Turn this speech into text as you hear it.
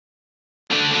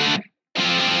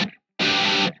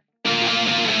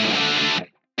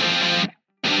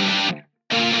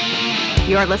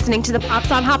You're listening to the Pops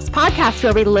on Hops podcast,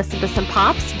 where we listen to some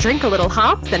pops, drink a little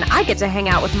hops, and I get to hang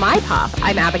out with my pop.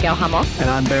 I'm Abigail Hummel. And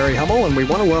I'm Barry Hummel, and we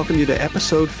want to welcome you to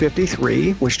episode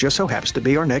 53, which just so happens to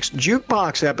be our next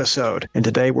Jukebox episode. And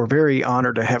today we're very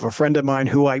honored to have a friend of mine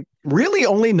who I really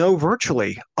only know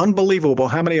virtually. Unbelievable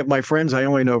how many of my friends I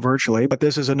only know virtually. But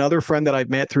this is another friend that I've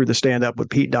met through the Stand Up with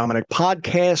Pete Dominic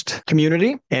podcast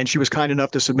community. And she was kind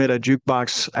enough to submit a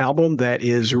Jukebox album that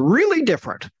is really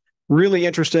different. Really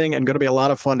interesting and going to be a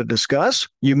lot of fun to discuss.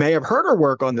 You may have heard her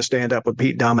work on the Stand Up with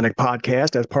Pete Dominic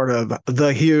podcast as part of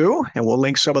The Hue, and we'll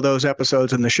link some of those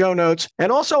episodes in the show notes.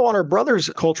 And also on her brother's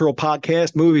cultural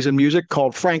podcast, Movies and Music,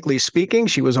 called Frankly Speaking.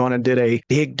 She was on and did a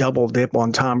big double dip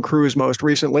on Tom Cruise most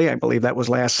recently. I believe that was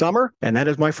last summer. And that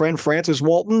is my friend Frances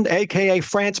Walton, a.k.a.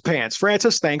 Francepants.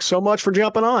 Frances, thanks so much for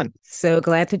jumping on. So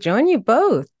glad to join you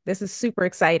both. This is super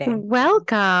exciting.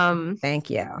 Welcome.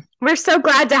 Thank you. We're so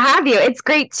glad to have you. It's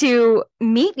great to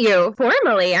meet you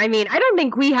formally. I mean, I don't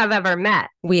think we have ever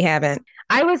met. We haven't.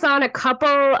 I was on a couple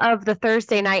of the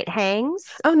Thursday night hangs.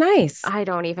 Oh, nice. I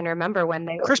don't even remember when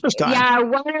they were. Christmas time. Yeah,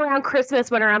 one around Christmas,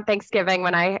 one around Thanksgiving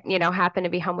when I, happened to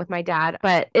be home with my dad.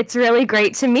 But it's really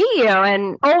great to meet you,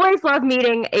 and always love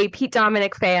meeting a Pete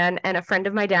Dominic fan, and a friend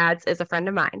of my dad's is a friend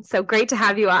of mine. So great to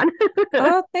have you on.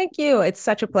 Oh, thank you. It's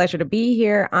such a pleasure to be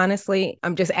here. Honestly,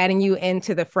 I'm just adding you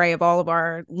into the fray of all of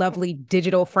our lovely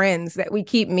digital friends that we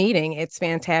keep meeting. It's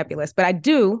fantabulous. But I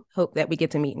do hope that we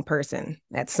get to meet in person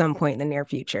at some point in the near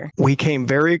future. We came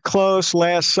very close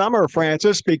last summer,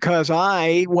 Frances, because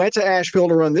I went to Asheville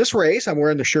to run this race. I'm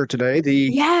wearing the shirt today,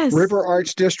 the River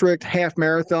Arts District Half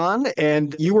Marathon,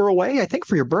 and you were away, I think,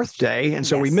 for your birthday, and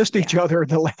so we missed each other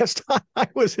the last time I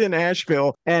was in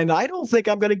Asheville, and I don't think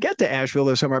I'm going to get to Asheville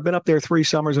this summer. I've been up there 3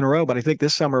 summers in a row, but I think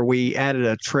this summer we added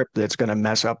a trip that's going to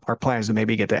mess up our plans to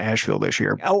maybe get to Asheville this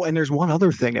year. Oh, and there's one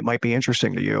other thing that might be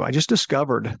interesting to you. I just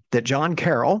discovered that John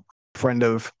Carroll, friend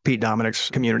of Pete Dominic's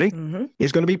community,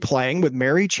 is going to be playing with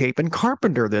Mary Chapin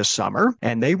Carpenter this summer,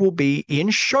 and they will be in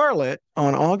Charlotte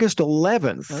on August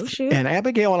 11th. Oh, shoot. And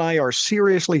Abigail and I are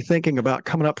seriously thinking about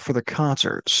coming up for the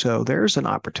concert, so there's an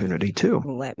opportunity too.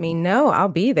 Let me know. I'll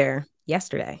be there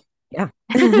yesterday. Yeah.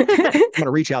 I'm going to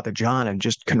reach out to John and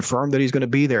just confirm that he's going to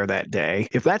be there that day.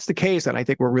 If that's the case, then I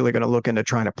think we're really going to look into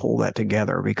trying to pull that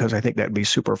together, because I think that'd be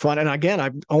super fun. And again,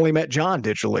 I've only met John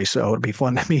digitally, so it'd be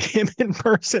fun to meet him in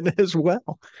person as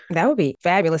well. That would be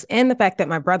fabulous. And the fact that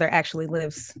my brother actually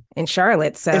lives in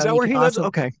Charlotte. So is that where he lives?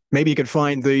 Okay. Maybe you could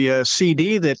find the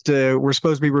CD that we're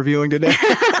supposed to be reviewing today.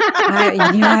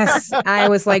 Yes. I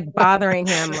was like bothering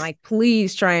him, like,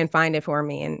 please try and find it for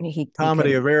me. And he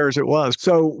Comedy of Errors it was.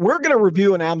 So we're going to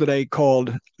review an album today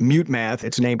called Mutemath.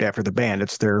 It's named after the band.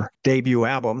 It's their debut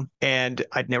album. And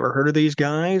I'd never heard of these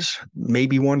guys.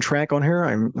 Maybe one track on here.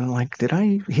 I'm like, did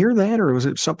I hear that? Or was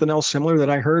it something else similar that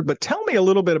I heard? But tell me a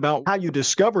little bit about how you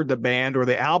discovered the band or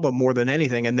the album more than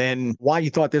anything, and then why you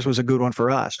thought this was a good one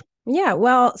for us. Yeah,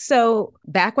 well, so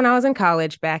back when I was in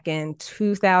college, back in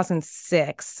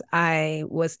 2006, I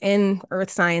was in earth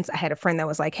science. I had a friend that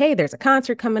was like, hey, there's a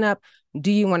concert coming up.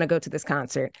 Do you want to go to this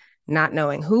concert? Not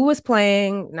knowing who was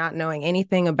playing, not knowing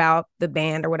anything about the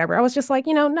band or whatever. I was just like,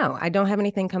 no, I don't have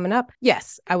anything coming up.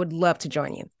 Yes, I would love to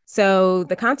join you. So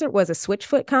the concert was a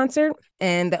Switchfoot concert,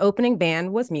 and the opening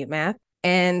band was Mutemath.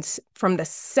 And from the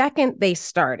second they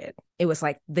started, it was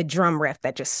like the drum riff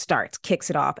that just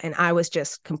kicks it off. And I was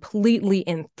just completely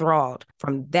enthralled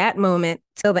from that moment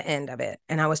till the end of it.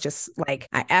 And I was just like,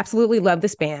 I absolutely love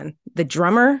this band. The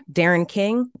drummer, Darren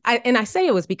King, I say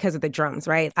it was because of the drums,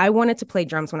 right? I wanted to play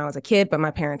drums when I was a kid, but my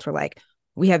parents were like,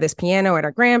 we have this piano at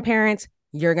our grandparents'.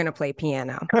 You're going to play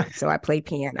piano. So I played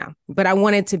piano, but I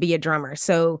wanted to be a drummer.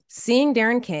 So seeing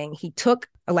Darren King, he took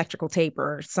electrical tape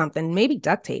or something, maybe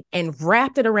duct tape, and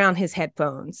wrapped it around his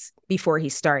headphones before he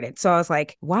started. So I was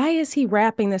like, why is he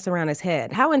wrapping this around his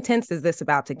head? How intense is this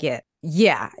about to get?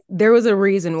 Yeah, there was a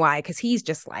reason why, because he's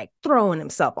just like throwing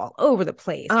himself all over the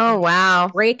place. Oh, wow.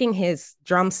 Breaking his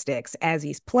drumsticks as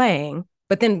he's playing,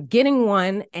 but then getting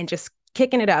one and just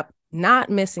kicking it up, not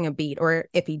missing a beat, or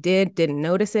if he didn't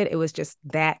notice it. It was just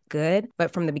that good.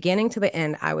 But from the beginning to the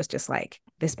end, I was just like,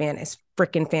 this band is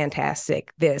freaking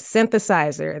fantastic. The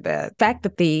synthesizer, the fact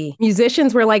that the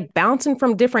musicians were like bouncing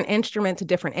from different instrument to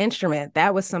different instrument,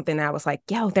 that was something that I was like,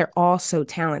 yo, they're all so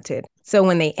talented. So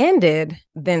when they ended,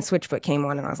 then Switchfoot came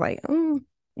on and I was like, you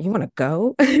want to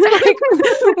go? Like,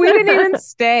 we didn't even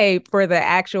stay for the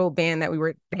actual band that we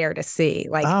were there to see.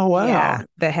 Like, oh, wow. Yeah,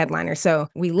 the headliner. So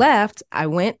we left. I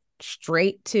went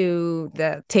straight to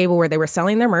the table where they were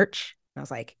selling their merch. I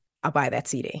was like, I'll buy that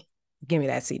CD. Give me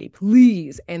that CD,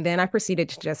 please. And then I proceeded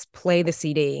to just play the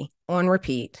CD on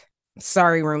repeat.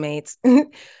 Sorry, roommates.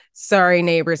 sorry,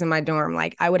 neighbors in my dorm.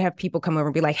 Like I would have people come over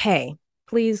and be like, hey,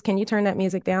 please, can you turn that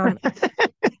music down? Because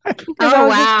I Oh,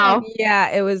 was just like, wow. yeah,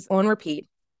 it was on repeat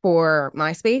for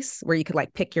MySpace where you could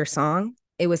like pick your song.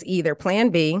 It was either Plan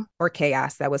B or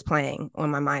Chaos that was playing on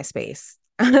my MySpace.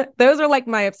 Those are like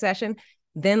my obsession.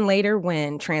 Then later,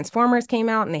 when Transformers came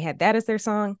out and they had that as their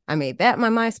song, I made that my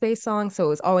MySpace song. So it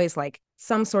was always like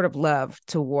some sort of love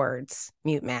towards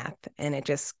Mutemath. And it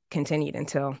just continued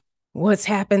until what's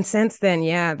happened since then.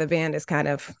 Yeah, the band is kind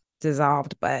of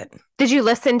dissolved, but Did you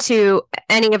listen to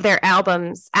any of their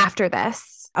albums after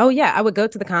this? oh yeah, I would go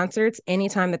to the concerts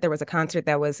anytime that there was a concert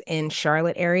that was in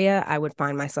Charlotte area. I would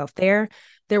find myself there.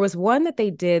 There was one that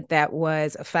they did that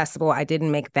was a festival. I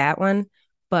didn't make that one,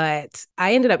 but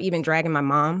I ended up even dragging my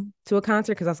mom to a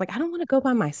concert because I was like, I don't want to go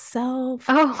by myself.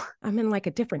 Oh, I'm in like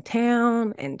a different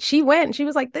town. And she went and she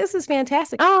was like, this is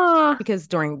fantastic. oh, Because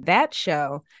during that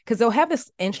show, because they'll have this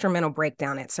instrumental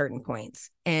breakdown at certain points.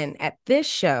 And at this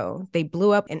show, they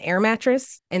blew up an air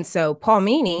mattress. And so Paul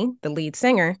Meany, the lead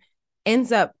singer,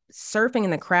 ends up surfing in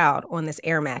the crowd on this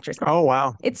air mattress. Oh,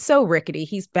 wow. It's so rickety.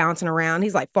 He's bouncing around.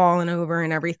 He's like falling over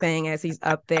and everything as he's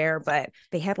up there. But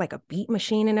they had like a beat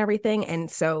machine and everything.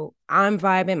 And so I'm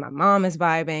vibing. My mom is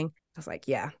vibing. I was like,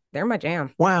 yeah, they're my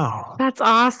jam. Wow. that's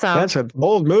awesome. That's a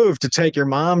bold move to take your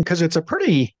mom because it's a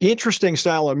pretty interesting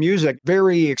style of music,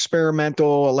 very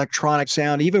experimental electronic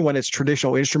sound. Even when it's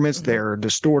traditional instruments, they're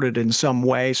distorted in some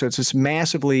way. So it's this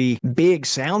massively big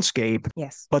soundscape.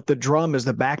 Yes. But the drum is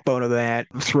the backbone of that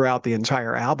throughout the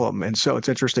entire album. And so it's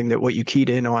interesting that what you keyed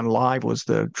in on live was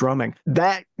the drumming.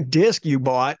 That disc you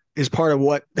bought is part of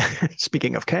what,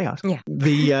 speaking of chaos, Yeah.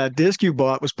 the disc you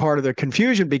bought was part of the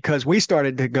confusion because we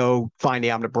started to go find the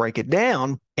album to break it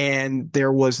down. And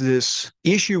there was this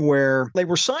issue where they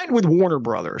were signed with Warner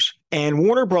Brothers, and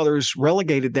Warner Brothers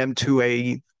relegated them to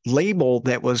a label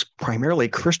that was primarily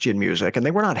Christian music, and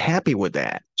they were not happy with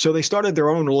that. So they started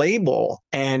their own label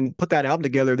and put that album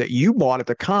together that you bought at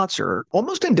the concert,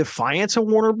 almost in defiance of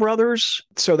Warner Brothers.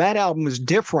 So that album is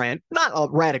different,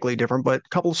 not radically different, but a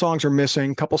couple of songs are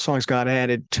missing, a couple of songs got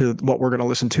added to what we're going to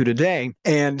listen to today.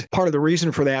 And part of the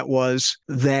reason for that was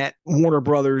that Warner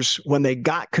Brothers, when they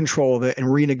got control of it and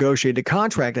renegotiated the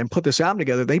contract and put this album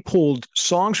together, they pulled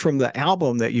songs from the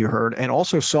album that you heard and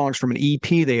also songs from an EP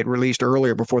they had released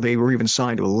earlier before they were even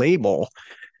signed to a label.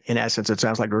 In essence, it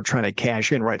sounds like they're trying to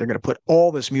cash in, right? They're going to put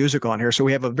all this music on here. So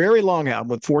we have a very long album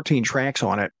with 14 tracks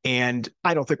on it. And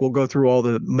I don't think we'll go through all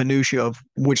the minutiae of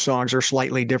which songs are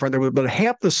slightly different. But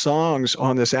half the songs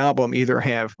on this album either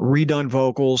have redone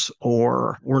vocals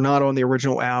or were not on the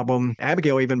original album.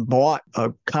 Abigail even bought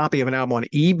a copy of an album on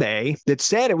eBay that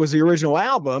said it was the original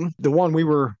album, the one we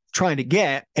were trying to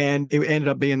get, and it ended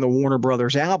up being the Warner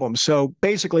Brothers album. So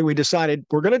basically we decided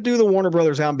we're going to do the Warner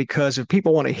Brothers album because if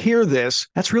people want to hear this,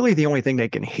 that's really the only thing they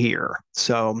can hear.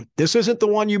 So this isn't the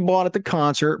one you bought at the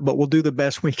concert, but we'll do the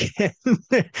best we can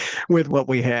with what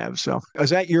we have. So is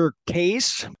that your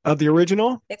case of the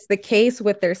original? It's the case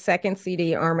with their second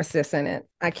CD, Armistice, in it.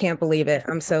 I can't believe it.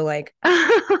 I'm so like,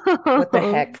 what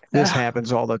the heck? This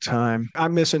happens all the time.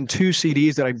 I'm missing 2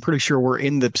 CDs that I'm pretty sure were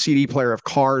in the CD player of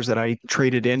cars that I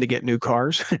traded in to get new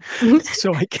cars.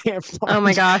 So I can't find. Oh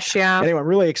my gosh, yeah. Anyway, I'm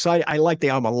really excited. I like the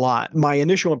album a lot. My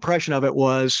initial impression of it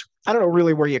was, I don't know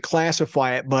really where you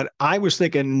classify it, but I was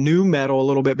thinking new metal a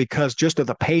little bit because just of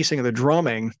the pacing of the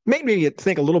drumming made me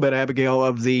think a little bit, Abigail,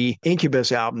 of the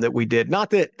Incubus album that we did.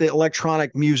 Not that the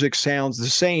electronic music sounds the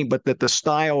same, but that the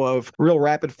style of real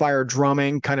rapid fire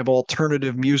drumming, kind of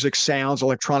alternative music sounds,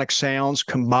 electronic sounds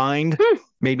combined.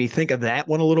 Made me think of that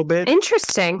one a little bit.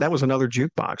 Interesting. That was another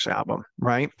Jukebox album,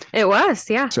 right? It was,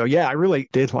 yeah. So yeah, I really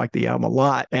did like the album a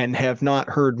lot and have not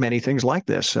heard many things like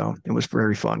this. So it was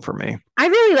very fun for me. I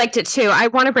really liked it too. I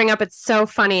want to bring up, it's so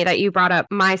funny that you brought up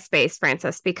MySpace,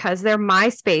 Francis, because their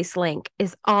MySpace link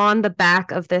is on the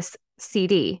back of this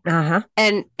CD.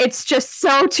 And it's just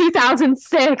so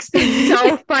 2006. It's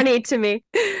so funny to me.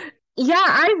 Yeah,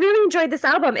 I really enjoyed this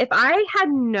album. If I had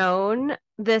known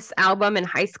this album in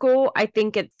high school, I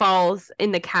think it falls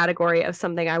in the category of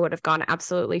something I would have gone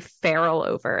absolutely feral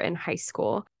over in high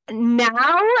school. Now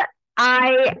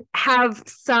I have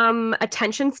some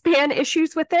attention span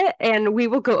issues with it, and we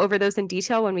will go over those in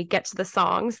detail when we get to the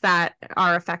songs that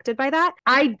are affected by that.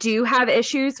 I do have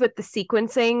issues with the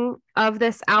sequencing of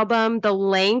this album, the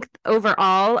length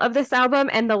overall of this album,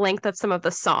 and the length of some of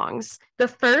the songs. The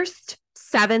first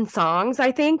 7 songs,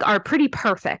 I think, are pretty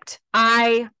perfect.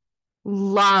 I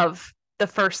love the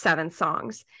first 7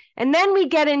 songs. And then we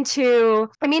get into,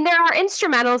 I mean, there are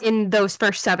instrumentals in those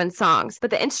first 7 songs, but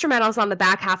the instrumentals on the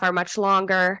back half are much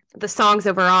longer. The songs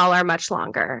overall are much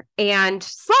longer and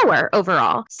slower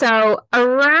overall. So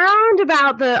around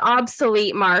about the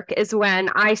obsolete mark is when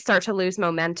I start to lose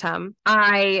momentum.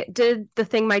 I did the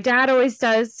thing my dad always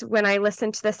does when I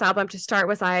listened to this album to start,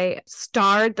 was I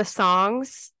starred the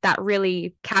songs that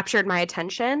really captured my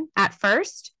attention at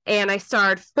first. And I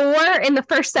starred 4 in the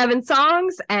first 7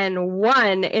 songs and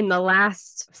 1 in the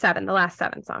last 7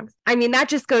 songs. I mean, that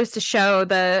just goes to show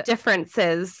the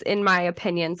differences in my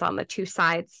opinions on the two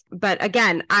sides. But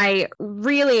again, I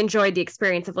really enjoyed the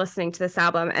experience of listening to this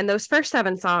album. And those first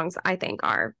 7 songs, I think,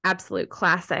 are absolute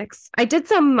classics. I did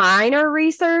some minor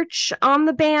research on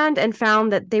the band and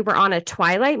found that they were on a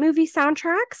Twilight movie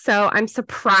soundtrack. So I'm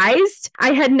surprised.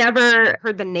 I had never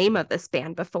heard the name of this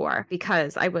band before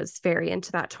because I was very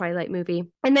into that Twilight movie.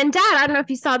 And then Dad, I don't know if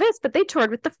you saw this, but they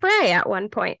toured with the Fray at one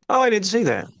point. Oh, I didn't see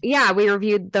that. Yeah, we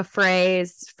reviewed the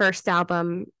Fray's first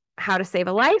album, How to Save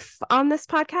a Life, on this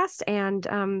podcast, and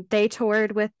they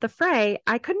toured with the Fray.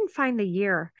 I couldn't find the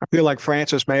year. I feel like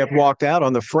Francis may have walked out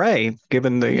on the Fray,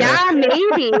 given the... Yeah,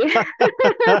 maybe.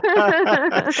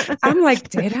 I'm like,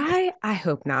 did I? I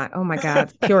hope not. Oh my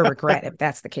God, pure regret if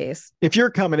that's the case. If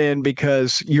you're coming in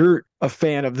because you're a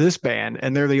fan of this band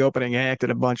and they're the opening act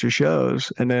at a bunch of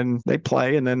shows and then they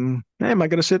play and then, hey, am I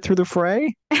going to sit through the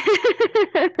Fray?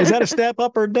 Is that a step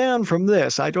up or down from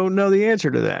this? I don't know the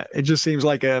answer to that. It just seems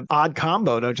like an odd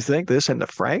combo, don't you think? This and the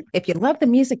Fray? If you love the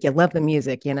music, you love the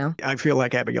music, you know? I feel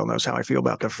like Abigail knows how I feel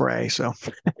about the Fray, so.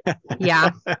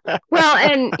 Yeah. Well,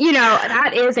 and, you know,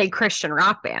 that is a Christian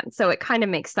rock band, so it kind of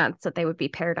makes sense that they would be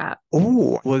paired up.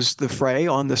 Oh, was the Fray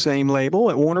on the same label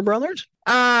at Warner Brothers?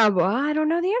 Well, I don't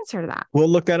know the answer to that. We'll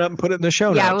look that up and put it in the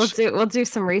show notes. Yeah, we'll do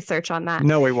some research on that.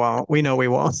 No, we won't. We know we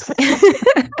won't.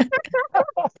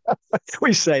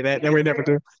 We say that, and we never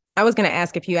do. I was going to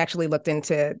ask if you actually looked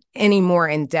into any more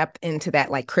in depth into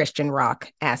that like Christian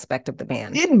rock aspect of the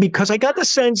band. Didn't, because I got the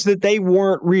sense that they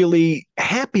weren't really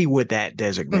happy with that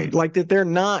designate, like that they're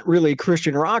not really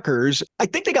Christian rockers. I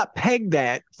think they got pegged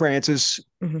that, Francis,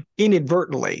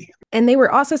 inadvertently. And they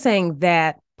were also saying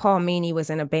that Paul Meany was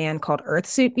in a band called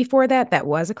Earthsuit before that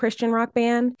was a Christian rock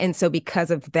band. And so because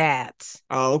of that,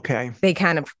 they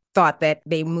kind of thought that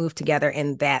they moved together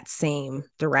in that same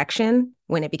direction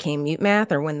when it became Mutemath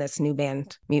or when this new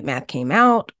band Mutemath came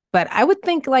out. But I would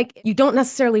think like you don't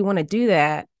necessarily want to do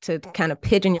that to kind of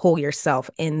pigeonhole yourself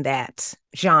in that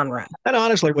genre. And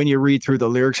honestly, when you read through the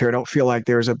lyrics here, I don't feel like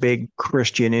there's a big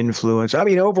Christian influence. I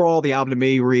mean, overall, the album to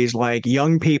me reads like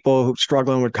young people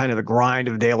struggling with kind of the grind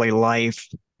of daily life.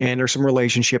 And there's some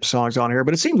relationship songs on here,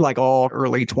 but it seems like all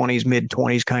early 20s, mid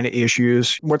 20s kind of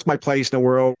issues. What's my place in the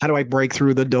world? How do I break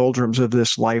through the doldrums of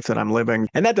this life that I'm living?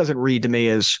 And that doesn't read to me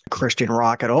as Christian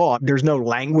rock at all. There's no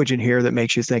language in here that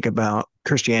makes you think about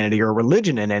Christianity or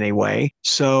religion in any way.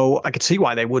 So I could see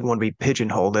why they wouldn't want to be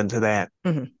pigeonholed into that.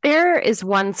 There is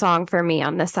one song for me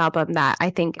on this album that I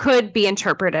think could be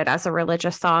interpreted as a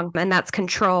religious song, and that's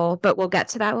Control, but we'll get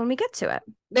to that when we get to it.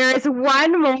 There is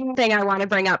one more thing I want to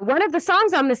bring up. One of the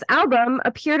songs on this album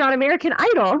appeared on American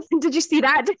Idol. Did you see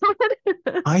that,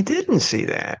 Dylan? I didn't see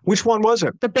that. Which one was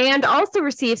it? The band also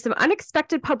received some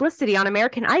unexpected publicity on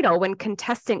American Idol when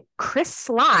contestant Chris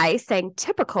Sly sang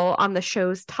Typical on the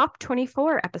show's Top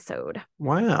 24 episode.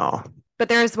 Wow. But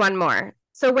there's one more.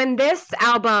 So when this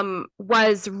album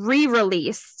was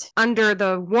re-released under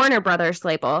the Warner Brothers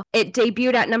label, it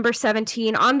debuted at number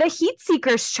 17 on the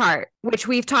Heatseekers chart, which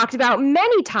we've talked about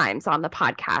many times on the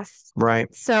podcast.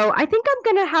 Right. So I think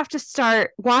I'm going to have to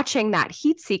start watching that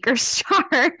Heatseekers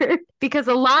chart because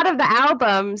a lot of the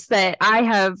albums that I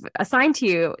have assigned to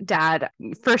you, Dad,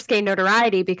 first gained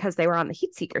notoriety because they were on the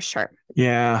Heatseekers chart.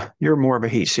 Yeah, you're more of a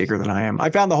heat seeker than I am. I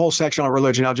found the whole section on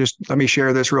religion. Let me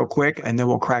share this real quick and then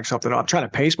we'll crack something up. I'm trying to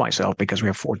pace myself because we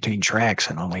have 14 tracks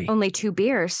and only 2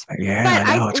 beers. Yeah,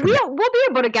 but we'll be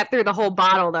able to get through the whole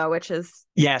bottle though, which is...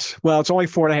 Yes. Well, it's only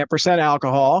 4.5%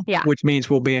 alcohol, yeah, which means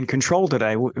we'll be in control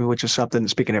today, which is something,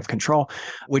 speaking of control,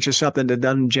 which is something that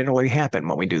doesn't generally happen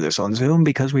when we do this on Zoom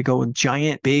because we go with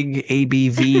giant, big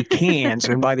ABV cans.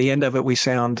 And by the end of it, we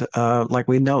sound like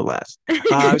we know less.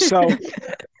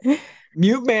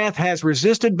 Mutemath has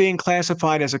resisted being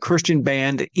classified as a Christian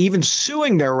band, even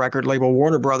suing their record label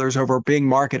Warner Brothers over being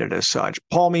marketed as such.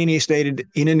 Paul Meany stated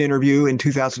in an interview in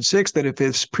 2006 that if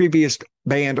his previous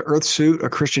band Earthsuit, a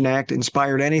Christian act,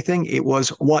 inspired anything, it was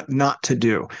what not to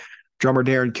do. Drummer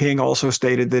Darren King also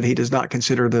stated that he does not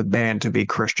consider the band to be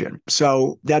Christian.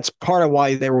 So that's part of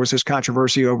why there was this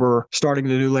controversy over starting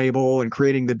the new label and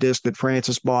creating the disc that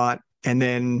Francis bought. And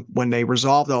then when they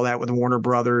resolved all that with Warner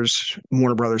Brothers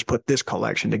put this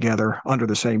collection together under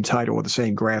the same title with the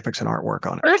same graphics and artwork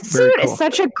on it. Very Earthsuit cool. is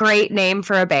such a great name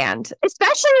for a band,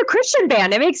 especially a Christian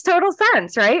band. It makes total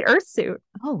sense, right? Earthsuit.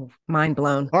 Oh, mind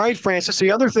blown. All right, Francis,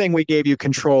 the other thing we gave you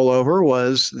control over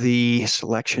was the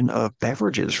selection of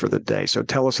beverages for the day. So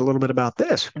tell us a little bit about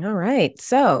this. All right.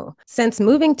 So, since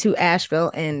moving to Asheville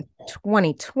in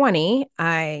 2020,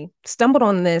 I stumbled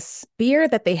on this beer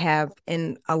that they have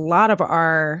in a lot of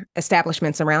our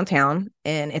establishments around town,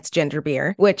 and it's ginger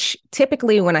beer, which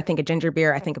typically when I think of ginger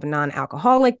beer, I think of a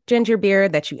non-alcoholic ginger beer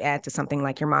that you add to something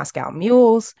like your Moscow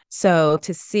Mules. So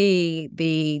to see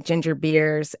the ginger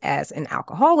beers as an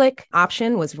alcoholic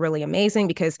option was really amazing,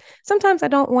 because sometimes I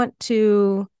don't want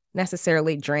to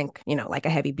necessarily drink, like a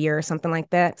heavy beer or something like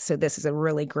that. So this is a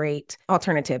really great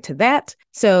alternative to that.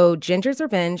 So Ginger's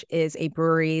Revenge is a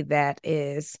brewery that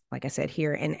is, like I said,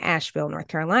 here in Asheville, North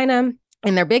Carolina.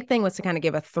 And their big thing was to kind of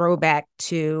give a throwback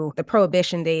to the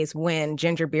Prohibition days when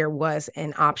ginger beer was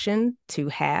an option to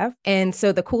have. And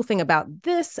so the cool thing about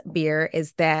this beer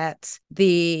is that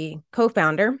the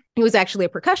co-founder, he was actually a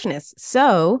percussionist.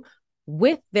 So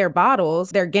with their bottles,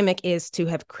 their gimmick is to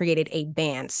have created a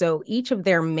band. So each of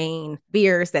their main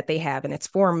beers that they have, and it's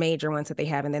 4 major ones that they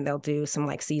have, and then they'll do some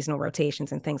like seasonal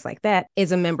rotations and things like that,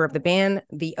 is a member of the band.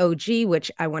 The OG,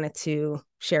 which I wanted to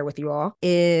share with you all,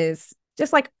 is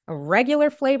just like a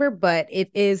regular flavor, but it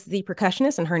is the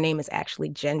percussionist, and her name is actually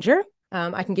Ginger.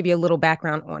 I can give you a little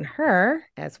background on her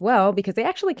as well, because they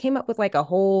actually came up with like a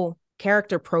whole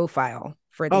character profile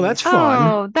for these. Oh, that's fun.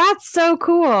 Oh, that's so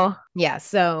cool. Yeah,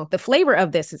 so the flavor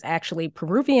of this is actually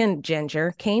Peruvian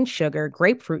ginger, cane sugar,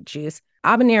 grapefruit juice,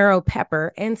 habanero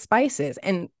pepper, and spices.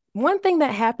 And one thing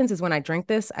that happens is when I drink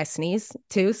this, I sneeze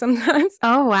too sometimes.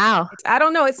 Oh, wow. I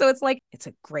don't know. So it's like, it's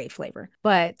a great flavor.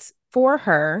 But for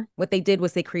her, what they did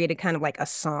was they created kind of like a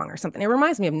song or something. It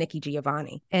reminds me of Nikki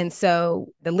Giovanni. And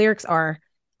so the lyrics are,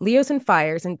 Leos and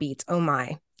fires and beats, oh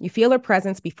my. You feel her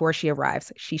presence before she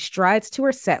arrives. She strides to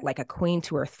her set like a queen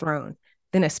to her throne.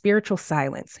 Then a spiritual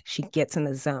silence. She gets in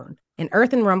the zone. An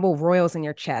earth and rumble roils in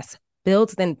your chest,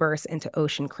 builds then bursts into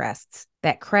ocean crests.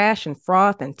 That crash and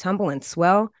froth and tumble and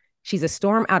swell. She's a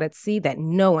storm out at sea that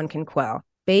no one can quell.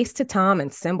 Bass to tom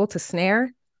and cymbal to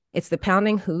snare. It's the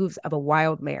pounding hooves of a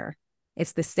wild mare.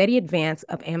 It's the steady advance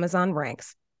of Amazon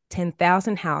ranks.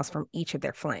 10,000 howls from each of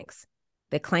their flanks.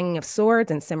 The clanging of swords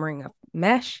and simmering of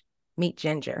mesh. Meet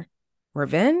Ginger.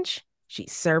 Revenge,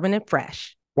 she's serving it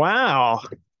fresh. Wow.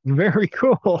 Very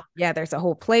cool. Yeah, there's a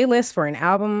whole playlist for an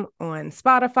album on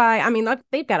Spotify. I mean,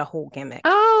 they've got a whole gimmick.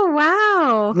 Oh,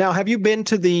 wow. Now, have you been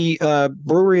to the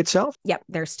brewery itself? Yep,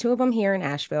 there's 2 of them here in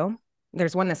Asheville.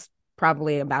 There's one that's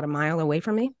probably about a mile away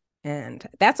from me. And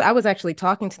I was actually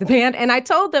talking to the band, and I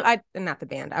told them, not the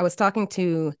band, I was talking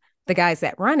to the guys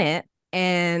that run it,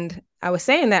 and I was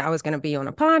saying that I was going to be on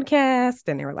a podcast,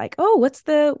 and they were like, oh, what's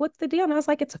the deal? And I was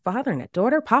like, it's a father and a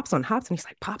daughter, Pops on Hops. And he's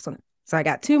like, Pops on it. So I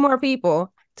got 2 more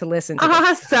people to listen to.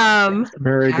 Awesome.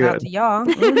 Very Shout good. out to y'all.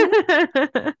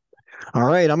 Mm-hmm. All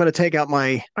right, I'm going to take out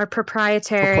my Our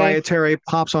proprietary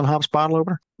Pops on Hops bottle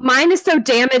opener. Mine is so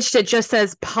damaged it just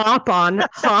says pop on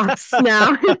hops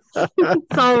now.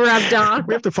 It's all rubbed off.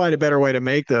 We have to find a better way to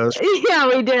make those Yeah,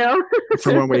 we do.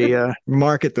 for when we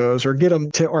market those or get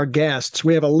them to our guests.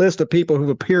 We have a list of people who've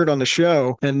appeared on the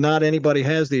show, and not anybody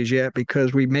has these yet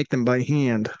because we make them by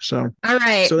hand. So, all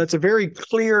right. So that's a very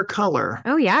clear color.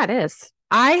 Oh, yeah, it is.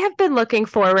 I have been looking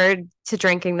forward to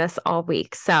drinking this all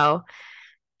week. So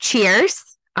cheers.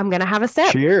 I'm going to have a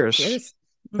sip. Cheers. Cheers.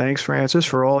 Thanks, Francis,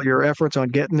 for all your efforts on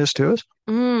getting this to us.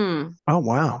 Mm. Oh,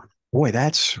 wow. Boy,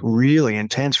 that's really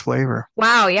intense flavor.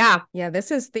 Wow, yeah. Yeah,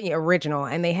 this is the original,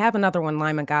 and they have another one,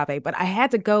 Lime Agave, but I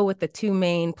had to go with the 2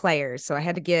 main players. So I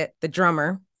had to get the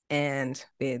drummer and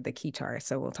the guitar.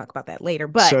 So we'll talk about that later.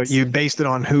 But so you based it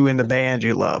on who in the band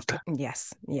you loved.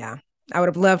 Yes. Yeah. I would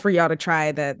have loved for y'all to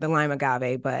try the lime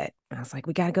agave, but I was like,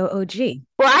 we got to go OG.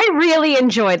 Well, I really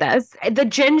enjoy this. The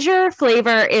ginger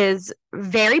flavor is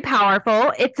very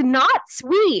powerful. It's not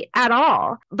sweet at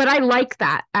all, but I like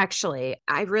that, actually.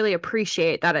 I really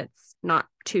appreciate that it's not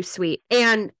too sweet.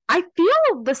 And I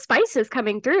feel the spices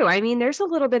coming through. I mean, there's a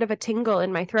little bit of a tingle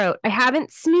in my throat. I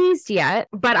haven't sneezed yet,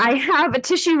 but I have a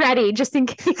tissue ready just in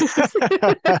case. You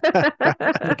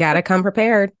got to come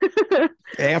prepared.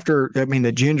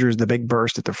 The ginger is the big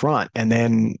burst at the front. And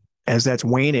then as that's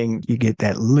waning, you get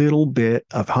that little bit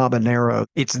of habanero.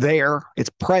 It's there, it's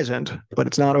present, but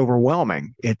it's not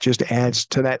overwhelming. It just adds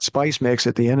to that spice mix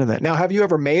at the end of that. Now, have you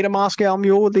ever made a Moscow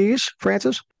Mule with these,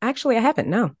 Francis? Actually, I haven't,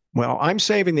 no. Well, I'm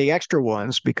saving the extra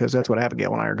ones because that's what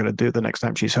Abigail and I are going to do the next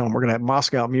time she's home. We're going to have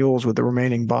Moscow Mules with the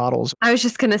remaining bottles. I was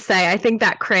just going to say, I think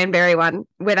that cranberry one,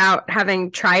 without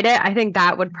having tried it, I think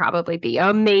that would probably be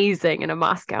amazing in a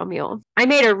Moscow Mule. I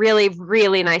made a really,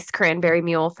 really nice cranberry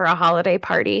mule for a holiday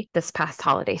party this past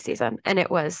holiday season, and it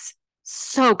was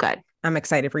so good. I'm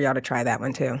excited for y'all to try that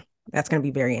one too. That's going to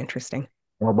be very interesting.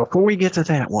 Well, before we get to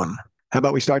that one, how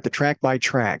about we start the track by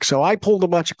track? So I pulled a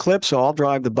bunch of clips, so I'll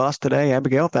drive the bus today,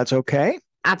 Abigail, if that's okay.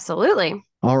 Absolutely.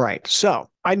 All right. So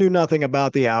I knew nothing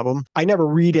about the album. I never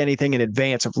read anything in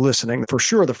advance of listening, for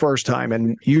sure the first time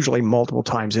and usually multiple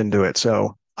times into it.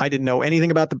 So I didn't know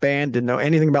anything about the band, didn't know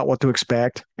anything about what to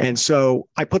expect. And so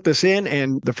I put this in,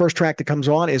 and the first track that comes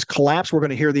on is Collapse. We're going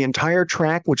to hear the entire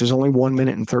track, which is only 1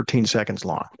 minute and 13 seconds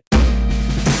long.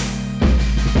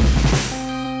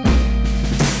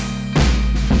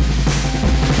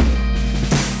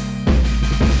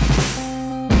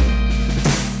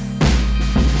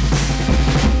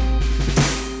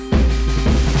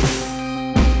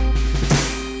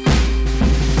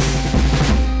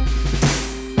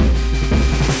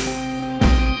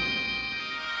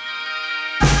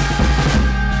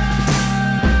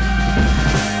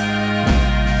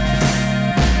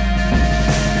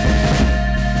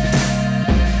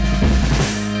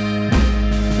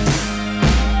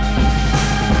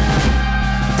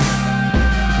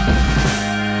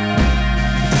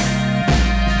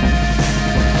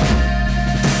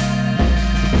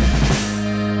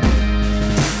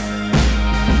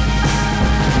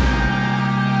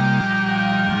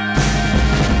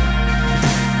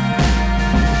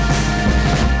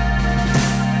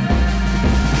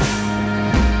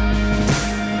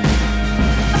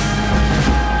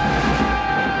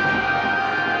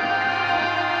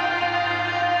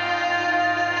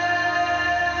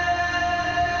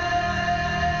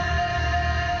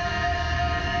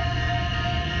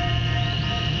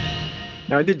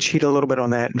 Now, I did cheat a little bit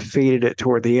on that and faded it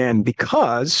toward the end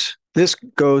because this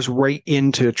goes right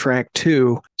into track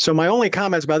 2. So my only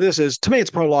comments about this is, to me, it's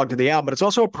prologue to the album, but it's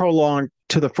also a prologue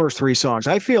to the first 3 songs.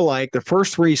 I feel like the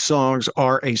first 3 songs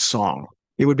are a song.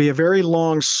 It would be a very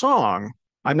long song.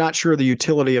 I'm not sure the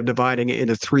utility of dividing it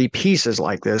into 3 pieces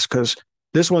like this, because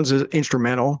this one's an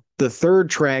instrumental. The third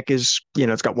track is,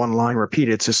 it's got one line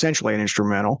repeated. It's essentially an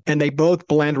instrumental. And they both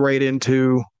blend right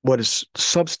into what is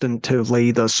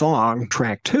substantively the song,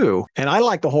 track 2. And I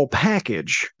like the whole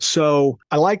package. So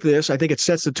I like this. I think it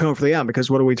sets the tone for the album, because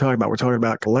what are we talking about? We're talking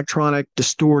about electronic,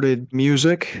 distorted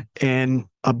music and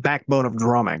a backbone of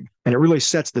drumming. And it really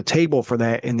sets the table for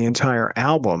that in the entire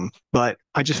album. But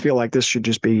I just feel like this should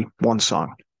just be one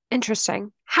song.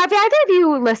 Interesting. Have either of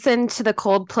you listened to the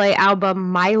Coldplay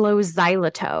album Milo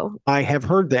Xyloto? I have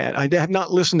heard that. I have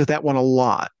not listened to that one a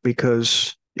lot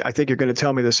because I think you're going to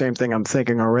tell me the same thing I'm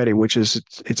thinking already, which is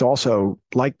it's also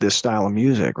like this style of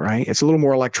music, right? It's a little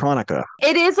more electronica.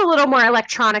 It is a little more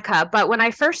electronica, but when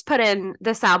I first put in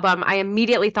this album, I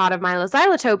immediately thought of Milo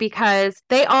Xyloto because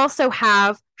they also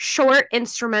have short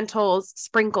instrumentals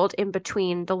sprinkled in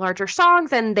between the larger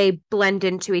songs, and they blend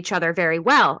into each other very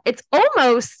well. It's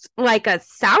almost like a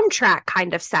soundtrack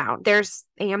kind of sound. There's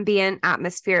ambient,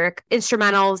 atmospheric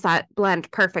instrumentals that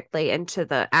blend perfectly into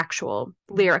the actual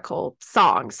lyrical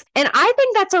songs. And I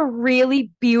think that's a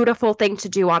really beautiful thing to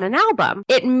do on an album.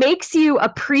 It makes you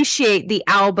appreciate the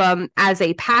album as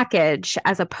a package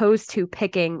as opposed to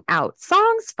picking out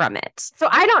songs from it. So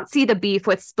I don't see the beef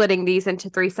with splitting these into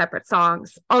 3 separate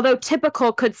songs. Although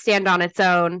Typical could stand on its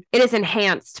own, it is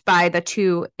enhanced by the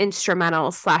 2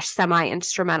 instrumentals /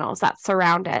 semi-instrumentals that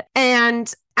surround it.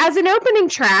 And as an opening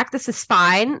track, this is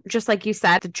fine. Just like you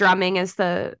said, the drumming is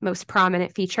the most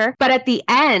prominent feature. But at the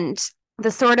end,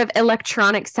 the sort of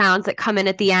electronic sounds that come in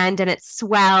at the end and it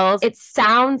swells. It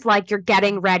sounds like you're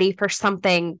getting ready for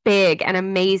something big and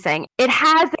amazing. It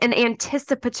has an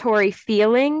anticipatory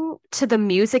feeling to the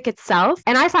music itself,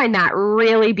 and I find that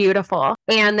really beautiful.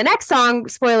 And the next song,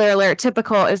 spoiler alert,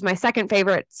 Typical, is my second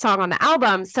favorite song on the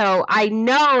album. So I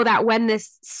know that when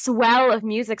this swell of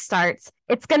music starts,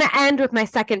 it's going to end with my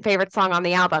second favorite song on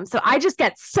the album. So I just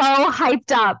get so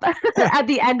hyped up at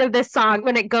the end of this song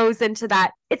when it goes into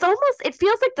that. It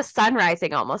feels like the sun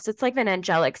rising almost. It's like an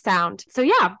angelic sound. So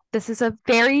yeah, this is a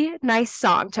very nice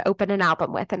song to open an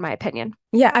album with, in my opinion.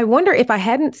 Yeah, I wonder if I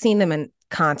hadn't seen them in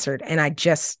concert and I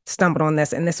just stumbled on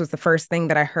this and this was the first thing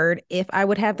that I heard, if I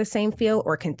would have the same feel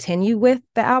or continue with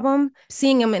the album.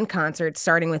 Seeing them in concert,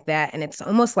 starting with that, and it's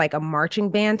almost like a marching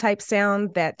band type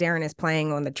sound that Darren is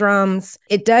playing on the drums.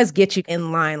 It does get you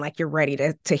in line, like you're ready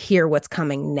to hear what's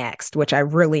coming next, which I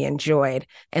really enjoyed.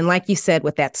 And like you said,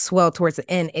 with that swell towards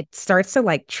the end, it starts to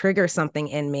like trigger something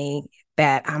in me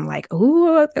that I'm like,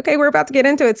 ooh, okay, we're about to get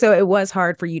into it. So it was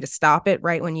hard for you to stop it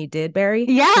right when you did, Barry.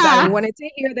 Because I Yeah. wanted to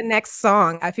hear the next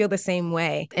song. I feel the same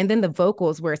way. And then the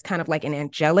vocals, where it's kind of like an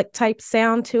angelic type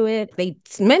sound to it. They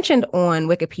mentioned on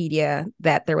Wikipedia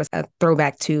that there was a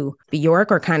throwback to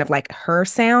Bjork, or kind of like her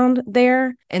sound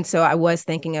there. And so I was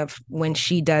thinking of when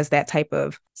she does that type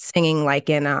of singing, like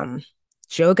in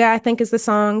Joga, I think is the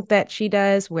song that she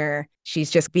does, where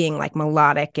she's just being like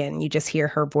melodic and you just hear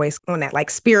her voice on that like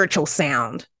spiritual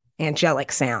sound,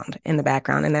 angelic sound in the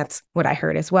background. And that's what I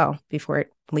heard as well before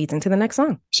it leads into the next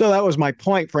song. So that was my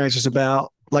point, Francis,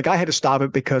 about like I had to stop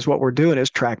it because what we're doing is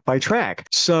track by track.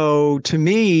 So to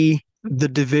me, the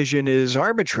division is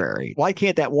arbitrary. Why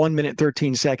can't that 1 minute,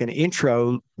 13-second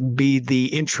intro be the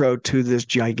intro to this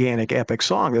gigantic epic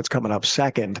song that's coming up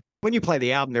second? When you play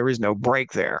the album, there is no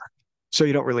break there. So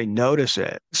you don't really notice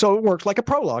it. So it works like a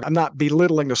prologue. I'm not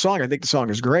belittling the song. I think the song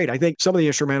is great. I think some of the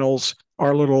instrumentals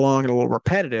are a little long and a little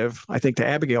repetitive. I think to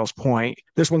Abigail's point,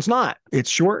 this one's not. It's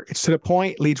short, it's to the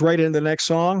point, leads right into the next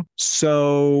song.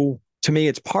 So to me,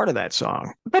 it's part of that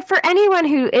song. But for anyone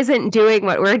who isn't doing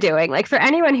what we're doing, like for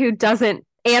anyone who doesn't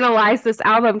analyze this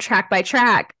album track by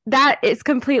track, that is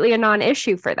completely a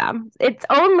non-issue for them. It's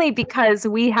only because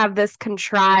we have this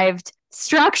contrived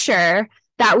structure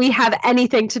that we have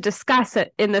anything to discuss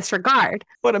it in this regard.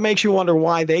 But it makes you wonder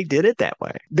why they did it that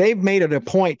way. They've made it a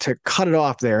point to cut it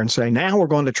off there and say, now we're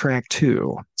going to track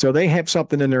 2. So they have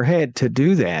something in their head to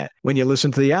do that. When you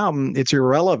listen to the album, it's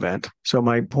irrelevant. So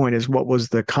my point is, what was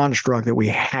the construct that we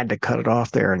had to cut it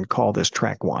off there and call this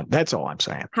track 1? That's all I'm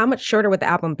saying. How much shorter would the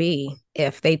album be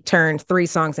if they turned 3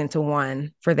 songs into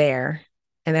 1 for there?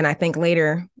 And then I think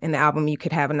later in the album, you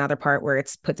could have another part where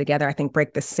it's put together. I think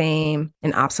Break the Same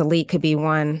and Obsolete could be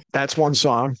one. That's one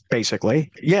song,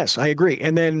 basically. Yes, I agree.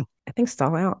 And then I think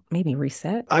Stall Out, maybe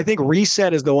Reset. I think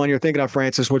Reset is the one you're thinking of,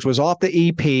 Francis, which was off the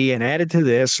EP and added to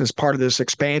this as part of this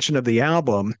expansion of the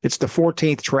album. It's the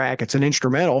 14th track. It's an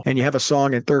instrumental. And you have a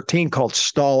song in 13 called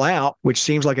Stall Out, which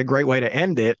seems like a great way to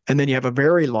end it. And then you have a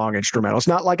very long instrumental. It's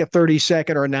not like a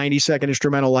 30-second or a 90-second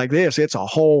instrumental like this. It's a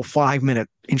whole 5-minute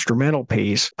instrumental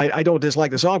piece. I don't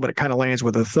dislike the song, but it kind of lands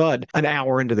with a thud an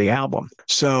hour into the album.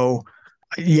 So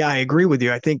yeah, I agree with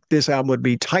you. I think this album would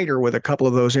be tighter with a couple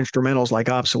of those instrumentals like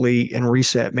Obsolete and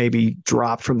Reset maybe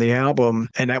dropped from the album,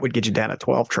 and that would get you down to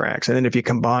 12 tracks. And then if you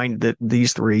combined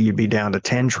these 3, you'd be down to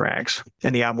 10 tracks.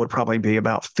 And the album would probably be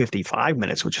about 55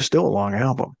 minutes, which is still a long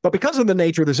album. But because of the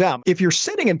nature of this album, if you're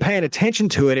sitting and paying attention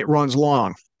to it, it runs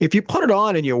long. If you put it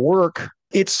on and you work,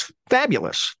 it's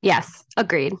fabulous. Yes,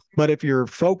 agreed. But if you're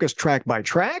focused track by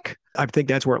track, I think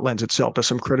that's where it lends itself to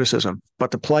some criticism.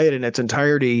 But to play it in its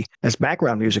entirety as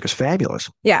background music is fabulous.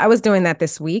 Yeah, I was doing that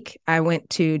this week. I went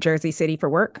to Jersey City for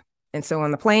work. And so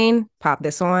on the plane, pop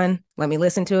this on, let me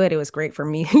listen to it. It was great for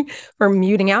me for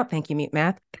muting out. Thank you,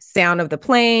 Mutemath. Sound of the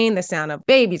plane, the sound of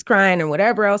babies crying and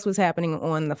whatever else was happening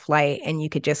on the flight. And you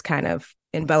could just kind of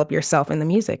envelop yourself in the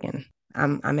music. And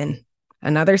I'm in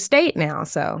another state now.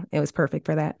 So it was perfect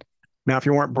for that. Now, if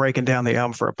you weren't breaking down the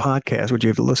album for a podcast, would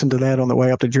you have listened to that on the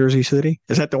way up to Jersey City?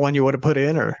 Is that the one you would have put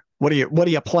in, or what are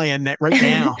you playing right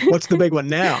now? What's the big one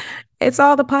now? It's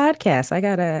all the podcasts. I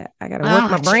gotta work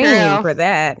my brain in for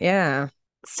that. Yeah.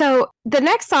 So the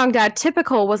next song, Dad,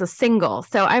 Typical, was a single.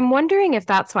 So I'm wondering if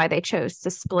that's why they chose to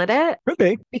split it. Could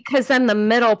be. Because then the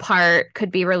middle part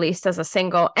could be released as a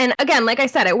single. And again, like I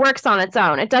said, it works on its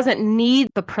own. It doesn't need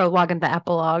the prologue and the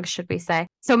epilogue, should we say.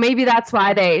 So maybe that's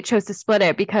why they chose to split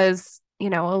it, because, you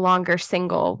know, a longer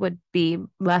single would be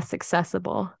less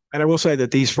accessible. And I will say that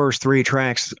these first 3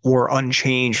 tracks were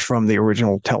unchanged from the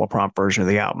original teleprompt version of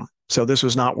the album. So this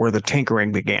was not where the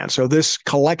tinkering began. So this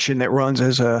collection that runs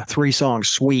as a 3-song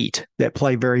suite that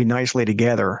play very nicely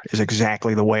together is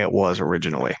exactly the way it was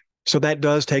originally. So that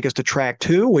does take us to track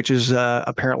 2, which is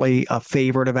apparently a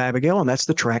favorite of Abigail, and that's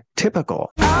the track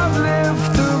Typical. I've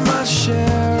lived through my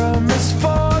share of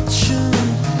misfortune,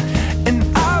 and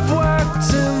I've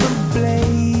worked in the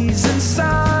blazing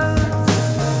sun.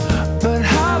 But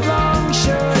how long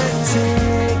should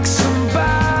it take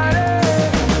somebody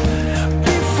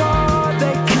before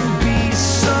they can be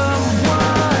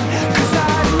someone? 'Cause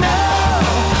I know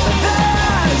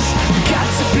there's got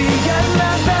to be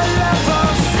another level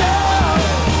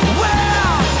somewhere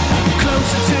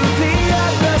closer to the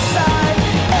other side.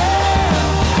 And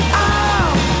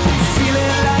I'm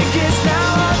feeling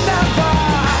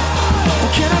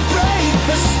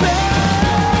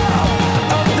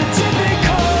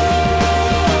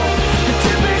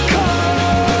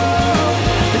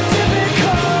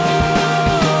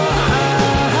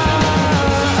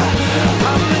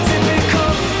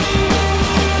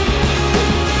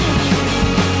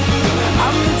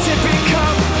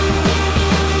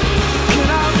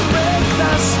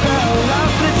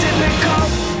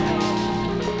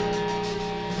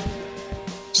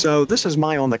So this is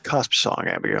my On the Cusp song,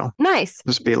 Abigail. Nice.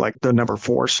 This would be like the number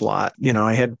 4 slot.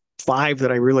 I had 5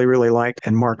 that I really, really liked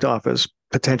and marked off as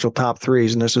potential top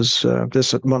 3s, and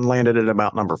this one landed at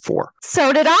about number 4.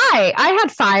 So did I. I had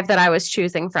 5 that I was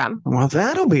choosing from. Well,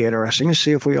 that'll be interesting to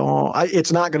see if we all.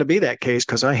 It's not going to be that case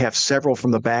because I have several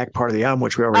from the back part of the album,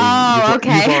 which we already. Oh,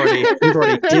 okay. You've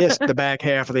already dissed the back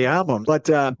half of the album. But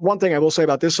one thing I will say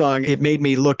about this song, it made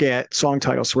me look at song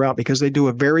titles throughout because they do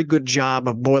a very good job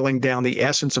of boiling down the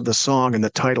essence of the song and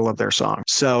the title of their song.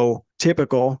 So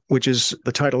Typical, which is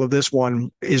the title of this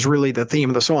one, is really the theme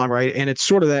of the song, right? And it's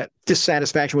sort of that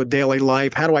dissatisfaction with daily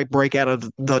life. How do I break out of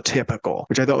the typical?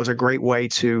 Which I thought was a great way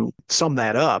to sum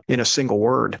that up in a single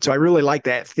word. So I really like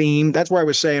that theme. That's where I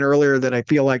was saying earlier that I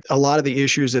feel like a lot of the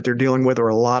issues that they're dealing with, or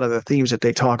a lot of the themes that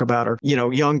they talk about, are,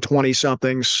 young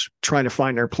 20-somethings trying to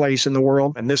find their place in the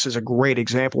world. And this is a great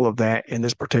example of that in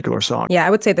this particular song. Yeah,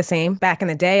 I would say the same. Back in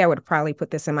the day, I would have probably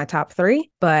put this in my top 3.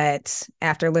 But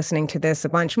after listening to this a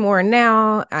bunch more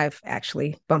now, I've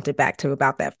actually bumped it back to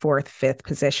about that 4th, 5th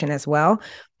position as well.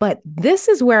 But this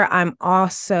is where I'm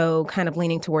also kind of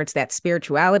leaning towards that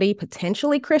spirituality,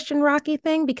 potentially Christian rocky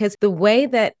thing, because the way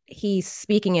that he's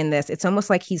speaking in this, it's almost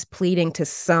like he's pleading to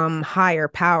some higher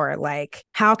power. Like,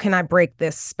 how can I break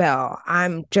this spell?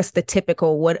 I'm just the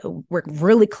typical, we're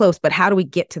really close, but how do we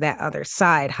get to that other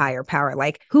side, higher power?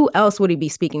 Like, who else would he be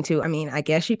speaking to? I mean, I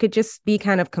guess you could just be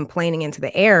kind of complaining into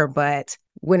the air, but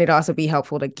wouldn't it also be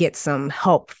helpful to get some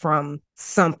help from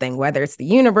something, whether it's the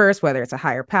universe, whether it's a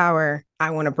higher power?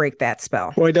 I want to break that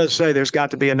spell. Well, he does say there's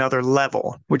got to be another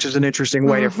level, which is an interesting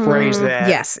way to phrase that.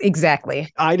 Yes,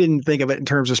 exactly. I didn't think of it in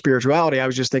terms of spirituality. I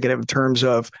was just thinking of it in terms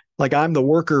of, like, I'm the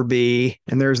worker bee,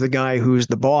 and there's the guy who's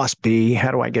the boss bee. How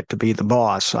do I get to be the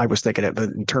boss? I was thinking of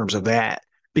it in terms of that,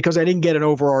 because I didn't get an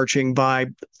overarching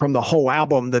vibe from the whole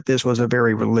album that this was a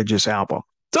very religious album.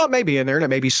 So it may be in there, and it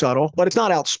may be subtle, but it's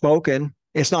not outspoken.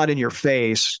 It's not in your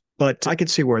face, but I could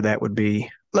see where that would be,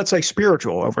 let's say,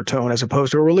 spiritual overtone as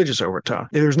opposed to a religious overtone.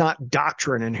 There's not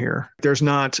doctrine in here. There's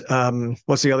not,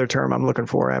 what's the other term I'm looking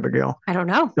for, Abigail? I don't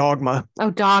know. Dogma.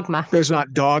 Oh, dogma. There's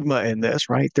not dogma in this,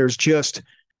 right? There's just,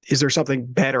 is there something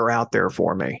better out there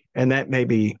for me? And that may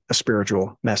be a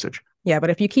spiritual message. Yeah,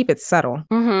 but if you keep it subtle,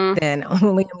 then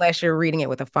only unless you're reading it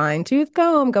with a fine-tooth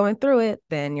comb, going through it,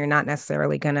 then you're not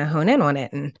necessarily going to hone in on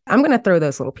it. And I'm going to throw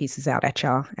those little pieces out at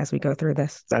y'all as we go through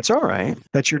this. That's all right.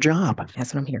 That's your job.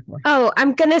 That's what I'm here for. Oh,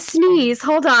 I'm going to sneeze.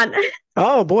 Hold on.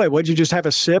 Oh, boy. Would you just have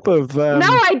a sip of... No,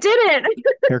 I didn't.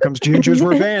 Here comes Ginger's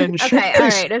revenge. Okay, all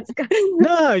right. It's gone.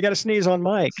 No, you got to sneeze on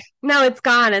Mike. No, it's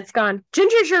gone. It's gone.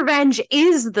 Ginger's revenge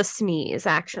is the sneeze,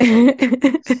 actually.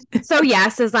 So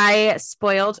yes, as I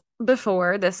spoiled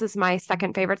before, this is my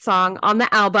second favorite song on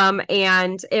the album.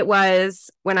 And it was,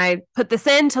 when I put this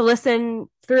in to listen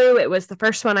through, it was the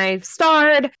first one I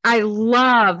starred. I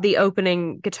love the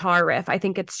opening guitar riff. I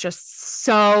think it's just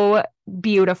so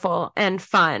beautiful and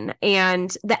fun.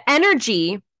 And the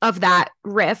energy of that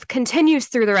riff continues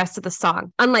through the rest of the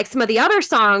song. Unlike some of the other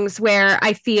songs where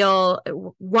I feel,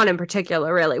 one in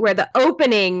particular really, where the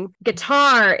opening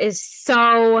guitar is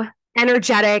so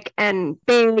energetic and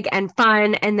big and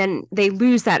fun, and then they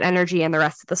lose that energy in the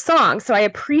rest of the song. So I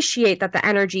appreciate that the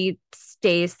energy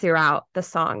stays throughout the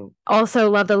song. Also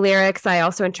love the lyrics. I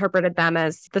also interpreted them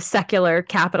as the secular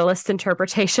capitalist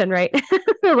interpretation, right?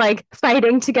 Like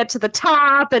fighting to get to the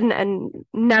top and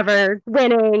never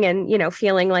winning, and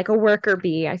feeling like a worker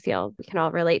bee. I feel we can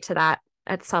all relate to that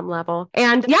at some level.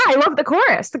 And yeah, I love the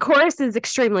chorus. The chorus is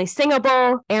extremely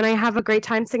singable, and I have a great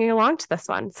time singing along to this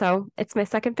one. So it's my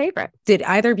second favorite. Did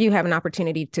either of you have an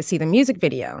opportunity to see the music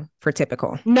video for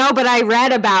Typical? No, but I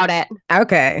read about it.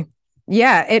 Okay.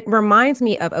 Yeah, it reminds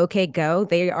me of OK Go.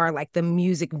 They are like the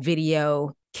music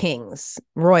video kings,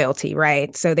 royalty,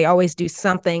 right? So they always do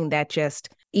something that just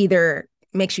either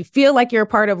makes you feel like you're a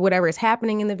part of whatever is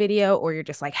happening in the video, or you're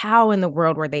just like, how in the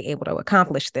world were they able to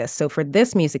accomplish this? So for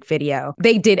this music video,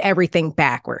 they did everything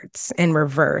backwards and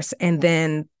reverse, and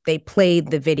then they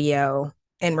played the video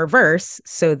in reverse.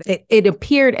 So it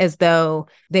appeared as though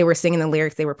they were singing the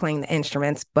lyrics, they were playing the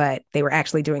instruments, but they were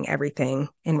actually doing everything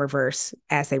in reverse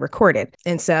as they recorded.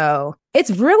 And so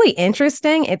it's really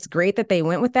interesting. It's great that they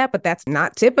went with that, but that's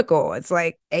not typical. It's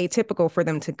like atypical for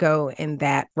them to go in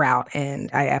that route. And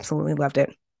I absolutely loved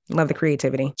it. Love the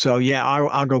creativity. So yeah,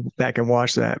 I'll go back and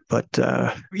watch that. But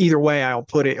either way, I'll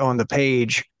put it on the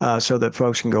page so that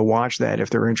folks can go watch that if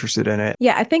they're interested in it.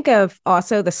 Yeah, I think of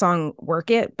also the song Work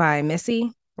It by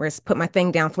Missy, where it's put my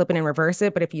thing down, flip it and reverse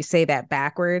it. But if you say that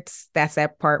backwards, that's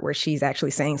that part where she's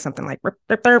actually saying something like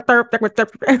however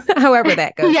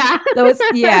that goes. Yeah. So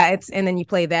it's and then you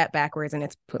play that backwards and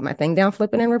it's put my thing down,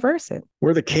 flip it and reverse it.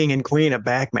 We're the king and queen of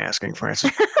backmasking,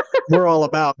 Frances. We're all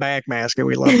about backmasking.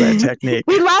 We love that technique.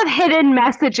 We love hidden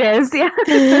messages. Yeah.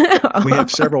 We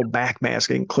have several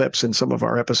backmasking clips in some of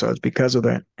our episodes because of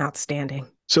that. Outstanding.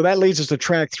 So that leads us to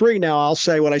track 3. Now, I'll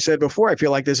say what I said before. I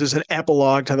feel like this is an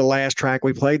epilogue to the last track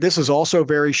we played. This is also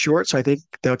very short, so I think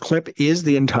the clip is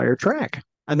the entire track.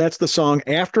 And that's the song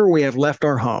After We Have Left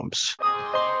Our Homes.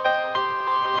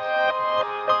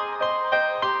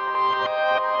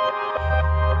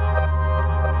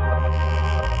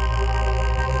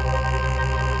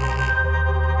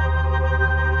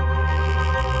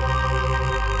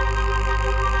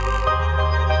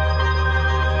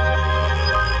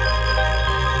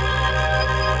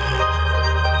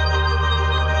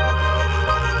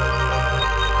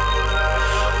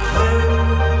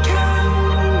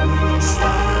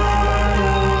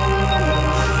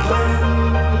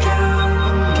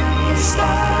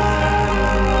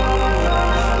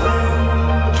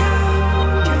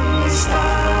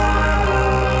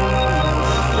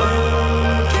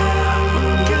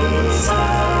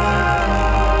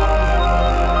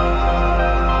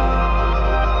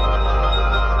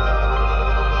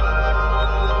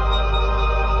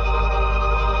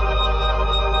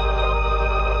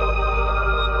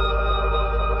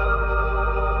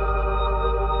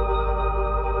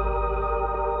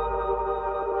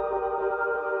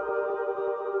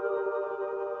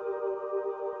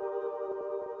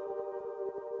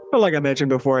 But like I mentioned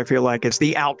before, I feel like it's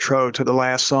the outro to the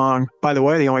last song. By the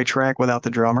way, the only track without the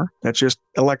drummer. That's just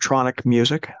electronic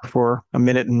music for 1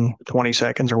 minute and 20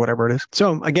 seconds or whatever it is.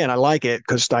 So again, I like it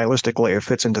because stylistically it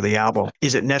fits into the album.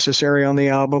 Is it necessary on the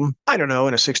album? I don't know,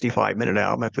 in a 65-minute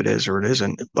album if it is or it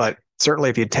isn't. But certainly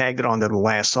if you tagged it onto the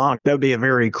last song, that would be a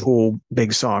very cool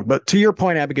big song. But to your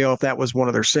point, Abigail, if that was one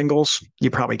of their singles,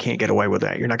 you probably can't get away with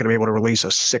that. You're not going to be able to release a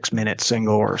 6-minute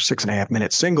single or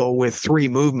 6.5-minute single with 3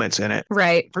 movements in it.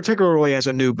 Right. Particularly as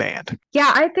a new band.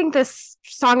 Yeah, I think this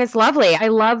song is lovely. I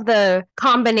love the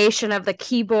combination of the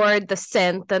keyboard, the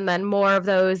synth, and then more of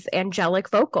those angelic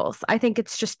vocals. I think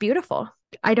it's just beautiful.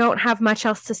 I don't have much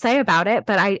else to say about it,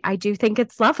 but I do think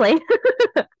it's lovely.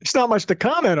 It's not much to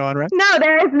comment on, right? No,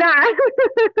 there is not.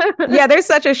 Yeah, there's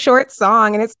such a short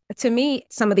song. And it's, to me,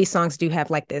 some of these songs do have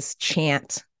like this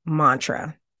chant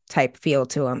mantra type feel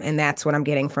to them. And that's what I'm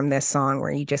getting from this song,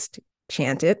 where you just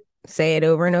chant it, say it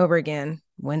over and over again.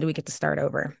 When do we get to start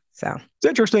over? So it's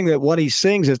interesting that what he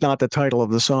sings is not the title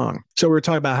of the song. So we're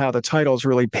talking about how the titles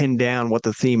really pin down what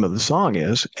the theme of the song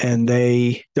is, and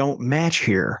they don't match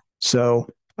here. So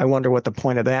I wonder what the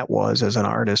point of that was as an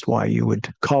artist, why you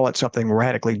would call it something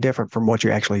radically different from what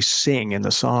you actually sing in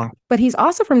the song. But he's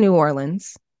also from New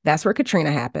Orleans. That's where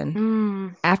Katrina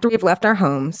happened. After we've left our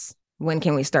homes, when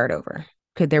can we start over?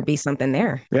 Could there be something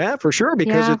there? Yeah, for sure,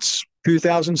 because it's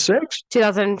 2006.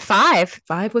 2005.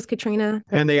 5 was Katrina.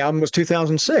 And the album was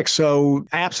 2006. So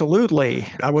absolutely,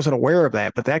 I wasn't aware of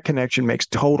that, but that connection makes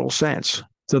total sense.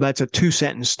 So that's a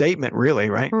 2-sentence statement, really,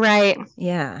 right? Right.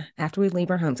 Yeah, after we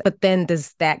leave our homes. But then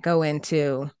does that go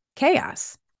into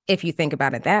chaos, if you think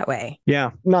about it that way?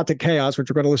 Yeah, not the chaos, which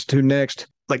we're going to listen to next.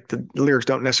 Like the lyrics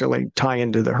don't necessarily tie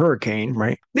into the hurricane,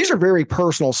 right? These are very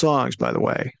personal songs, by the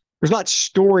way. There's not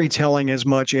storytelling as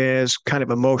much as kind of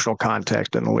emotional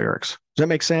context in the lyrics. Does that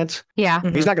make sense? Yeah.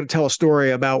 He's not going to tell a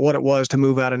story about what it was to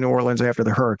move out of New Orleans after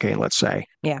the hurricane, let's say.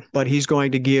 Yeah. But he's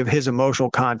going to give his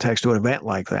emotional context to an event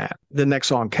like that. The next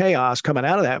song, Chaos, coming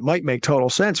out of that might make total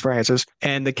sense, Francis.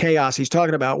 And the chaos he's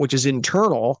talking about, which is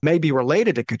internal, may be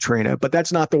related to Katrina, but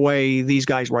that's not the way these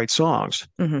guys write songs.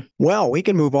 Mm-hmm. Well, we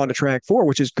can move on to track 4,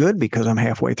 which is good because I'm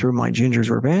halfway through my Ginger's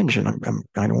Revenge and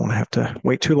I don't want to have to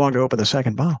wait too long to open the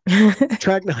second bottle.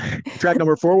 Track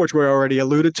number 4, which we already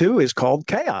alluded to, is called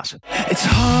Chaos. It's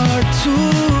hard to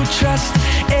trust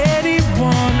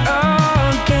anyone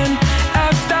again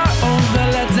after all the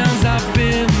letdowns I've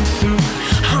been through.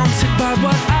 Haunted by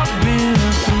what I've been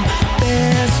through.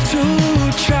 Best to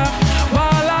try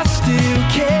while I still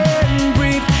can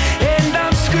breathe. And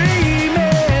I'm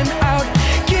screaming out,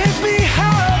 give me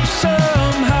help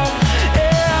somehow.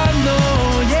 Yeah, I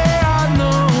know, yeah.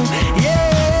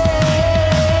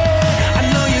 I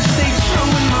know you stay true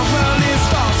when my world is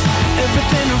false.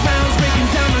 Everything around's breaking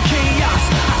down the chaos.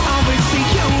 I always see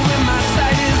you when my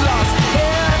sight is lost.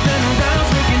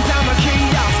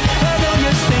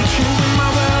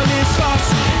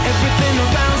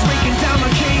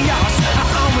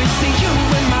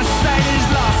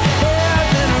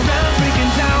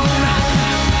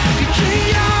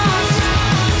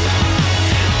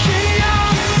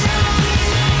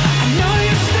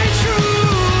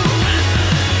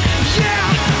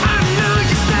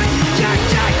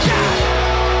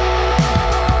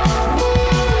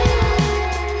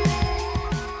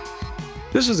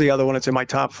 This is the other one. It's in my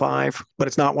top 5, but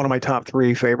it's not one of my top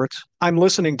 3 favorites. I'm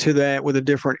listening to that with a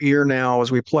different ear now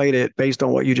as we played it based on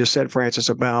what you just said, Francis,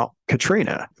 about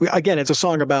Katrina. Again, it's a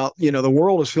song about, the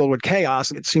world is filled with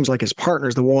chaos. It seems like his partner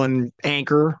is the one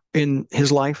anchor in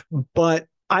his life, but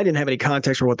I didn't have any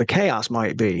context for what the chaos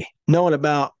might be. Knowing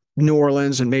about New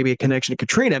Orleans and maybe a connection to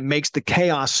Katrina makes the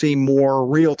chaos seem more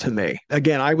real to me.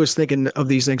 Again, I was thinking of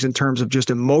these things in terms of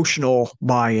just emotional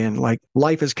buy-in, like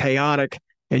life is chaotic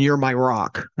and you're my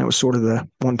rock. That was sort of the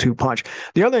 1-2 punch.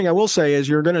 The other thing I will say is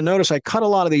you're going to notice I cut a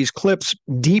lot of these clips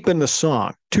deep in the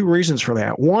song. 2 reasons for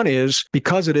that. One is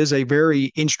because it is a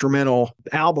very instrumental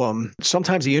album,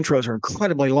 sometimes the intros are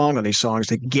incredibly long on these songs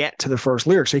to get to the first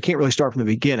lyrics. So you can't really start from the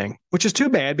beginning, which is too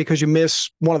bad because you miss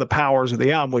one of the powers of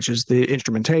the album, which is the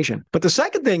instrumentation. But the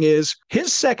second thing is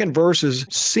his second verses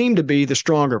seem to be the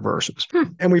stronger verses.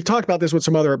 And we've talked about this with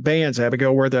some other bands,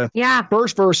 Abigail, where the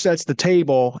first verse sets the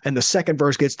table and the second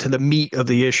verse gets to the meat of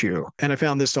the issue. And I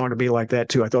found this song to be like that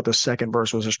too. I thought the second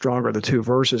verse was the stronger of the 2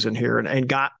 verses in here and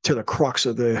got to the crux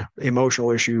of the emotional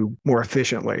issue more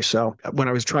efficiently. So when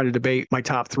I was trying to debate my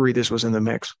top 3, this was in the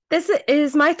mix. This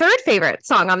is my 3rd favorite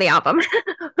song on the album.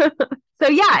 So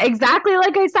yeah, exactly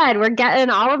like I said, we're getting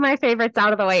all of my favorites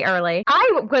out of the way early.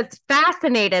 I was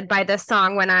fascinated by this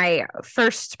song when I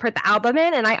first put the album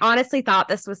in, and I honestly thought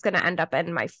this was going to end up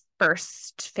in my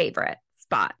first favorite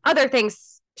spot. Other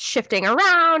things shifting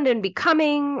around and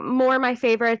becoming more my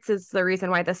favorites is the reason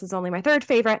why this is only my 3rd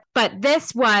favorite. But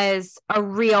this was a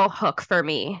real hook for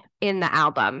me in the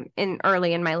album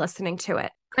early in my listening to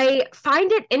it. I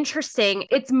find it interesting.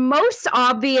 It's most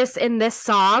obvious in this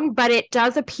song, but it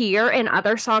does appear in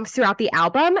other songs throughout the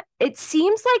album. It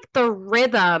seems like the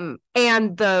rhythm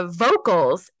and the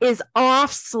vocals is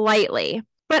off slightly.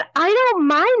 But I don't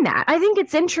mind that. I think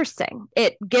it's interesting.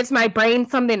 It gives my brain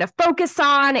something to focus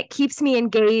on. It keeps me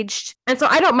engaged. And so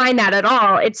I don't mind that at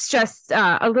all. It's just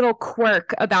a little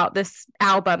quirk about this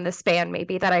album, this band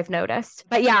maybe, that I've noticed.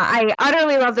 But yeah, I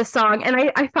utterly love this song.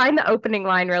 And I find the opening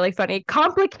line really funny.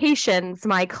 Complications,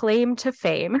 my claim to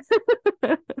fame.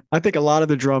 I think a lot of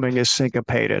the drumming is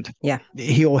syncopated. Yeah.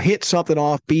 He'll hit something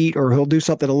offbeat or he'll do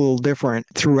something a little different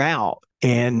throughout.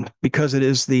 And because it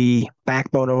is the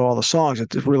backbone of all the songs,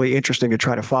 it's really interesting to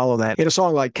try to follow that. In a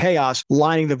song like Chaos,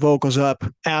 lining the vocals up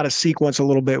out of sequence a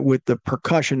little bit with the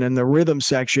percussion and the rhythm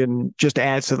section just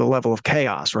adds to the level of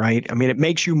chaos, right? I mean, it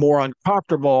makes you more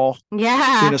uncomfortable in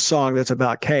a song that's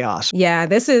about chaos. Yeah,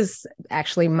 this is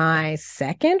actually my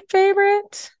 2nd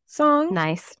favorite song.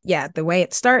 Nice. Yeah, the way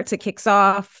it starts, it kicks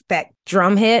off that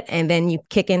drum hit, and then you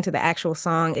kick into the actual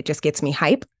song. It just gets me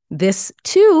hype. This,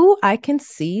 too, I can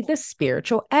see the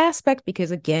spiritual aspect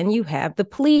because, again, you have the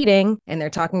pleading and they're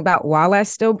talking about while I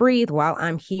still breathe, while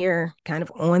I'm here kind of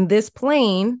on this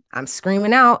plane, I'm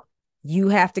screaming out, you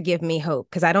have to give me hope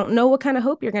because I don't know what kind of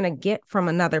hope you're going to get from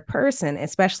another person,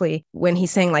 especially when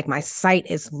he's saying like my sight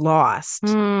is lost.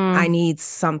 I need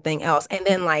something else. And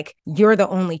then like, you're the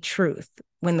only truth.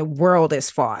 When the world is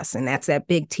false, and that's that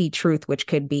big T truth, which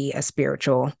could be a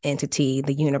spiritual entity,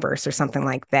 the universe, or something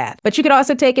like that. But you could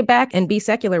also take it back and be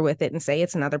secular with it and say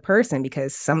it's another person,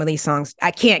 because some of these songs, I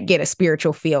can't get a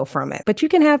spiritual feel from it. But you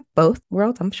can have both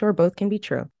worlds. I'm sure both can be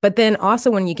true. But then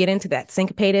also when you get into that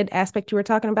syncopated aspect you were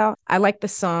talking about, I like the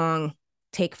song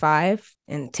Take 5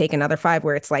 and Take Another 5,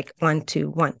 where it's like 1, 2,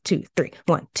 1, 2, 3,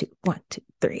 1, 2, 1, 2,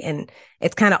 3. And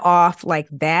it's kind of off like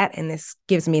that. And this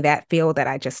gives me that feel that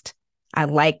I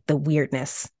like the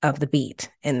weirdness of the beat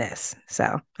in this.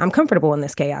 So I'm comfortable in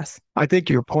this chaos. I think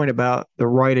your point about the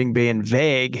writing being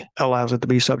vague allows it to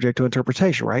be subject to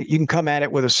interpretation, right? You can come at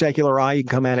it with a secular eye, you can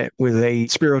come at it with a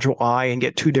spiritual eye and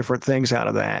get 2 different things out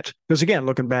of that. Because again,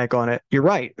 looking back on it, you're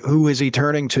right. Who is he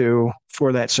turning to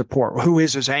for that support? Who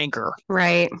is his anchor?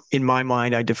 Right. In my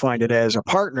mind, I defined it as a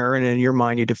partner, and in your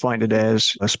mind, you defined it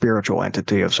as a spiritual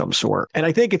entity of some sort. And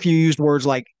I think if you used words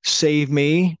like save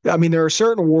me, I mean, there are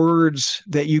certain words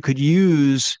that you could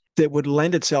use that would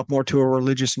lend itself more to a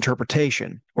religious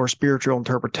interpretation or spiritual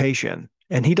interpretation.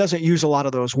 And he doesn't use a lot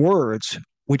of those words,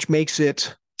 which makes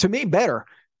it, to me, better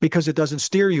because it doesn't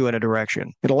steer you in a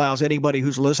direction. It allows anybody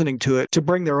who's listening to it to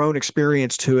bring their own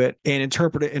experience to it and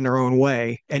interpret it in their own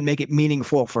way and make it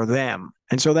meaningful for them.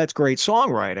 And so that's great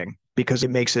songwriting, because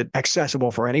it makes it accessible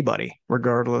for anybody,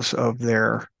 regardless of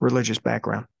their religious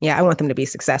background. Yeah, I want them to be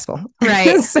successful.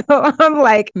 Right. So I'm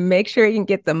like, make sure you can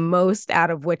get the most out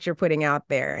of what you're putting out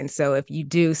there. And so if you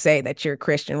do say that you're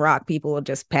Christian rock, people will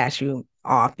just pass you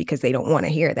off because they don't want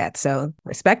to hear that. So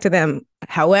respect to them.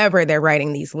 However, they're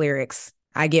writing these lyrics,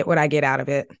 I get what I get out of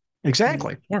it.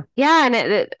 Exactly. Yeah. Yeah.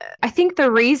 And I think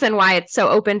the reason why it's so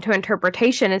open to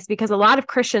interpretation is because a lot of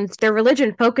Christians, their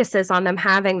religion focuses on them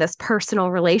having this personal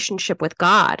relationship with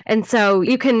God. And so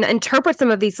you can interpret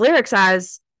some of these lyrics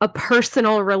as a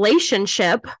personal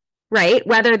relationship, right?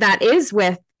 Whether that is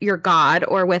with your God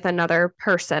or with another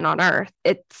person on earth,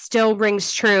 it still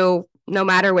rings true no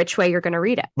matter which way you're going to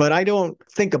read it. But I don't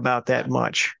think about that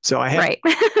much. So Right.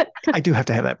 I do have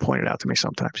to have that pointed out to me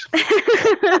sometimes.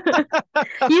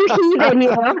 You heathen,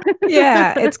 you.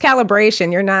 Yeah, it's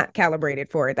calibration. You're not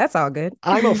calibrated for it. That's all good.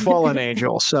 I'm a fallen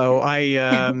angel, so I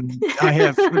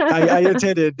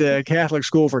attended Catholic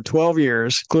school for 12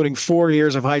 years, including 4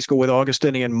 years of high school with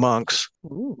Augustinian monks.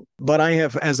 Ooh. But I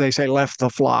have, as they say, left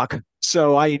the flock.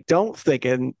 So I don't think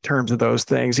in terms of those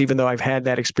things, even though I've had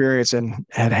that experience and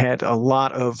had a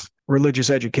lot of religious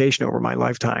education over my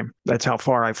lifetime. That's how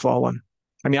far I've fallen.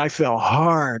 I mean, I fell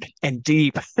hard and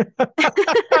deep.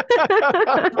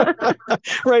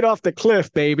 Right off the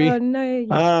cliff, baby. Oh, no.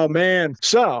 Oh, man.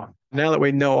 So now that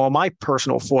we know all my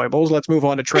personal foibles, let's move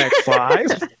on to track 5.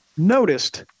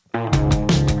 Noticed.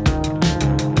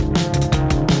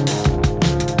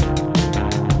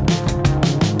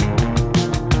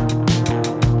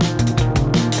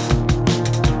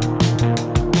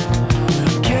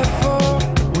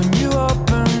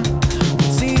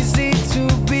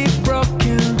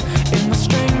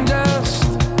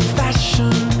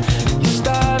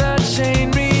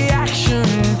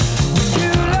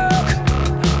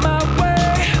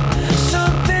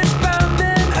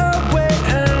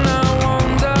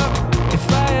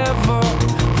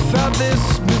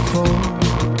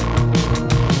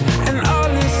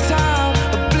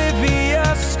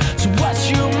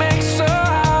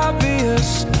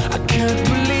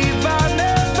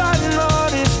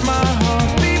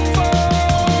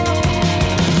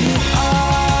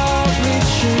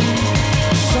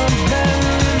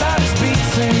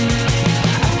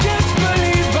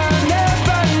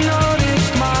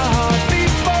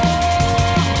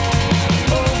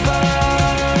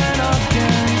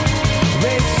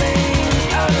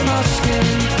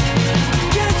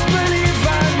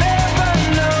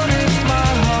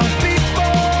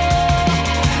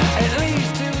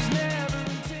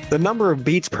 The number of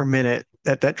beats per minute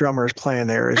that drummer is playing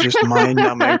there is just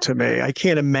mind-numbing to me. I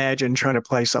can't imagine trying to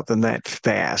play something that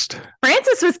fast.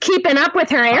 Frances was keeping up with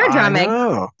her air drumming. I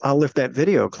know. I'll lift that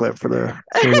video clip for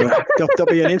there'll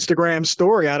be an Instagram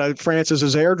story out of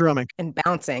Frances's air drumming. And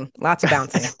bouncing. Lots of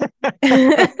bouncing.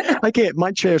 I can't.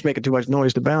 My chair's making too much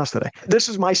noise to bounce today. This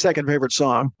is my second favorite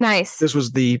song. Nice. This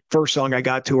was the first song I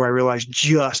got to where I realized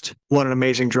just what an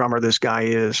amazing drummer this guy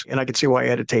is. And I could see why he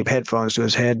had to tape headphones to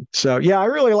his head. So yeah, I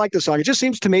really like this song. It just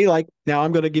seems to me like, now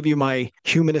I'm going to give you my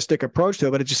humanistic approach to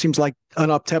it, but it just seems like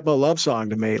an up-tempo love song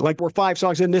to me. Like we're 5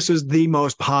 songs in, this is the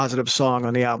most positive song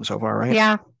on the album so far, right?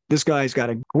 Yeah. This guy's got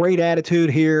a great attitude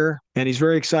here, and he's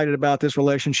very excited about this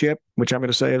relationship, which I'm going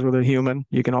to say is with a human.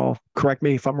 You can all correct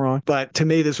me if I'm wrong. But to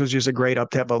me, this was just a great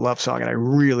up-tempo love song, and I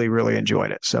really, really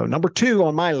enjoyed it. So number 2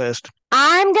 on my list.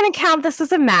 I'm going to count this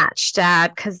as a match,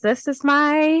 Dad, because this is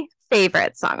my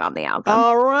favorite song on the album.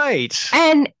 All right.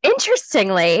 And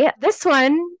interestingly, this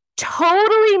one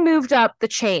totally moved up the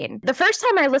chain. The first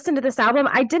time I listened to this album,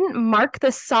 I didn't mark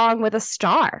this song with a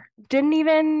star. Didn't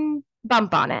even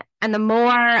bump on it. And the more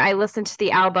I listened to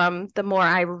the album, the more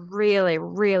I really,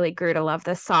 really grew to love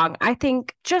this song. I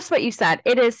think just what you said,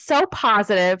 it is so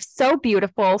positive, so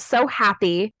beautiful, so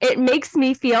happy. It makes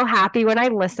me feel happy when I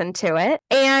listen to it.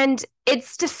 And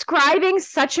it's describing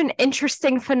such an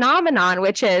interesting phenomenon,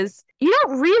 which is you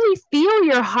don't really feel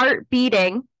your heart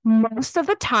beating most of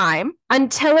the time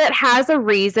until it has a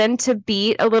reason to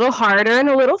beat a little harder and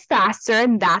a little faster.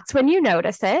 And that's when you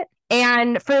notice it.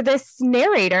 And for this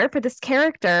narrator, for this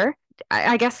character,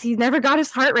 I guess he never got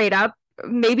his heart rate up.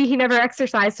 Maybe he never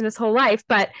exercised in his whole life,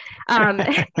 but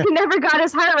he never got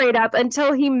his heart rate up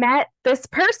until he met this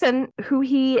person who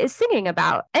he is singing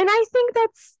about. And I think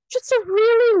that's just a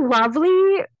really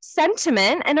lovely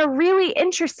sentiment and a really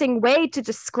interesting way to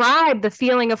describe the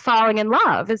feeling of falling in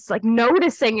love. It's like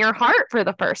noticing your heart for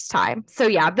the first time. So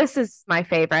yeah, this is my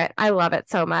favorite. I love it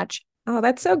so much. Oh,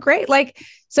 that's so great.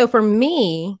 So for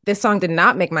me, this song did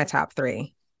not make my top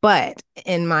 3, but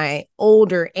in my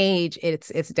older age, it's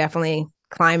definitely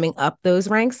climbing up those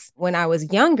ranks. When I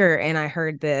was younger and I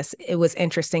heard this, it was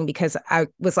interesting because I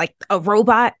was like a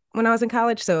robot when I was in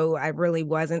college. So I really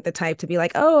wasn't the type to be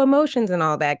like, oh, emotions and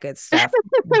all that good stuff.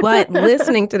 But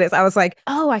listening to this, I was like,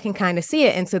 oh, I can kind of see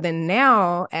it. And so then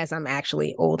now, as I'm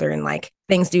actually older and like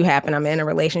things do happen, I'm in a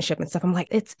relationship and stuff, I'm like,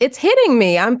 it's hitting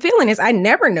me. I'm feeling this. I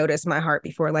never noticed my heart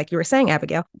before. Like you were saying,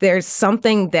 Abigail, there's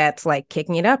something that's like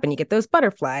kicking it up and you get those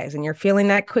butterflies and you're feeling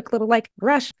that quick little like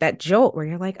rush, that jolt where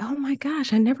you're like, oh my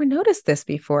gosh, I never noticed this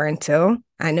before until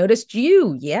I noticed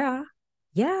you. Yeah.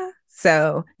 Yeah.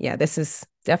 So yeah, this is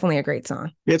definitely a great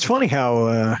song. It's funny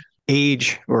how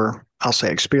age, or I'll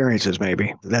say experiences,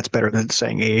 maybe that's better than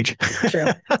saying age. True.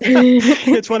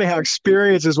 It's funny how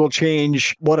experiences will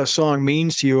change what a song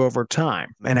means to you over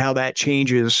time and how that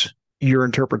changes your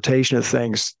interpretation of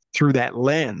things through that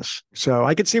lens. So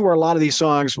I could see where a lot of these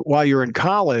songs, while you're in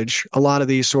college, a lot of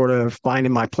these sort of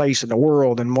finding my place in the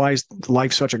world and why is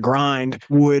life such a grind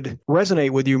would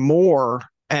resonate with you more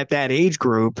at that age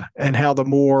group, and how the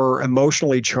more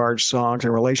emotionally charged songs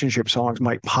and relationship songs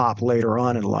might pop later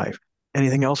on in life.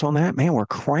 Anything else on that? Man, we're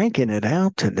cranking it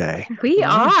out today. We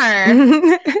are.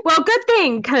 Well, good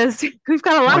thing, because we've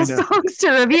got a lot of songs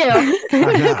to review.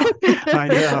 I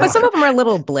know. But some of them are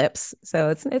little blips, so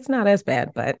it's not as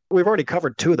bad. But we've already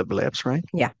covered 2 of the blips, right?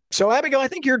 Yeah. So Abigail, I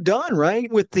think you're done,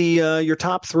 right? With the your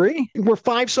top 3? We're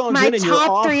 5 songs My in and you're off.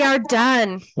 top 3 are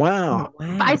done. Wow. Oh,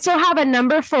 wow. I still have a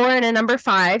number 4 and a number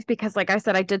 5 because, like I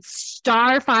said, I did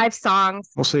star 5 songs.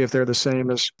 We'll see if they're the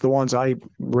same as the ones I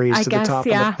raised to the top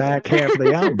yeah. of the back half of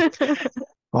the album.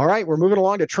 All right, we're moving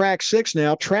along to track 6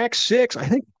 now. Track 6, I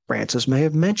think Francis may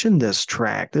have mentioned this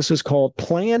track. This is called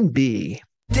Plan B.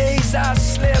 Days are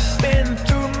slipping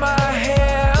through my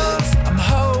hands. I'm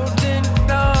holding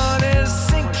on and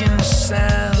sinking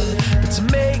sand. But to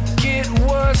make it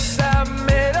worse, I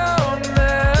made a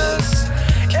mess.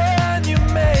 Can you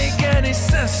make any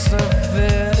sense of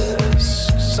this?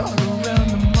 'Cause all around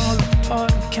them, all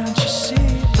apart, can't you see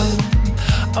them?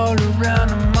 All around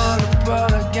them, all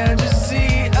apart, can't you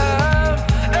see them?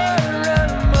 All around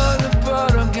them, all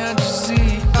apart, can't you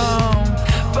see them?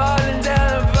 Falling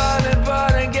down, falling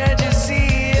apart, can't you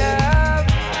see them?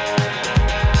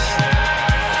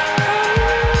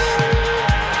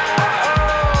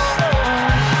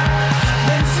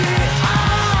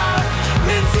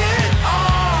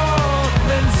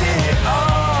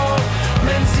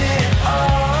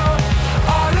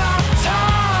 All I've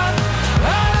done,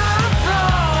 all I've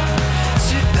run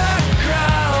to the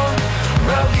ground,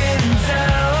 broken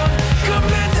down,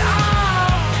 coming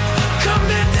down,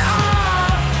 coming down,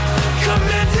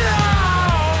 coming down.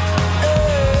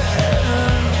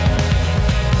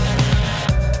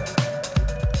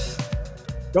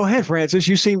 Go ahead, Francis.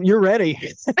 You're ready.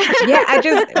 Yeah, I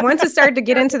just once it started to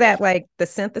get into that, like the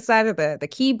synthesizer, the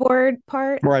keyboard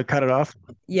part. Where I cut it off.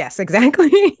 Yes,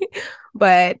 exactly.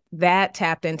 But that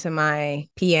tapped into my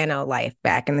piano life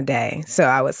back in the day. So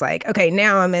I was like, okay,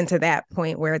 now I'm into that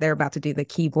point where they're about to do the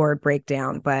keyboard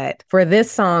breakdown. But for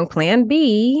this song, Plan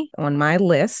B on my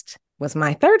list was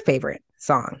my 3rd favorite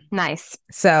song. Nice.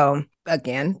 So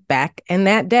again, back in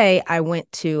that day, I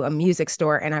went to a music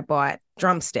store and I bought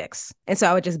drumsticks. And so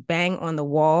I would just bang on the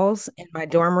walls in my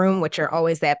dorm room, which are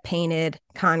always that painted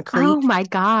concrete. Oh my So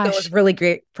gosh. it was really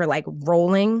great for like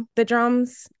rolling the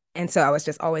drums. And so I was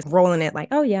just always rolling it like,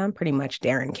 oh yeah, I'm pretty much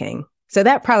Darren King. So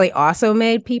that probably also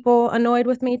made people annoyed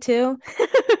with me too.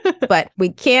 But we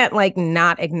can't like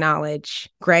not acknowledge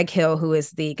Greg Hill, who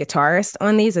is the guitarist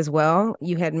on these as well.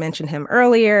 You had mentioned him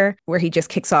earlier, where he just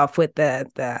kicks off with the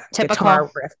guitar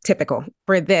riff. Typical.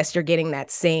 For this, you're getting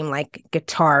that same like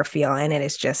guitar feel, and it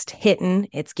is just hitting.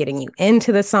 It's getting you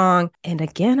into the song. And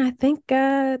again, I think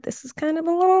this is kind of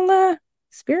a little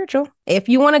spiritual. If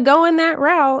you want to go in that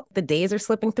route, the days are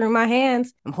slipping through my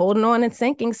hands. I'm holding on and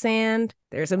sinking sand.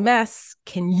 There's a mess.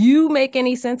 Can you make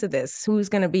any sense of this? Who's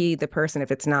going to be the person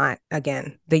if it's not,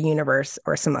 again, the universe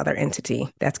or some other entity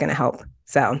that's going to help?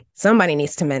 So somebody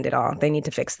needs to mend it all. They need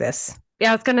to fix this.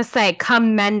 Yeah, I was going to say,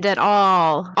 come mend it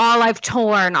all. All I've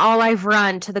torn, all I've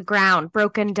run to the ground,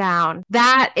 broken down.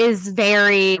 That is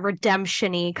very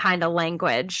redemption-y kind of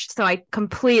language. So I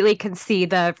completely can see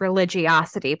the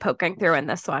religiosity poking through in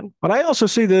this one. But I also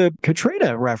see the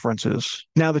Katrina references.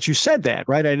 Now that you said that,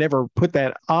 right? I never put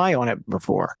that eye on it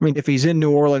before. I mean, if he's in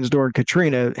New Orleans during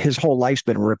Katrina, his whole life's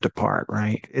been ripped apart,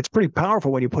 right? It's pretty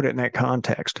powerful when you put it in that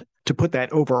context. To put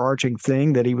that overarching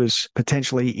thing that he was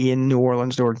potentially in New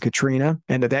Orleans during Katrina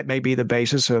Yeah. And that may be the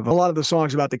basis of a lot of the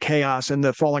songs about the chaos and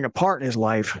the falling apart in his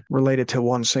life related to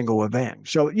one single event.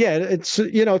 So yeah, it's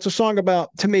a song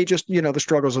about, to me, just, the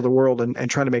struggles of the world and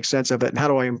trying to make sense of it. And how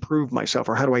do I improve myself,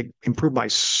 or how do I improve my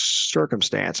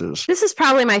circumstances? This is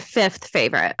probably my 5th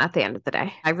favorite at the end of the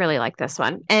day. I really like this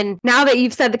one. And now that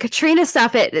you've said the Katrina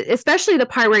stuff, especially the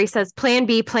part where he says plan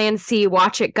B, plan C,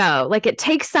 watch it go. Like, it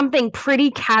takes something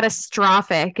pretty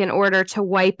catastrophic in order to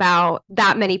wipe out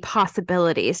that many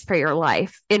possibilities for your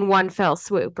life in one fell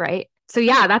swoop, right? So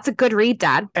yeah, that's a good read,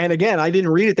 Dad. And again, I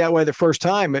didn't read it that way the first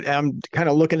time. I'm kind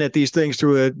of looking at these things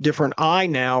through a different eye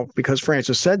now because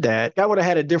Francis said that. I would have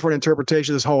had a different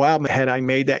interpretation of this whole album had I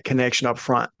made that connection up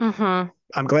front. Mm-hmm.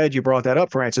 I'm glad you brought that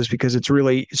up, Francis, because it's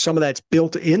really, some of that's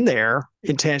built in there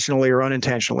intentionally or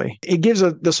unintentionally. It gives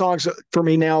the songs, for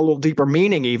me now, a little deeper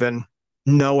meaning, even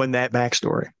knowing that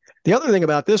backstory. The other thing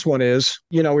about this one is,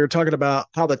 we were talking about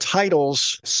how the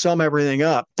titles sum everything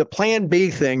up. The Plan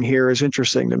B thing here is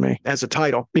interesting to me as a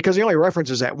title because he only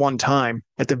references that one time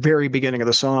at the very beginning of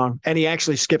the song. And he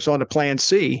actually skips on to Plan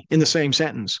C in the same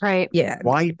sentence. Right. Yeah.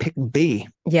 Why pick B?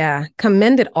 Yeah.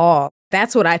 Commend it all.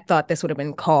 That's what I thought this would have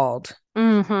been called.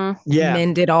 Mm-hmm. Yeah.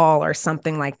 Mend it all or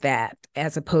something like that,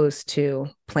 as opposed to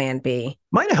Plan B.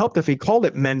 Might have helped if he called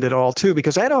it Mend It All too,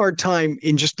 because I had a hard time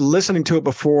in just listening to it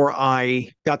before I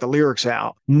got the lyrics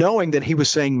out, knowing that he was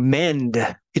saying mend.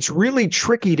 It's really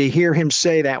tricky to hear him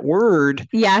say that word.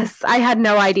 Yes, I had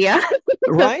no idea.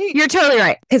 Right? You're totally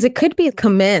right. Because it could be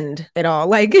commend it all.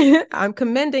 Like, I'm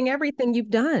commending everything you've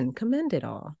done. Commend it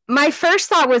all. My first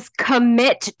thought was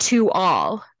commit to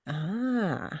all.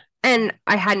 Ah. And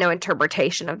I had no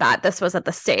interpretation of that. This was at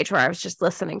the stage where I was just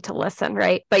listening to listen,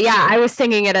 right? But yeah, I was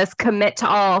singing it as commit to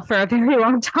all for a very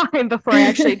long time before I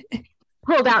actually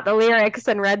pulled out the lyrics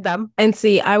and read them. And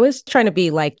see, I was trying to be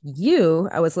like you.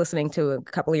 I was listening to a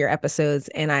couple of your episodes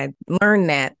and I learned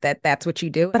that that's what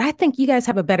you do. But I think you guys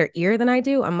have a better ear than I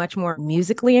do. I'm much more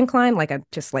musically inclined. Like, I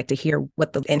just like to hear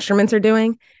what the instruments are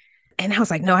doing. And I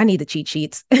was like, no, I need the cheat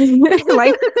sheets.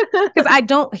 Like, because I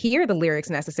don't hear the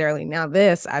lyrics necessarily. Now,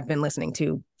 this I've been listening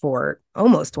to for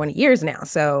almost 20 years now.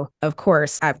 So, of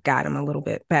course, I've got them a little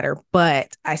bit better.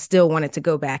 But I still wanted to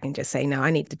go back and just say, no, I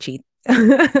need to cheat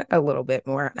a little bit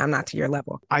more. I'm not to your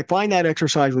level. I find that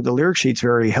exercise with the lyric sheets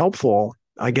very helpful.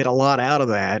 I get a lot out of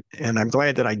that, and I'm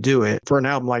glad that I do it. For an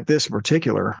album like this in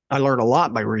particular, I learned a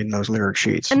lot by reading those lyric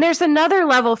sheets. And there's another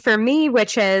level for me,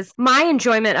 which is my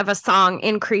enjoyment of a song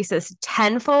increases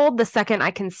tenfold the second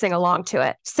I can sing along to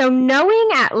it. So knowing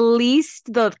at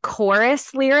least the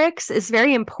chorus lyrics is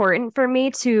very important for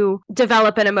me to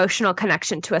develop an emotional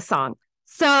connection to a song.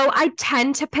 So I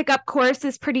tend to pick up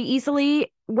choruses pretty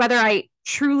easily. Whether I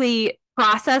truly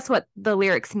process what the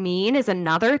lyrics mean is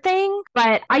another thing,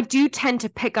 but I do tend to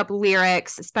pick up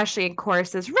lyrics, especially in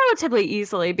choruses, relatively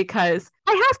easily because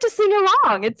I have to sing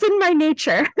along. It's in my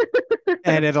nature.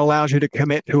 And it allows you to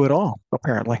commit to it all,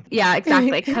 apparently. Yeah,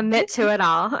 exactly. Commit to it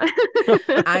all.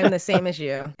 I'm the same as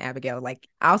you, Abigail. Like,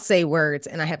 I'll say words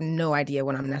and I have no idea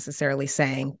what I'm necessarily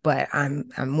saying, but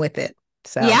I'm with it.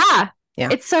 So yeah. Yeah.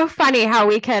 It's so funny how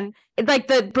we can, like,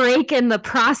 the break in the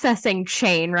processing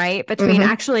chain, right? Between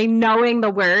actually knowing the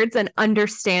words and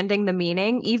understanding the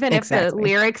meaning, even if the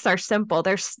lyrics are simple,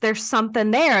 there's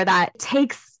something there that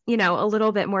takes, a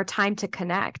little bit more time to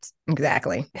connect.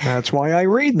 Exactly. That's why I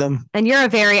read them. And you're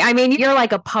you're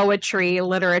like a poetry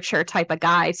literature type of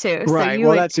guy too. Right.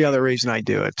 So That's the other reason I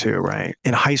do it too, right?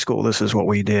 In high school, this is what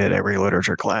we did every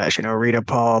literature class, read a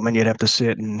poem and you'd have to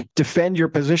sit and defend your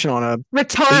position on a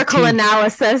rhetorical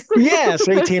analysis. Yes,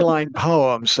 18-line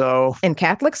poem. So in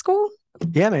Catholic school?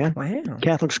 Yeah, man. Wow.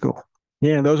 Catholic school.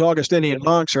 Yeah, those Augustinian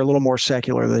monks are a little more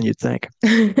secular than you'd think.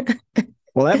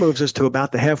 Well, that moves us to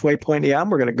about the halfway point of the album.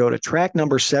 We're going to go to track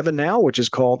number 7 now, which is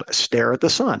called Stare at the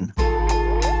Sun.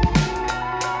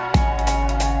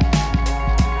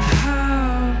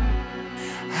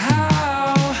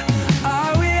 How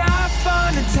are we off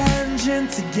on a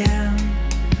tangent again?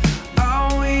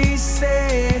 Always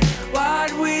say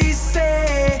what we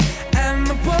say, and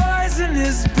the poison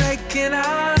is breaking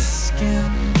our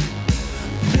skin.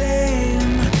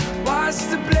 Blame, what's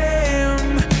to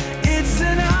blame? It's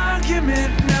an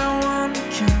argument no one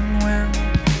can win,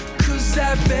 'cause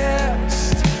at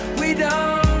best we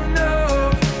don't know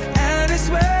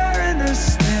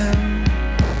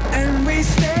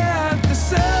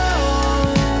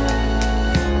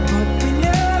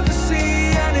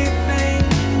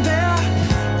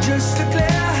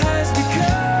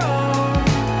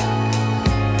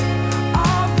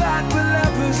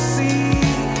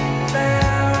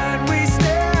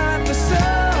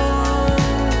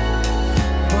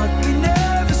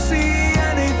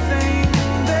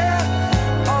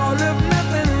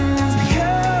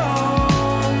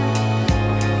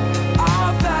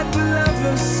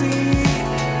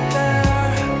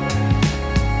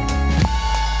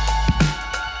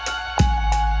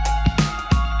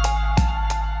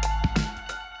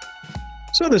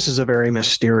So this is a very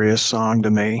mysterious song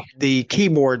to me. The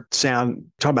keyboard sound,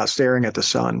 talk about staring at the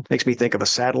sun, makes me think of a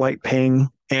satellite ping.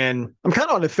 And I'm kind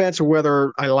of on the fence of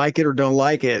whether I like it or don't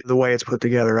like it, the way it's put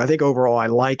together. I think overall I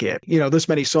like it. This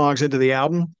many songs into the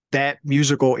album, that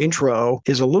musical intro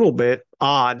is a little bit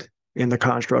odd in the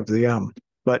construct of the album.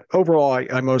 But overall,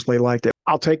 I mostly liked it.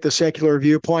 I'll take the secular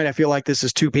viewpoint. I feel like this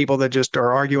is two people that just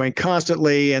are arguing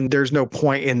constantly, and there's no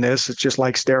point in this. It's just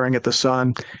like staring at the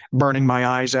sun, burning my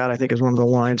eyes out, I think is one of the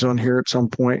lines on here at some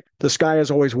point. The sky is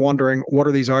always wondering, what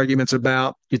are these arguments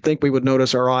about? You'd think we would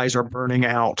notice our eyes are burning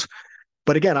out.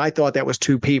 But again, I thought that was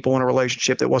two people in a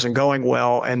relationship that wasn't going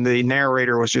well, and the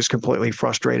narrator was just completely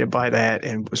frustrated by that.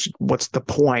 And what's the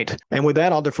point? And with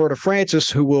that, I'll defer to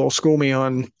Francis, who will school me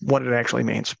on what it actually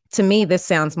means. To me, this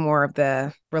sounds more of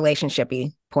the relationship-y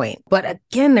point. But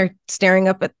again, they're staring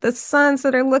up at the sun,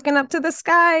 so they're looking up to the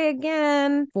sky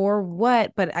again. For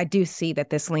what? But I do see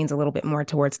that this leans a little bit more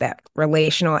towards that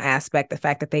relational aspect, the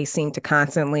fact that they seem to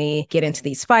constantly get into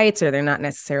these fights, or they're not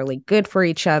necessarily good for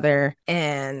each other,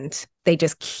 and they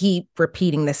just keep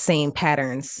repeating the same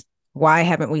patterns. Why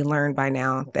haven't we learned by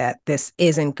now that this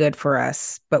isn't good for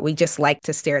us, but we just like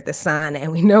to stare at the sun,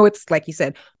 and we know it's, like you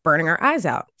said, burning our eyes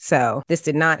out. So this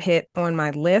did not hit on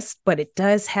my list, but it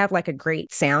does have like a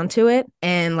great sound to it.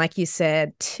 And like you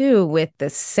said too, with the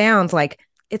sounds, like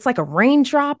it's like a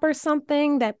raindrop or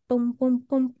something, that boom, boom,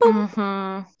 boom, boom.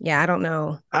 Mm-hmm. Yeah, I don't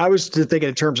know. I was thinking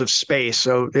in terms of space,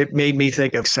 so it made me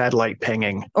think of satellite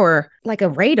pinging. Or like a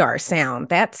radar sound.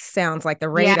 That sounds like the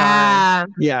radar. Yeah.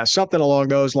 Yeah, something along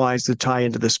those lines to tie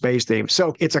into the space theme.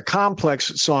 So it's a complex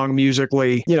song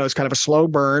musically. It's kind of a slow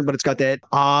burn, but it's got that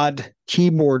odd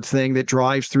keyboard thing that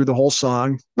drives through the whole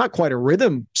song. Not quite a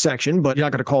rhythm section, but you're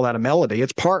not going to call that a melody.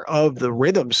 It's part of the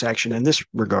rhythm section in this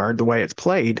regard, the way it's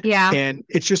played. Yeah. And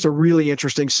it's just a really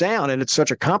interesting sound. And it's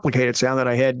such a complicated sound that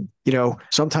I had,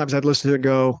 sometimes I'd listen to it and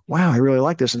go, wow, I really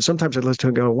like this. And sometimes I'd listen to it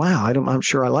and go, wow, I'm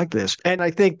sure I like this. And I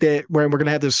think that when we're going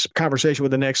to have this conversation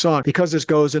with the next song, because this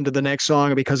goes into the next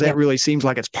song, because that really seems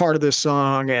like it's part of this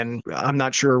song, and I'm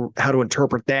not sure how to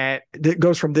interpret that. It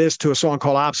goes from this to a song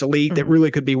called Obsolete that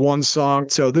really could be one song.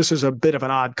 So this is a bit of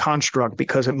an odd construct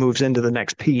because it moves into the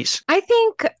next piece. I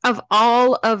think of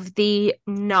all of the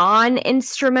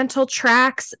non-instrumental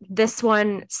tracks, this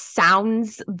one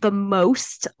sounds the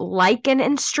most like an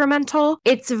instrumental.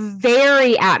 It's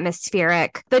very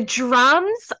atmospheric. The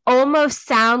drums almost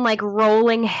sound like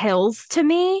rolling hills to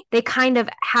me. They kind of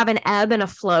have an ebb and a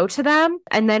flow to them.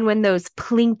 And then when those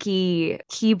plinky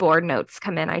keyboard notes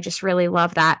come in, I just really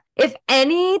love that. If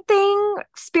anything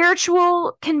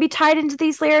spiritual can be tied into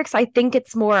these lyrics, I think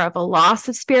it's more of a loss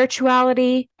of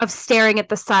spirituality, of staring at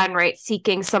the sun, right?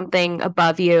 Seeking something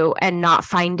above you and not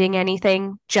finding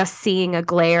anything, just seeing a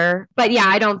glare. But yeah,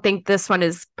 I don't think this one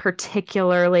is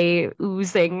particularly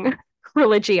oozing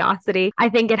religiosity. I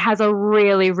think it has a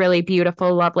really, really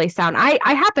beautiful, lovely sound. I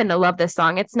happen to love this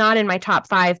song. It's not in my top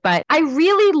 5, but I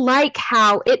really like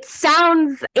how it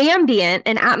sounds ambient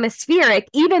and atmospheric,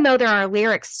 even though there are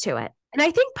lyrics to it. And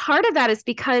I think part of that is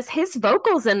because his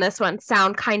vocals in this one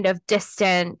sound kind of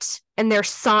distant and they're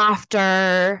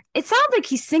softer. It sounds like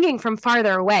he's singing from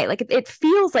farther away. Like it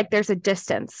feels like there's a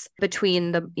distance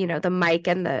between the mic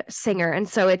and the singer. And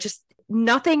so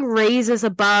nothing raises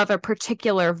above a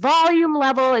particular volume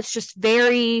level. It's just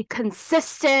very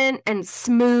consistent and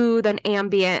smooth and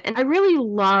ambient. And I really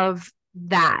love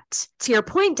that. To your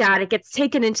point, Dad, it gets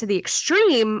taken into the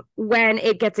extreme when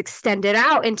it gets extended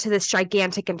out into this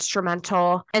gigantic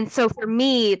instrumental. And so for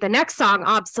me, the next song,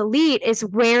 Obsolete, is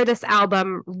where this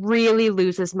album really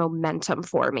loses momentum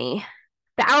for me.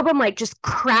 The album just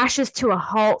crashes to a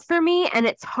halt for me, and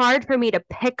it's hard for me to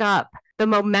pick up the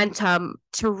momentum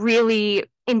to really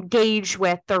engage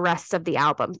with the rest of the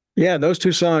album. Yeah, those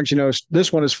two songs,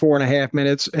 this one is 4.5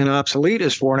 minutes and Obsolete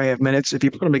is 4.5 minutes. If you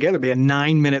put them together, it'd be a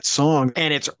 9-minute song,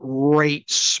 and it's right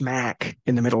smack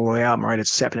in the middle of the album, right?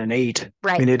 It's 7 and 8.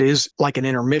 Right. I mean, it is like an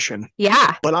intermission.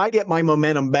 Yeah. But I get my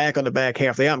momentum back on the back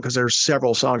half of the album because there's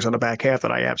several songs on the back half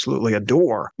that I absolutely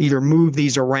adore. Either move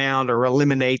these around or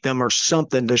eliminate them or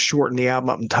something to shorten the album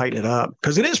up and tighten it up.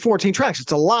 Because it is 14 tracks.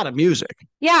 It's a lot of music.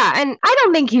 Yeah. And I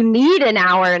don't think you need an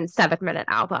hour and 7-minute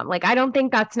album. I don't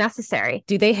think that's necessary.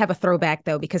 Do they have a throwback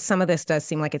though? Because some of this does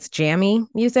seem like it's jammy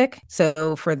music.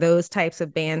 So for those types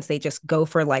of bands, they just go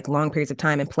for long periods of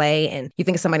time and play. And you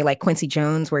think of somebody like Quincy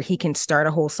Jones, where he can start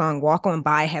a whole song. Walk On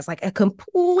By has a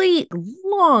complete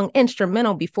long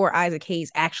instrumental before Isaac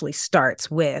Hayes actually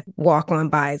starts with Walk On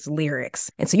By's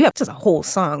lyrics. And so you have just a whole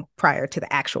song prior to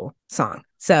the actual song.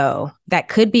 So that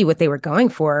could be what they were going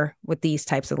for with these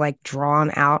types of like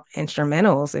drawn out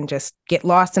instrumentals and just get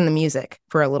lost in the music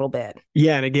for a little bit.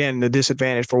 Yeah. And again, the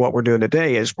disadvantage for what we're doing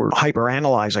today is we're hyper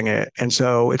analyzing it. And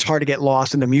so it's hard to get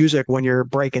lost in the music when you're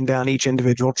breaking down each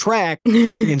individual track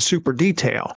in super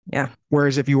detail. Yeah.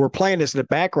 Whereas if you were playing this in the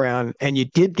background and you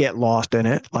did get lost in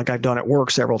it, like I've done at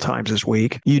work several times this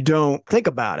week, you don't think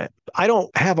about it. I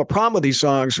don't have a problem with these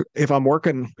songs if I'm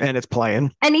working and it's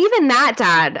playing. And even that,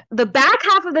 Dad, the back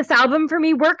half of this album for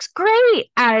me works great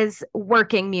as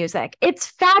working music. It's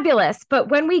fabulous. But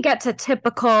when we get to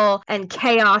typical and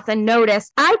chaos and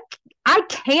notice, I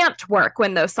can't work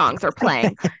when those songs are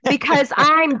playing because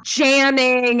I'm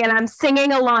jamming and I'm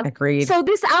singing along. Agreed. So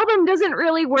this album doesn't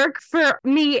really work for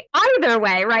me either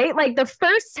way, right? Like the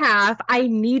first half, I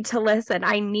need to listen.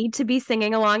 I need to be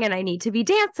singing along and I need to be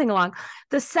dancing along.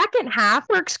 The second half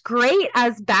works great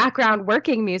as background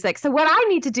working music. So what I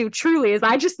need to do truly is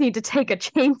I just need to take a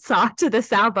chainsaw to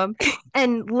this album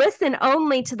and listen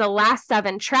only to the last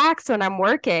 7 tracks when I'm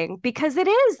working, because it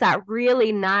is that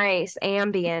really nice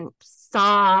ambient,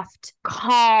 soft,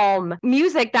 calm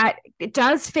music that it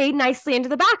does fade nicely into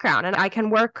the background, and I can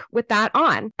work with that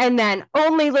on. And then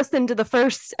only listen to the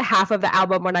first half of the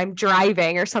album when I'm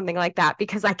driving or something like that,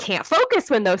 because I can't focus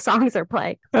when those songs are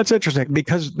playing. That's interesting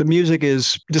because the music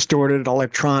is distorted,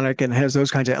 electronic, and has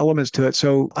those kinds of elements to it.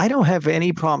 So I don't have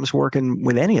any problems working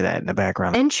with any of that in the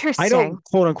background. Interesting. I don't,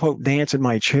 quote unquote, dance in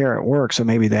my chair at work. So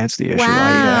maybe that's the issue.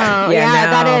 Wow. Yeah, no,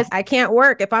 that is. I can't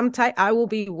work. If I'm tight, I will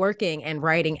be working and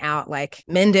writing out like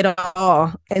mend it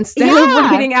all instead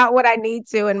of writing out what I need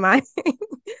to in my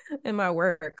in my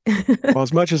work. Well,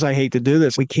 as much as I hate to do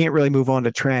this, we can't really move on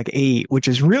to track 8, which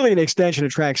is really an extension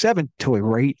of track 7, till we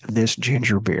rate this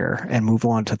ginger beer and move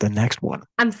on to the next one.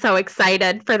 I'm so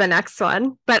excited for the next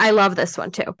one, but I love this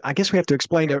one too. I guess we have to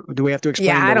explain it. Do we have to explain?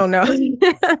 Yeah, I don't know.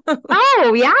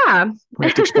 Oh, yeah. We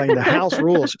have to explain the house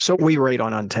rules. So we rate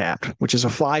on Untapped, which is a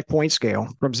 5-point scale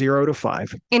from 0 to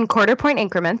 5. In quarter point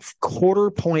increments.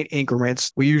 Quarter point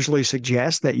increments. We usually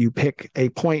suggest that you pick a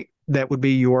point that would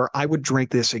be your, I would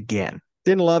drink this again.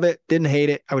 Didn't love it, didn't hate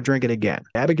it, I would drink it again.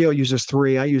 Abigail uses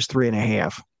 3, I use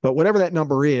 3.5. But whatever that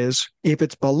number is, if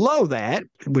it's below that,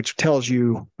 which tells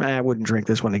you, I wouldn't drink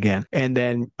this one again. And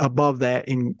then above that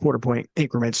in quarter point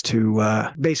increments to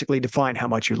basically define how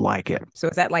much you like it. So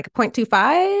is that like a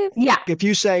 0.25? Yeah. If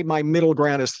you say my middle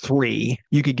ground is 3,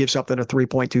 you could give something a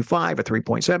 3.25, a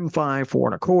 3.75,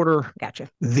 4.25. Gotcha.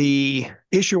 The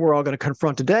issue we're all going to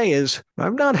confront today is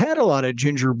I've not had a lot of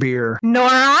ginger beer. Nor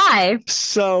I.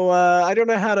 So I don't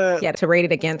know how to... Yeah, to rate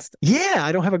it against. Yeah,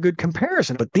 I don't have a good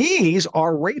comparison. But these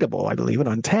are rateable, I believe, and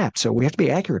Untapped. So we have to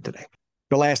be accurate today.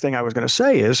 The last thing I was going to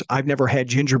say is I've never had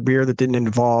ginger beer that didn't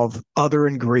involve other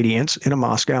ingredients in a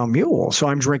Moscow Mule. So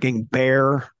I'm drinking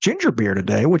bare ginger beer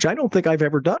today, which I don't think I've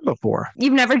ever done before.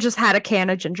 You've never just had a can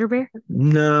of ginger beer?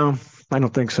 No, I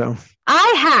don't think so.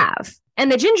 I have.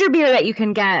 And the ginger beer that you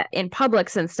can get in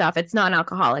Publix and stuff, it's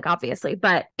non-alcoholic, obviously,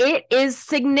 but it is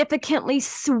significantly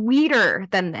sweeter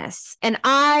than this. And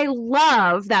I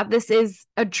love that this is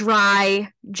a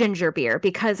dry ginger beer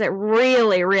because it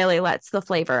really, really lets the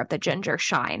flavor of the ginger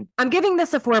shine. I'm giving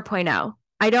this a 4.0.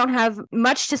 I don't have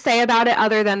much to say about it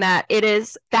other than that it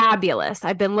is fabulous.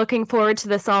 I've been looking forward to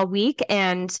this all week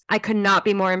and I could not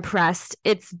be more impressed.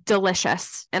 It's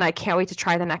delicious and I can't wait to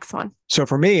try the next one. So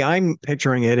for me, I'm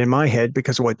picturing it in my head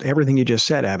because of what everything you just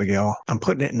said, Abigail. I'm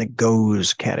putting it in the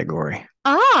goes category.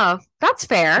 Oh, that's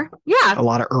fair. Yeah. A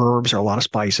lot of herbs or a lot of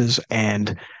spices,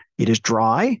 and it is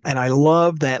dry. And I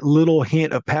love that little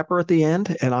hint of pepper at the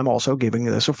end. And I'm also giving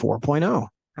this a 4.0.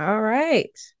 All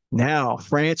right. Now,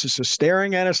 Francis is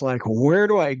staring at us like, where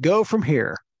do I go from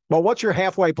here? Well, what's your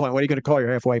halfway point? What are you going to call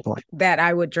your halfway point? That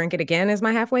I would drink it again is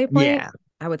my halfway point? Yeah.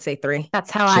 I would say 3.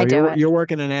 That's how I do it. You're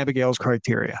working in Abigail's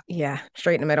criteria. Yeah,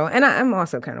 straight in the middle. And I'm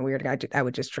also kind of weird. I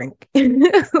would just drink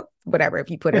whatever. If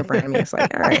you put it in front of me, it's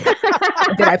like, all right.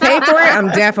 Did I pay for it? I'm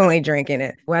definitely drinking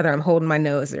it, whether I'm holding my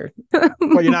nose or...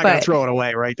 Well, you're not going to throw it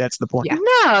away, right? That's the point. Yeah.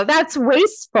 No, that's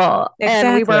wasteful. Exactly.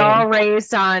 And we were all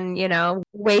raised on,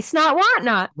 waste not, want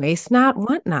not. Waste not,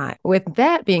 want not. With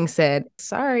that being said,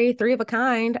 sorry, 3 of a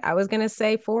kind. I was going to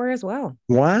say 4 as well.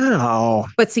 Wow.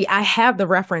 But see, I have the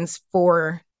reference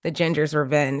for the Ginger's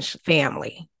Revenge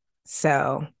family.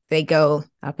 So they go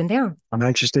up and down. I'm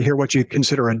anxious to hear what you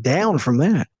consider a down from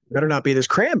that. Better not be this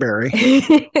cranberry.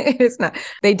 It's not.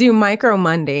 They do Micro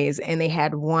Mondays, and they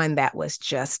had one that was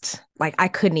just like I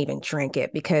couldn't even drink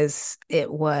it because it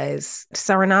was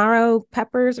Serrano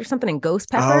peppers or something and ghost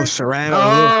pepper. Oh, Serrano.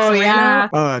 Oh, Serrano.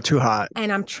 yeah. Too hot.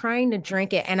 And I'm trying to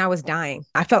drink it and I was dying.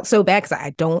 I felt so bad because I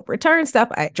don't return stuff.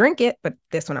 I drink it. But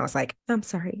this one I was like, I'm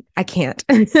sorry, I can't.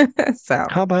 So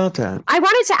How about that? I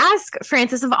wanted to ask,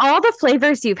 Francis, of all the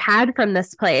flavors you've had from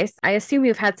this place, I assume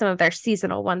you've had some of their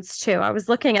seasonal ones too. I was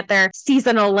looking at their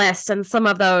seasonal list and some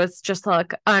of those just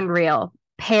look unreal.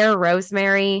 Pear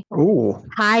rosemary, Ooh.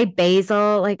 Thai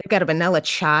basil, like I've got a vanilla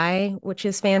chai, which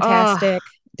is fantastic.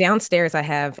 Downstairs, I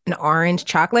have an orange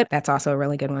chocolate. That's also a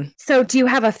really good one. So do you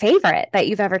have a favorite that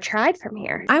you've ever tried from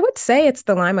here? I would say it's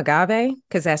the lime agave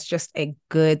because that's just a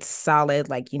good, solid,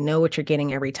 like you know what you're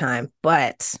getting every time.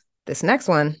 But this next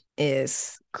one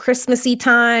is Christmassy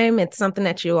time. It's something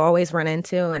that you always run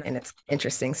into and it's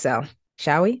interesting. So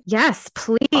shall we? Yes,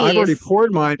 please. I've already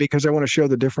poured mine because I want to show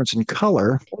the difference in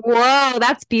color. Whoa,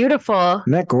 that's beautiful.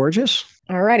 Isn't that gorgeous?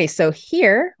 Alrighty, so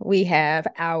here we have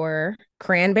our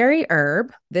cranberry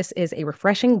herb. This is a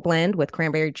refreshing blend with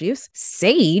cranberry juice,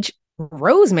 sage,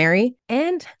 rosemary,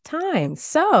 and thyme.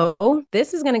 So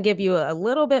this is going to give you a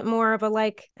little bit more of a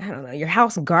like, I don't know, your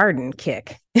house garden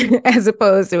kick as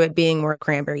opposed to it being more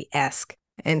cranberry-esque.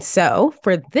 And so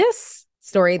for this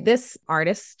story, this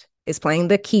artist is playing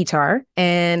the guitar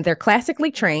and they're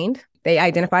classically trained. They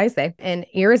identify as they and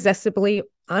irresistibly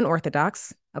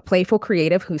unorthodox, a playful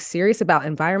creative who's serious about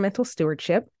environmental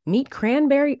stewardship. Meet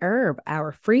Cranberry Herb,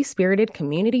 our free-spirited,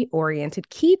 community-oriented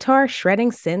guitar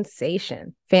shredding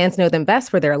sensation. Fans know them best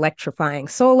for their electrifying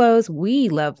solos. We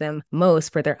love them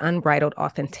most for their unbridled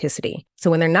authenticity. So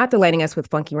when they're not delighting us with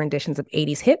funky renditions of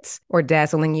 80s hits or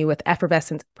dazzling you with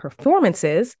effervescent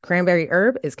performances, Cranberry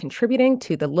Herb is contributing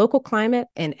to the local climate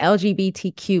and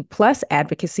LGBTQ plus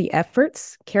advocacy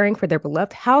efforts, caring for their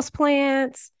beloved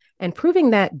houseplants, and proving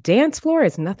that dance floor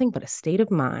is nothing but a state of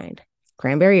mind.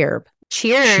 Cranberry Herb.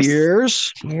 Cheers.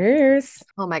 Cheers. Cheers.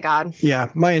 Oh my God. Yeah,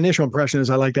 my initial impression is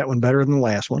I like that one better than the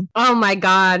last one. Oh my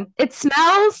God. It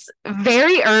smells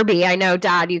very herby. I know,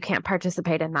 Dad, you can't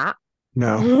participate in that.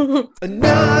 No,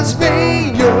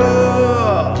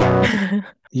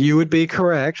 you would be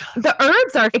correct. The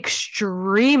herbs are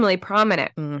extremely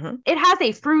prominent. Mm-hmm. It has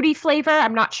a fruity flavor.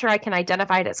 I'm not sure I can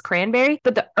identify it as cranberry,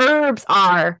 but the herbs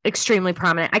are extremely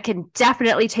prominent. I can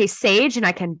definitely taste sage and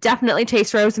I can definitely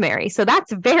taste rosemary. So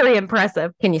that's very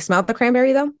impressive. Can you smell the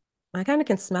cranberry though? I kind of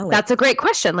can smell it. That's a great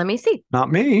question. Let me see.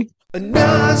 Not me. We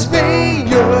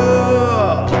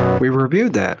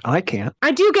reviewed that. I can't.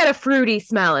 I do get a fruity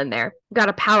smell in there. Got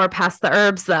to power past the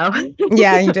herbs though.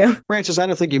 Yeah, you do. Francis, I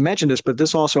don't think you mentioned this, but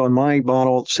this also on my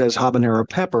bottle says habanero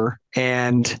pepper,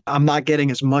 and I'm not getting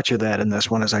as much of that in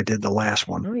this one as I did the last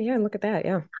one. Oh yeah, look at that.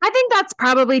 Yeah. I think that's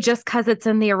probably just because it's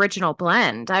in the original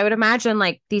blend. I would imagine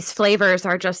like these flavors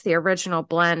are just the original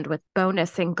blend with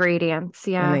bonus ingredients.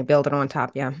 And Yeah. they build it on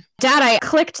top. Yeah. Dad, I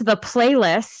clicked the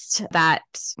playlist that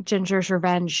Ginger's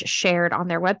Revenge shared on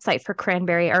their website for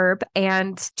Cranberry Herb,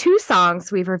 and 2 songs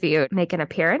we've reviewed make an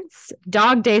appearance.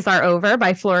 Dog Days Are Over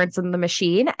by Florence and the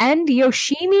Machine, and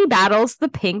Yoshimi Battles the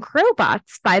Pink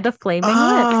Robots by the Flaming Lips.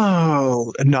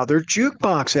 Oh, another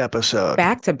jukebox episode.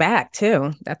 Back to back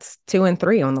too. That's 2 and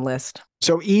 3 on the list.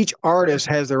 So each artist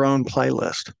has their own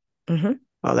playlist. Mm-hmm.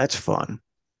 Oh, that's fun.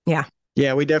 Yeah.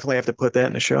 Yeah, we definitely have to put that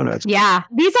in the show notes. Yeah,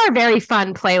 these are very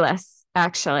fun playlists,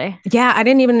 actually. Yeah, I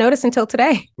didn't even notice until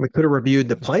today. We could have reviewed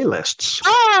the playlists.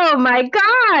 Oh my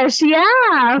gosh,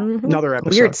 yeah. Mhm. Another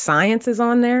episode. Weird Science is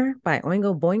on there by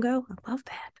Oingo Boingo. I love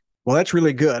that. Well, that's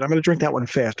really good. I'm going to drink that one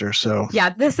faster. So Yeah,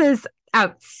 this is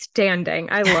outstanding.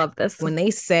 I love this. When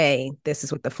they say this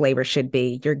is what the flavor should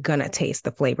be, you're gonna taste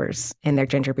the flavors in their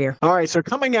ginger beer. all right, so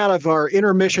coming out of our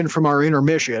intermission from our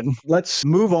intermission, let's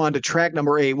move on to track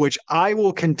number 8, which I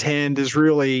will contend is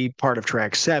really part of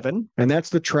track 7, and that's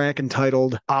the track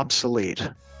entitled Obsolete.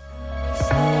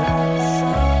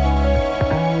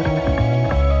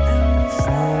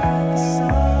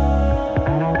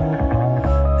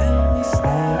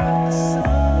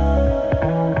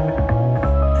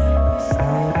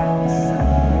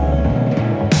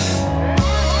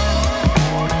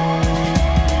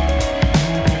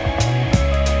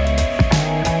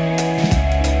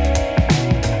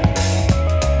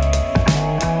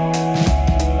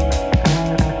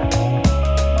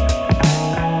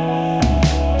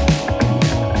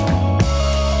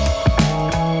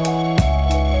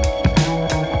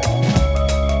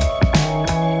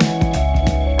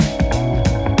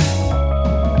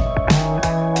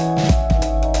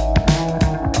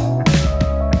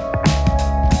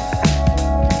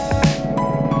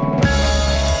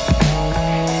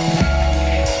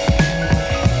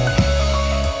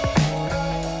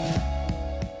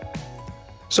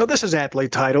 So this is aptly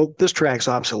titled, This Track's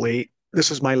Obsolete.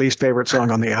 This is my least favorite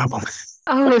song on the album.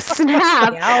 Oh,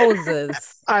 snap.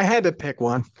 Yowzers. I had to pick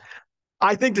one.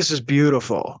 I think this is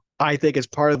beautiful. I think it's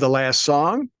part of the last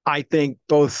song. I think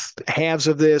both halves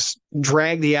of this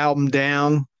drag the album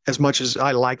down as much as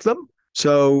I like them.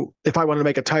 So if I wanted to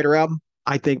make a tighter album,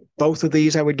 I think both of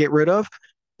these I would get rid of.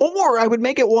 Or I would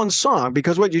make it one song,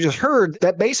 because what you just heard,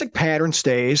 that basic pattern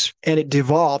stays and it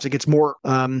devolves. It gets more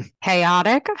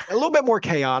Chaotic. a little bit more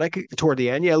chaotic toward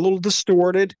the end. Yeah, a little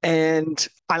distorted. And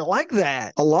I like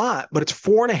that a lot, but it's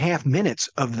 4.5 minutes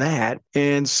of that.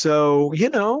 And so,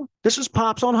 this is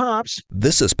Pops on Hops.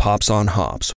 This is Pops on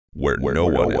Hops, where no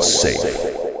one is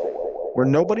safe. Where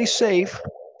nobody's safe.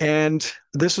 And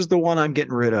this is the one I'm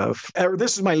getting rid of.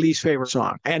 This is my least favorite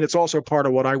song. And it's also part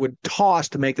of what I would toss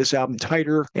to make this album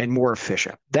tighter and more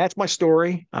efficient. That's my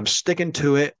story. I'm sticking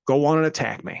to it. Go on and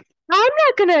attack me. I'm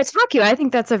not going to attack you. I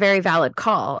think that's a very valid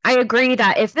call. I agree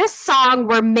that if this song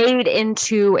were made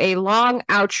into a long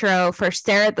outro for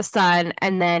Stare at the Sun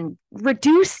and then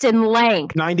reduced in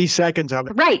length. 90 seconds of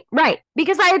it. Right.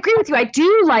 Because I agree with you. I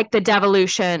do like the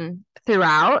devolution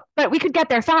throughout, but we could get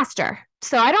there faster.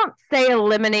 So I don't say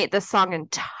eliminate the song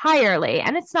entirely,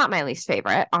 and it's not my least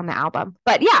favorite on the album.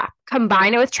 But yeah,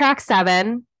 combine it with track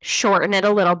 7, shorten it a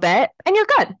little bit, and you're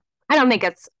good. I don't think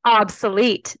it's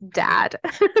obsolete, Dad.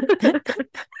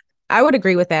 I would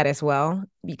agree with that as well,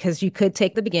 because you could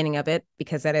take the beginning of it,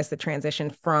 because that is the transition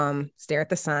from Stare at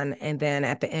the Sun, and then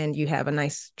at the end you have a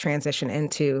nice transition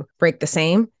into Break the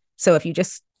Same. So if you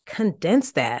just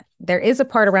condense that, there is a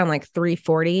part around like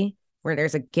 3:40 where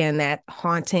there's again that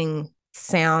haunting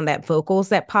sound, that vocals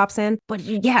that pops in. But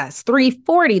yes,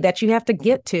 3:40 that you have to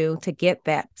get to get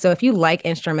that. So if you like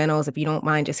instrumentals, if you don't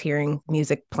mind just hearing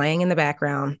music playing in the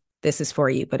background, this is for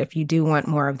you. But if you do want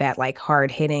more of that like hard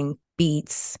hitting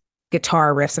beats,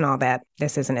 guitar riffs and all that,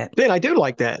 this isn't it. Then I do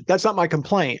like that. That's not my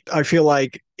complaint. I feel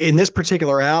like in this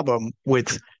particular album,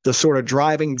 with the sort of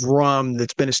driving drum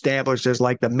that's been established as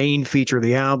like the main feature of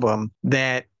the album,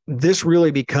 that this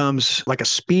really becomes like a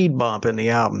speed bump in the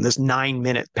album, this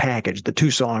 9-minute package, the 2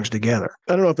 songs together.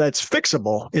 I don't know if that's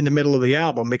fixable in the middle of the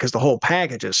album, because the whole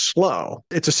package is slow.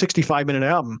 It's a 65-minute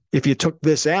album. If you took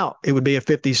this out, it would be a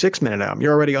 56-minute album.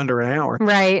 You're already under an hour.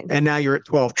 Right. And now you're at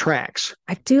 12 tracks.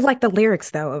 I do like the lyrics,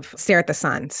 though, of Stare at the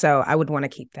Sun. So I would want to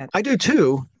keep that. I do,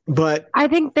 too. But I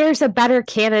think there's a better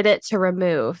candidate to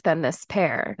remove than this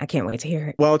pair. I can't wait to hear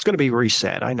it. Well, it's going to be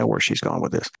reset. I know where she's going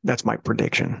with this. That's my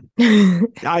prediction.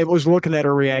 I was looking at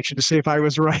her reaction to see if I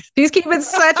was right. She's keeping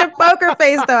such a poker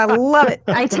face, though. I love it.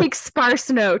 I take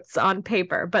sparse notes on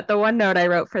paper, but the one note I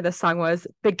wrote for this song was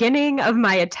beginning of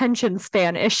my attention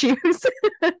span issues.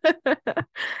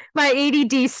 My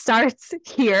ADD starts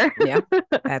here. Yeah,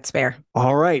 that's fair.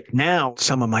 All right. Now,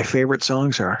 some of my favorite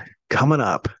songs are coming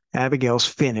up. Abigail's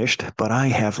finished, but I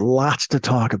have lots to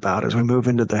talk about as we move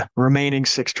into the remaining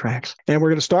 6 tracks. And we're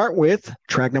going to start with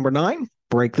track number 9,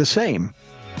 Break the Same.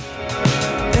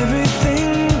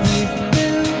 Everything we've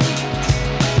been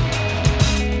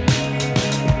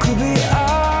could be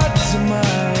our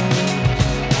demise.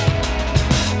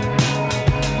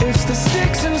 It's the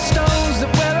sticks and stones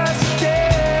that wear us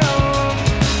down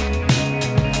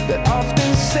that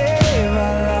often save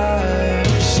our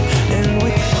lives, and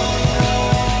we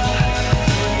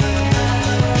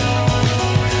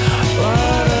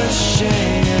what a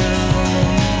shame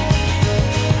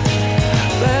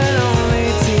that only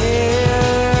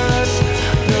tears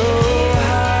know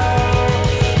how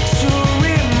to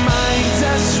remind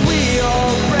us we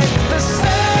all break the same.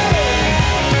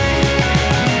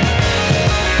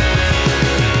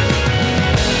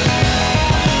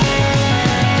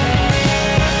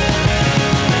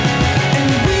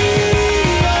 And we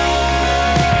all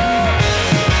break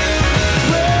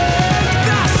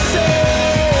the same.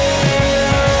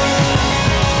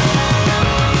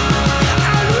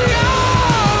 And we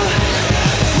all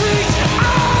freaked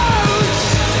out.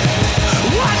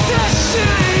 What a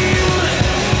shame.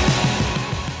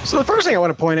 So the first thing I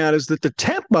want to point out is that the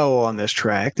tempo on this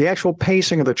track, the actual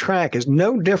pacing of the track, is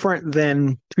no different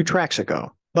than 2 tracks ago.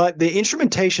 But the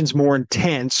instrumentation's more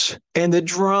intense and the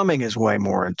drumming is way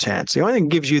more intense. The only thing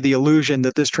that gives you the illusion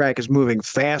that this track is moving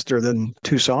faster than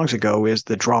 2 songs ago is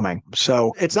the drumming.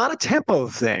 So it's not a tempo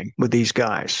thing with these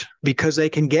guys, because they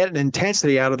can get an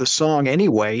intensity out of the song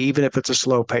anyway, even if it's a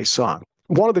slow-paced song.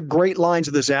 One of the great lines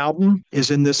of this album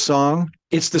is in this song.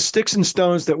 It's the sticks and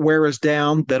stones that wear us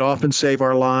down that often save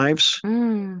our lives.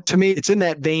 To me, it's in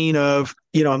that vein of,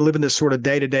 I'm living this sort of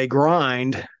day-to-day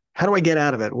grind, How do I get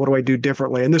out of it? What do I do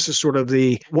differently? And this is sort of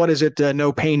the, what is it?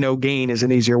 No pain, no gain is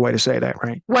an easier way to say that,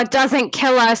 right? What doesn't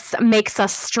kill us makes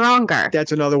us stronger.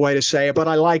 That's another way to say it, but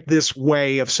I like this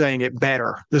way of saying it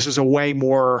better. This is a way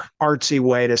more artsy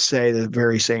way to say the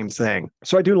very same thing.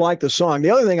 So I do like the song.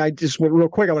 The other thing I just, real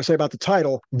quick, I want to say about the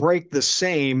title, Break the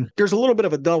Same. There's a little bit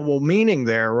of a double meaning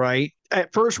there, right?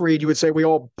 At first read, you would say we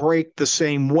all break the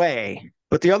same way.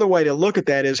 But the other way to look at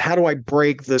that is, how do I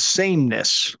break the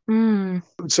sameness?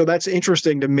 So that's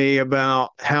interesting to me about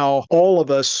how all of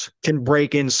us can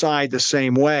break inside the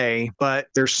same way, but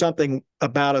there's something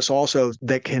about us also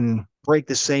that can break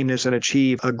the sameness and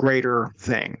achieve a greater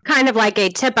thing. Kind of like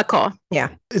atypical. Yeah.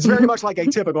 It's very much like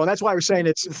atypical. And that's why I was saying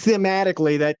it's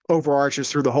thematically that overarches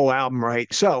through the whole album,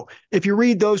 right? So if you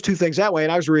read those two things that way,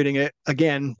 and I was reading it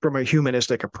again from a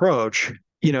humanistic approach,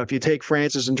 you know, if you take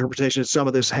France's interpretation, some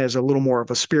of this has a little more of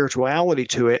a spirituality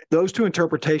to it. Those two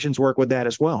interpretations work with that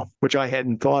as well, which I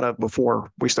hadn't thought of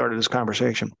before we started this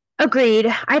conversation.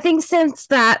 Agreed. I think since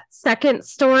that second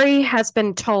story has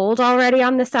been told already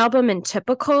on this album in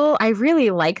Typical, I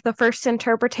really like the first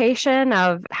interpretation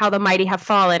of how the mighty have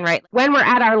fallen, right? When we're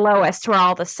at our lowest, we're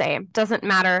all the same. Doesn't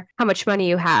matter how much money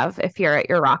you have if you're at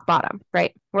your rock bottom,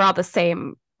 right? We're all the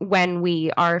same when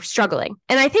we are struggling.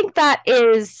 And I think that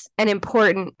is an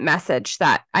important message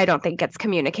that I don't think gets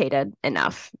communicated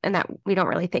enough and that we don't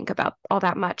really think about all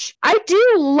that much. I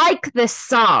do like this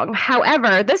song.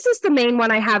 However, this is the main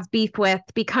one I have beef with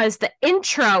because the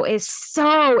intro is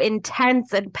so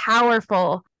intense and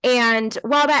powerful. And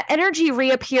while that energy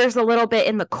reappears a little bit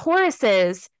in the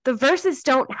choruses, the verses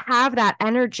don't have that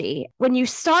energy. When you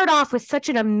start off with such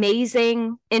an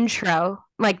amazing intro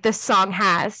like this song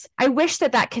has, I wish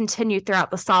that that continued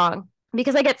throughout the song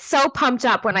because I get so pumped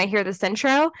up when I hear this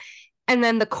intro. And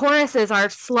then the choruses are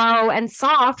slow and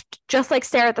soft, just like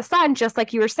Stare at the Sun, just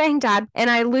like you were saying, Dad. And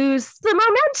I lose the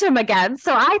momentum again.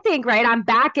 So I think, right, I'm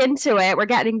back into it. We're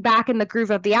getting back in the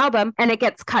groove of the album and it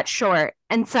gets cut short.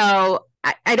 And so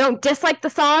I don't dislike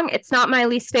the song. It's not my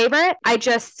least favorite.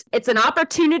 It's an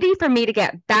opportunity for me to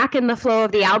get back in the flow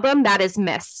of the album that is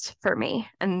missed for me.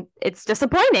 And it's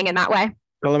disappointing in that way.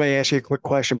 Well, let me ask you a quick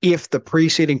question. If the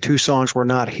preceding two songs were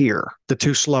not here, the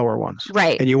two slower ones,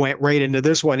 right, and you went right into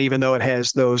this one, even though it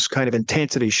has those kind of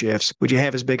intensity shifts, would you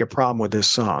have as big a problem with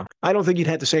this song? I don't think you'd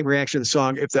have the same reaction to the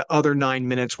song if the other 9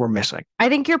 minutes were missing. I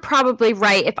think you're probably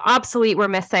right. If Obsolete were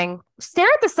missing, Stare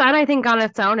at the Sun, I think on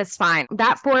its own is fine.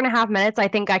 That 4.5 minutes, I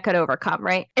think I could overcome,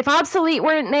 right? If Obsolete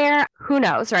weren't there, who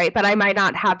knows, right? But I might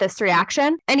not have this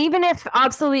reaction. And even if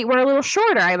Obsolete were a little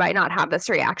shorter, I might not have this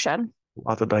reaction. A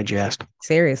lot to digest.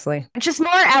 Seriously. Just more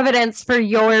evidence for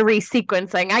your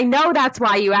resequencing. I know that's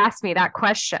why you asked me that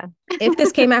question. If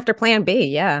this came after Plan B,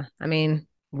 yeah. I mean,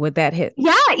 would that hit?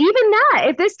 Yeah, even that.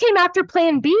 If this came after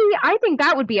Plan B, I think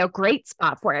that would be a great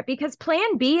spot for it because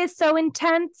Plan B is so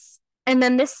intense. And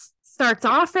then this starts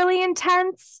off really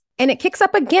intense. And it kicks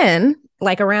up again,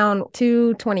 like around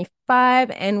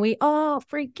 2:25, and we all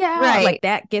freak out. Right. Like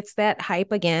that gets that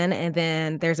hype again. And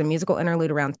then there's a musical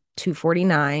interlude around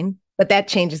 2:49. But that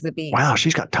changes the beat. Wow,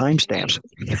 she's got timestamps.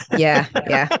 Yeah.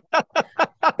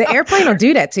 The airplane will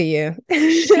do that to you.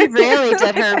 She really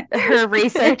did her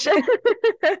research. I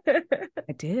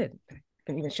did. I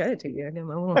couldn't even show it to you. I did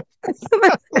my little...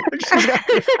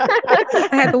 I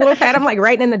had the little pad. I'm like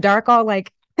writing in the dark, all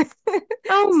like.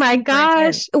 Oh my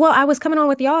gosh. Well, I was coming on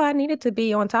with y'all. I needed to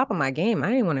be on top of my game.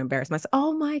 I didn't want to embarrass myself.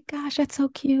 Oh my gosh, that's so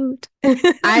cute.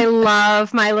 I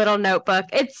love my little notebook.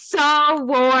 It's so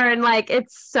worn, like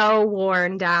it's so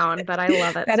worn down, but I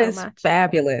love it that so is much.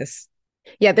 Fabulous.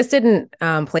 Yeah, this didn't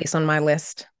place on my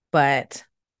list, but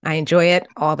I enjoy it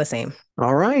all the same.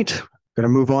 All right. Going to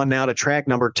move on now to track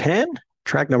number 10.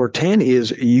 Track number 10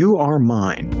 is You Are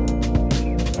Mine.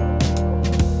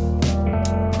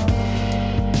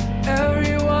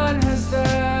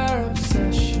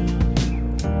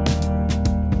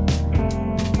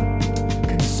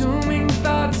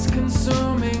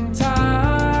 Consuming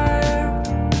time,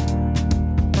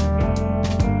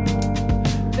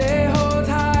 they hold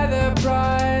high their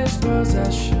prized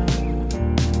possession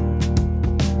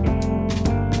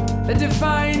that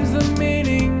defines the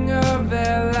meaning of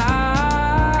their life.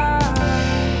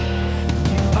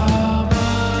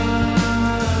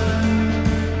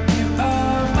 You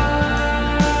are mine,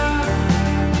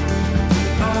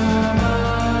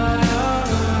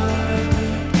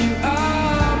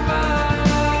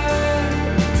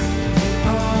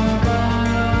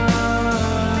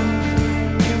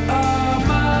 you are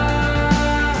mine,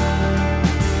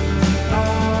 you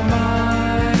are mine,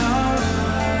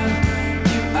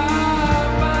 you are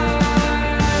mine.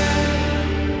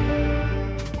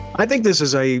 I think this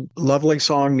is a lovely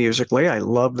song musically. I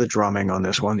love the drumming on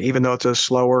this one. Even though it's a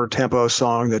slower tempo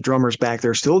song, the drummer's back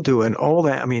there still doing all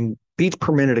that. I mean, beats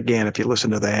per minute again, if you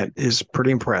listen to that, is pretty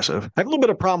impressive. I have a little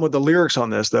bit of problem with the lyrics on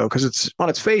this, though, because it's on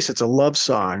its face, it's a love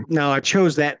song. Now, I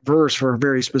chose that verse for a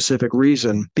very specific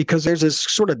reason, because there's this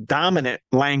sort of dominant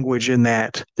language in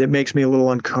that makes me a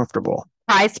little uncomfortable.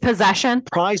 Prized possession.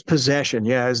 Prized possession,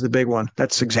 yeah, is the big one.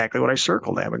 That's exactly what I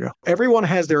circled, Abigail. Everyone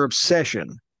has their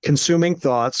obsession. Consuming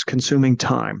thoughts, consuming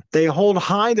time. They hold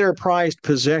high their prized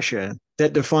possession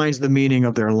that defines the meaning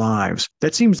of their lives.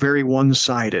 That seems very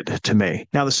one-sided to me.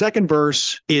 Now, the second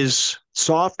verse is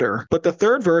softer, but the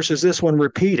third verse is this one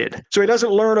repeated. So he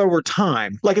doesn't learn over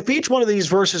time. Like if each one of these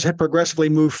verses had progressively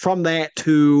moved from that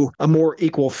to a more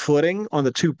equal footing on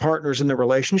the two partners in the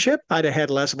relationship, I'd have had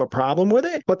less of a problem with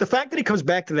it. But the fact that he comes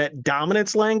back to that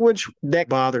dominance language, that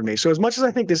bothered me. So as much as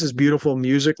I think this is beautiful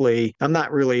musically, I'm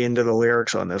not really into the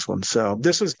lyrics on this one. So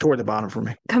this is toward the bottom for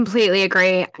me. Completely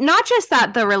agree. Not just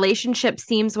that the relationship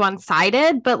seems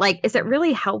one-sided, but like, is it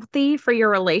really healthy for your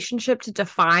relationship to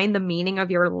define the meaning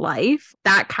of your life?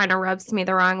 That kind of rubs me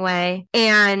the wrong way.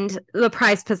 And the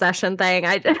prized possession thing,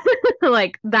 I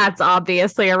like, that's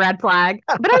obviously a red flag.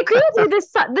 But I agree with you.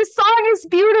 This song is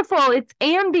beautiful. It's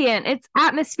ambient. It's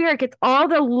atmospheric. It's all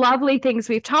the lovely things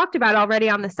we've talked about already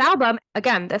on this album.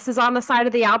 Again, this is on the side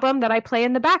of the album that I play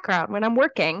in the background when I'm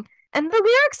working. And the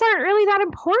lyrics aren't really that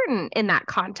important in that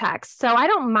context. So I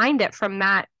don't mind it from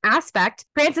that aspect.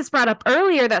 Francis brought up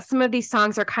earlier that some of these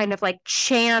songs are kind of like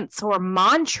chants or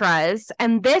mantras.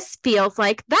 And this feels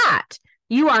like that.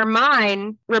 You Are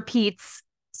Mine repeats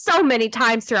so many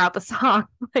times throughout the song.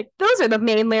 Like, those are the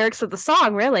main lyrics of the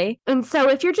song, really. And so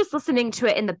if you're just listening to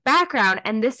it in the background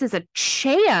and this is a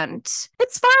chant,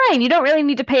 it's fine. You don't really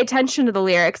need to pay attention to the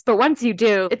lyrics. But once you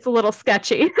do, it's a little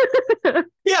sketchy.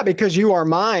 Yeah, because You Are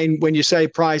Mine, when you say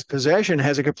prized possession,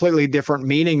 has a completely different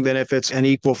meaning than if it's an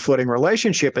equal footing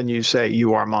relationship and you say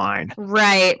you are mine.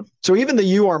 Right. So even the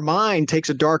You Are Mine takes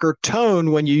a darker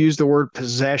tone when you use the word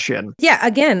possession. Yeah,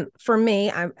 again, for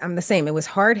me, I'm the same. It was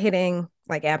hard hitting,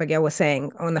 like Abigail was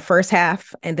saying, on the first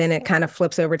half, and then it kind of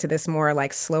flips over to this more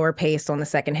like slower pace on the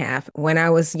second half. When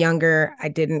I was younger, I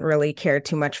didn't really care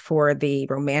too much for the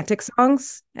romantic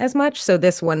songs as much. So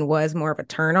this one was more of a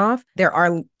turnoff. There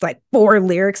are like 4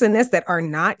 lyrics in this that are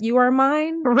not You Are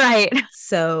Mine. Right.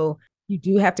 So you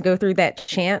do have to go through that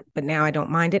chant, but now I don't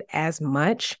mind it as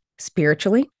much.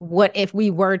 Spiritually, what if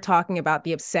we were talking about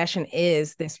the obsession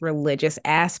is this religious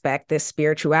aspect, this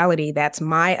spirituality? That's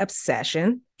my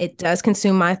obsession. It does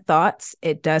consume my thoughts.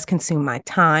 It does consume my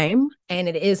time. And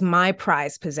it is my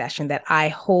prized possession that I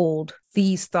hold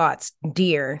these thoughts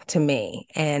dear to me.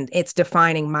 And it's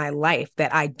defining my life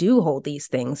that I do hold these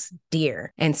things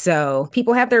dear. And so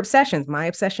people have their obsessions. My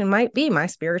obsession might be my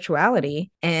spirituality.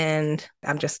 And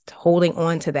I'm just holding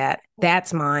on to that.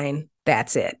 That's mine.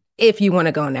 That's it. If you want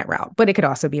to go in that route. But it could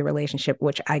also be a relationship,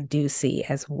 which I do see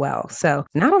as well. So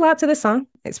not a lot to the song.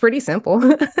 It's pretty simple.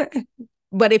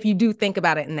 But if you do think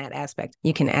about it in that aspect,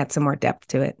 you can add some more depth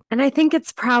to it. And I think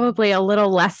it's probably a little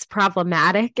less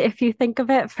problematic if you think of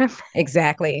it from...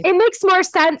 Exactly. It makes more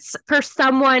sense for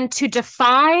someone to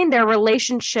define their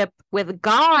relationship with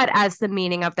God as the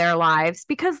meaning of their lives,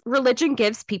 because religion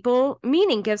gives people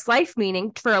meaning, gives life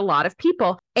meaning for a lot of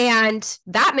people. And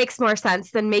that makes more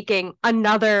sense than making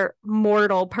another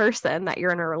mortal person that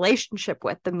you're in a relationship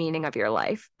with the meaning of your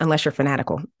life. Unless you're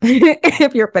fanatical.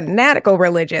 If you're fanatical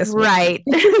religious, right,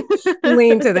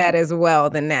 lean to that as well,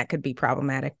 then that could be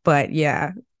problematic. But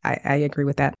yeah, I agree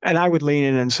with that. And I would lean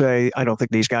in and say, I don't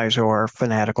think these guys are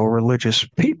fanatical religious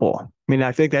people. I mean,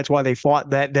 I think that's why they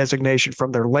fought that designation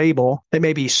from their label. They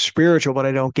may be spiritual, but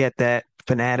I don't get that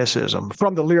fanaticism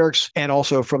from the lyrics and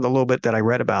also from the little bit that I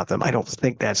read about them. I don't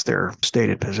think that's their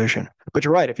stated position. But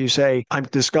you're right. If you say, I'm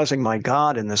discussing my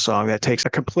God in this song, that takes a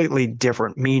completely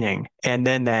different meaning. And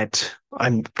then that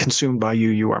I'm consumed by you,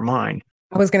 you are mine.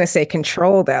 I was going to say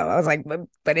control, though. I was like,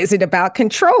 but is it about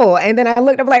control? And then I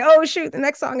looked up like, oh, shoot, the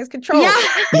next song is control. Yeah.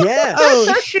 Yeah.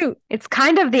 Oh, shoot. It's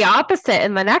kind of the opposite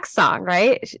in the next song,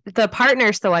 right? The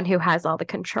partner's the one who has all the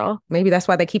control. Maybe that's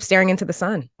why they keep staring into the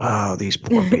sun. Oh, these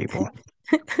poor people.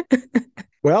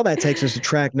 Well, that takes us to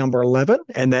track number 11,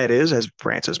 and that is, as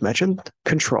Francis mentioned,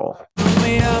 Control.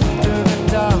 Me up through the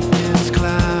darkest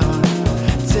cloud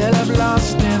till I've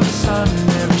lost in the sun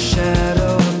every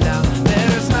shadow of doubt.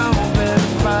 There's no better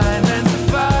find than to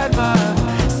find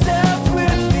myself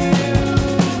with you.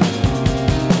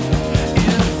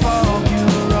 In the fog,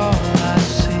 you're all I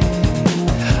see.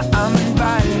 I'm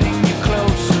inviting you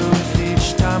closer with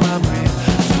each time I breathe.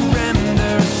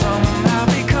 Surrender somehow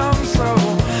becomes so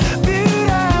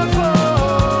beautiful.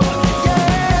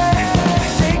 Yeah,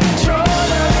 take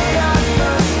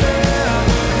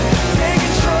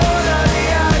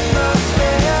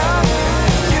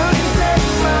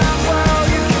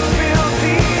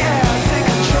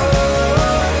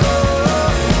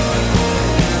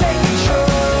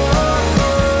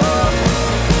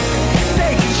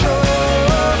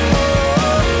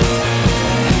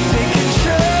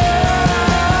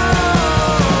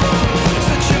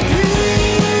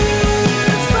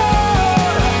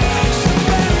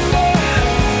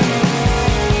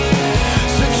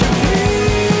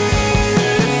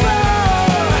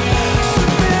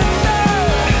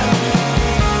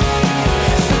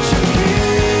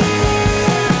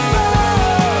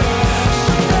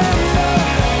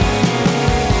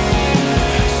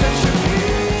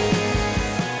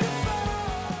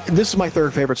This is my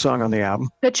third favorite song on the album.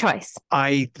 Good choice.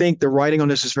 I think the writing on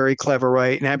this is very clever,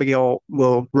 right? And Abigail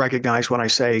will recognize when I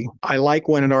say I like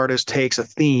when an artist takes a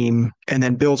theme and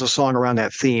then builds a song around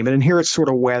that theme. And in here, it's sort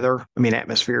of weather. I mean,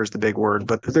 atmosphere is the big word,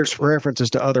 but there's references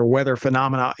to other weather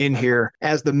phenomena in here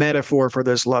as the metaphor for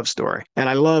this love story. And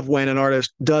I love when an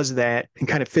artist does that and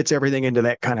kind of fits everything into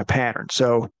that kind of pattern.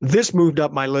 So this moved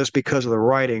up my list because of the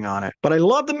writing on it. But I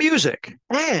love the music.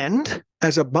 And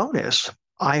as a bonus,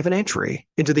 I have an entry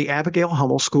into the Abigail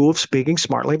Hummel School of Speaking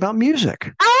Smartly About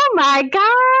Music. Oh my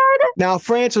God. Now,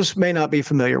 Frances may not be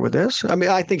familiar with this. I mean,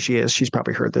 I think she is. She's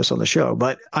probably heard this on the show,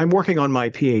 but I'm working on my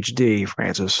PhD,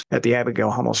 Frances, at the Abigail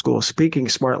Hummel School of Speaking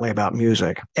Smartly About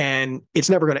Music. And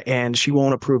it's never going to end. She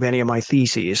won't approve any of my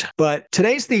theses. But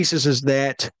today's thesis is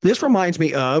that this reminds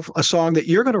me of a song that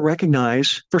you're going to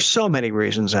recognize for so many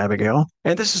reasons, Abigail.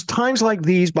 And this is Times Like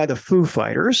These by the Foo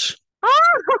Fighters.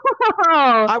 Oh,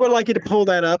 I would like you to pull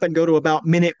that up and go to about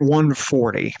minute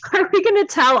 140. are we going to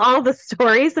tell all the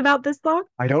stories about this song?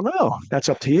 I don't know. That's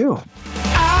up to you.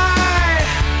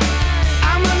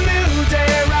 I'm a new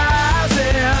day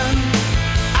rising.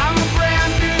 I'm a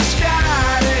brand new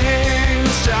sky to hang the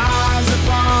stars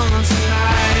upon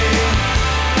tonight.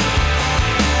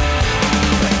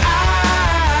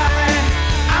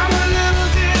 I'm a little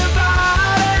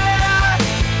divided.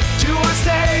 Do I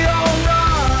stay or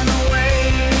run away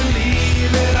and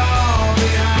leave it all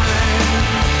behind?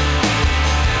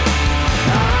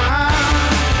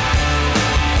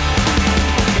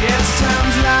 It's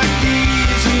times like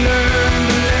these you learn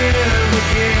to live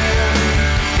again.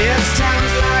 It's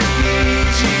times like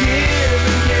these you give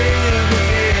and live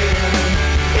again.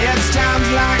 It's times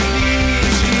like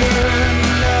these you learn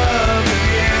to love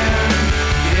again.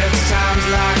 It's times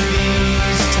like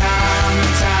these, time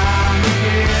and time again.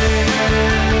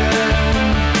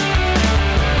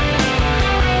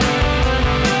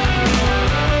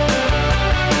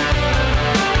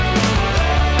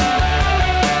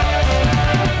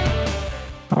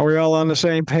 Are we all on the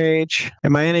same page?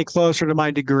 Am I any closer to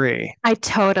my degree? I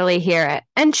totally hear it.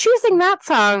 And choosing that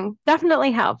song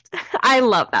definitely helped. I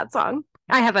love that song.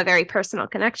 I have a very personal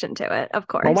connection to it, of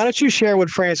course. Well, why don't you share with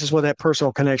Frances what that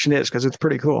personal connection is? Because it's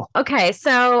pretty cool. Okay,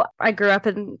 so I grew up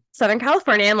in Southern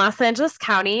California in Los Angeles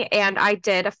County, and I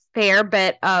did a fair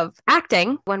bit of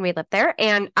acting when we lived there.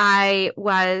 And I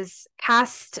was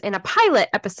cast in a pilot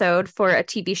episode for a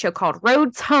TV show called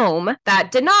Roads Home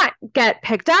that did not get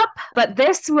picked up, but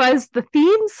this was the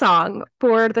theme song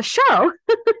for the show.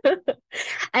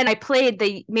 And I played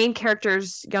the main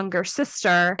character's younger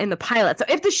sister in the pilot. So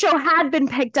if the show had been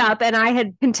picked up and I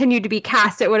had continued to be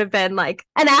cast, it would have been like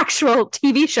an actual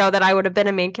TV show that I would have been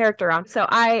a main character on. So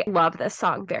I love this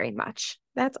song very much.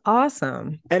 That's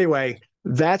awesome. Anyway,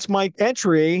 that's my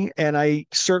entry, and I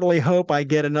certainly hope I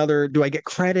get another. Do I get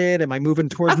credit? Am I moving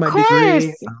towards Of my course.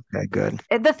 degree? Okay, good.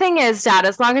 The thing is, Dad,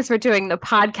 as long as we're doing the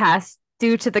podcast,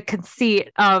 due to the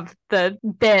conceit of the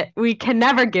bit, we can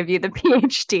never give you the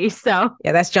PhD. So,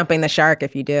 Yeah, that's jumping the shark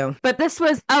if you do. but this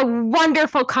was a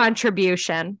wonderful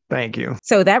contribution. Thank you.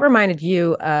 So that reminded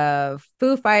you of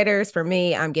Foo Fighters. For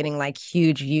me, I'm getting like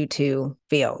huge U2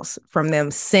 feels from them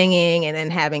singing and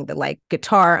then having the like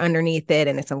guitar underneath it.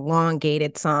 And it's a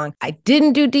elongated song. I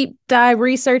didn't do deep dive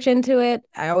research into it.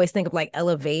 I always think of like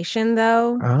Elevation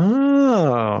though.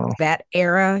 Oh, That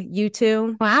era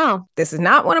U2. Wow. This is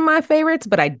not one of my favorites,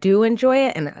 but I do enjoy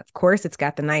it. And of course, it's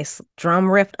got the nice drum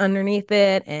riff underneath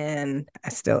it. And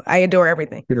I adore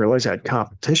everything. you realize I had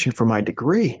competition for my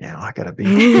degree. Now I gotta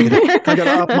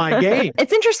up my game.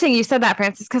 It's interesting you said that,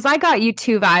 Francis, because I got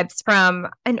U2 vibes from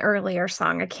an earlier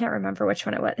song. I can't remember which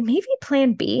one it was. Maybe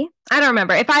Plan B? I don't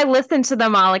remember. If I listen to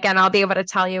them all again, I'll be able to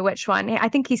tell you which one. I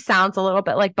think he sounds a little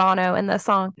bit like Bono in the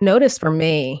song. Notice for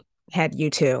me had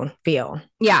U2 feel.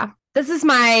 Yeah. This is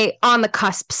my on the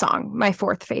cusp song, my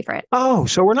fourth favorite. Oh,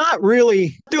 so we're not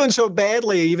really doing so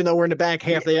badly, even though we're in the back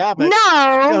half of the album.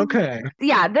 No. Okay.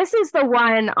 Yeah, this is the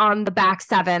one on the back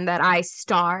seven that I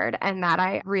starred and that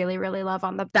I really, really love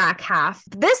on the back half.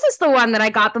 This is the one that I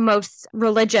got the most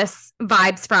religious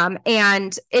vibes from,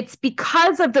 and it's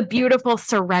because of the beautiful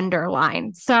surrender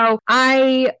line. So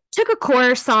I took a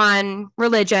course on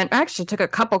religion. I actually took a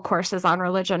couple courses on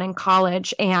religion in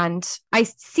college, and I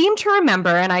seem to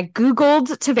remember, and I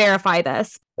Googled to verify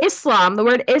this, Islam, the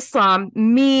word Islam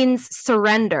means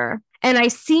surrender. And I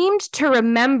seemed to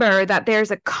remember that there's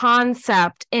a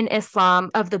concept in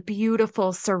Islam of the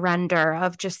beautiful surrender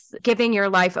of just giving your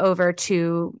life over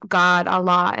to God,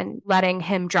 Allah, and letting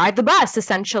him drive the bus,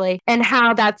 essentially, and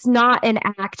how that's not an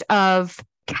act of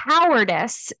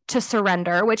cowardice to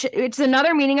surrender, which it's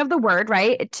another meaning of the word,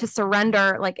 right? To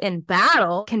surrender, like in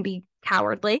battle, can be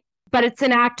cowardly. but it's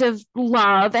an act of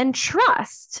love and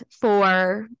trust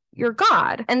for your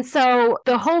God. And so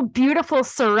the whole beautiful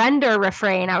surrender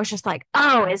refrain, I was just like,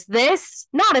 oh, is this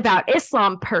not about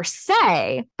Islam per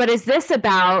se, but is this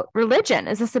about religion?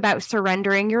 Is this about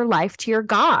surrendering your life to your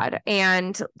God?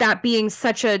 And that being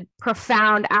such a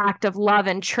profound act of love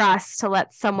and trust to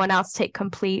let someone else take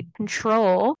complete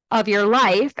control of your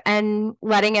life and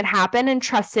letting it happen and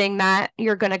trusting that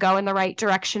you're going to go in the right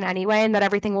direction anyway and that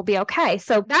everything will be okay.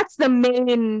 So that's the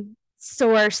main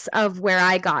source of where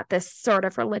I got this sort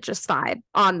of religious vibe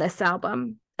on this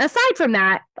album. Aside from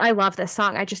that, I love this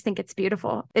song. I just think it's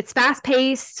beautiful. It's fast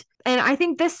paced. And I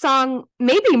think this song,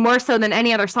 maybe more so than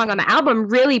any other song on the album,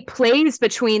 really plays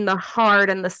between the hard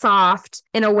and the soft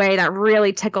in a way that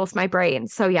really tickles my brain.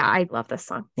 So yeah, I love this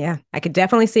song. Yeah, I could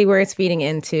definitely see where it's feeding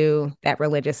into that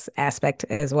religious aspect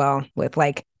as well. With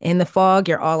like, in the fog,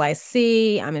 you're all I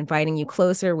see. I'm inviting you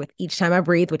closer with each time I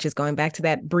breathe, which is going back to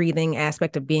that breathing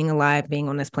aspect of being alive, being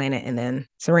on this planet. And then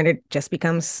surrender just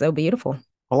becomes so beautiful.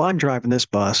 Well, I'm driving this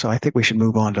bus, so I think we should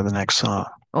move on to the next song.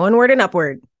 Onward and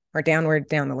upward. Or downward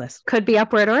down the list. Could be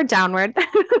upward or downward.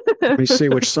 Let me see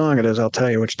which song it is. I'll tell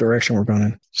you which direction we're going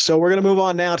in. So we're going to move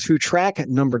on now to track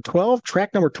number 12.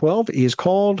 Track number 12 is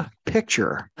called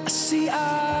Picture. I see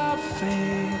our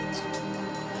fate,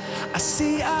 I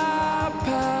see our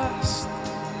past,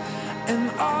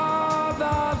 and all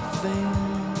the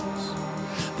things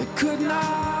that could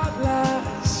not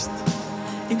last.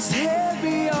 It's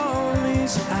heavy on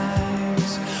these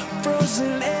eyes,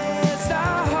 frozen as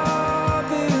our heart.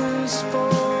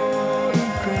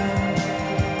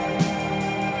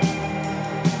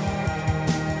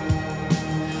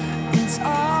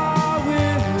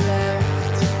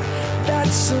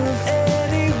 Of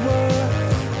any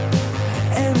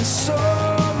worth, and so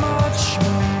much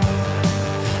more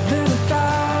than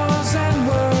 1,000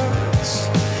 words.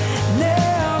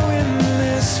 Now in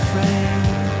this frame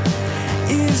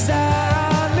is the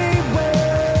only way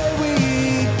we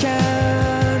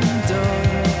can do.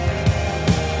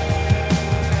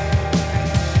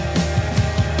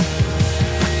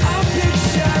 I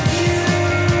picture you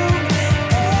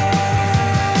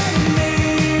and me.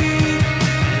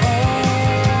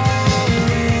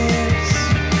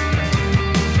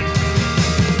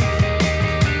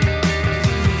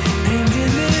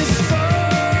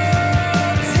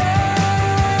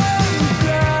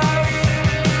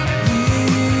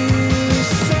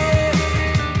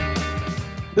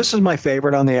 This is my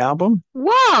favorite on the album.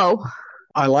 Whoa.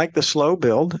 I like the slow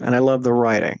build and I love the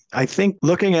writing. I think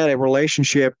looking at a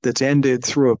relationship that's ended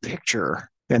through a picture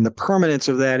and the permanence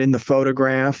of that in the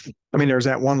photograph. I mean, there's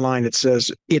that one line that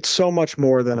says, it's so much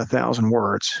more than 1,000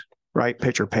 words, right?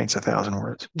 Picture paints 1,000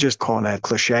 words. Just calling that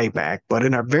cliche back, but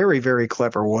in a very, very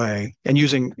clever way. And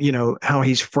using, how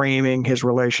he's framing his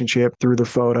relationship through the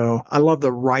photo. I love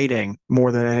the writing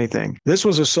more than anything. This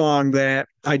was a song that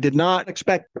I did not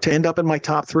expect to end up in my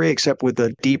top 3, except with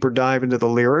a deeper dive into the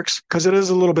lyrics, because it is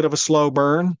a little bit of a slow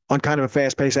burn on kind of a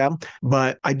fast-paced album.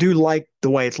 But I do like the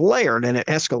way it's layered and it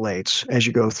escalates as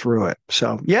you go through it.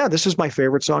 So yeah, this is my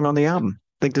favorite song on the album.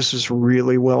 I think this is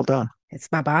really well done. It's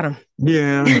my bottom.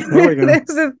 Yeah, there we go.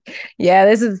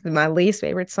 This is my least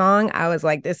favorite song. I was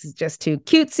like, this is just too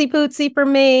cutesy pootsy for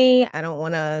me. I don't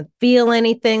want to feel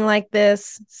anything like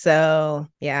this. So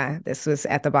yeah, this was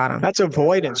at the bottom. That's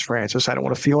avoidance, Frances. I don't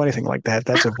want to feel anything like that.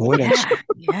 That's avoidance.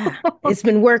 Yeah. It's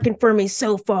been working for me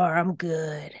so far. I'm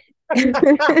good.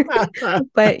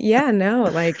 But yeah, no,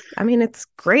 it's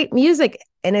great music.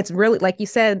 And it's really, like you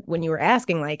said, when you were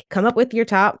asking, come up with your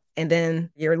top and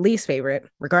then your least favorite,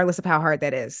 regardless of how hard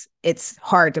that is. It's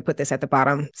hard to put this at the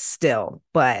bottom still.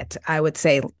 But I would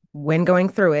say when going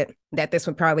through it, that this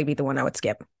would probably be the one I would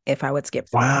skip if I would skip.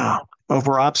 Wow.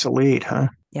 Over obsolete, huh?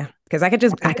 Yeah. Because I could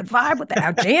vibe with that.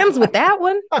 I jams with that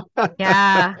one.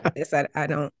 Yeah. This I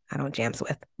don't jams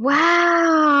with.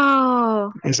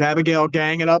 Wow. Is Abigail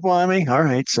ganging up on me? All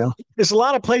right. So there's a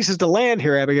lot of places to land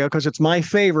here, Abigail, because it's my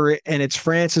favorite and it's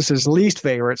Frances's least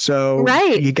favorite. So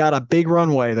right. You got a big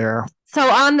runway there. So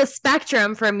on the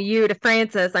spectrum from you to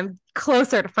Frances, I'm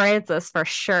closer to Frances for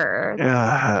sure.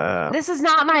 This is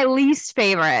not my least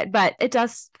favorite, but it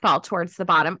does fall towards the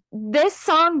bottom. This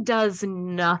song does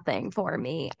nothing for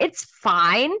me. It's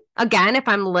fine. Again, if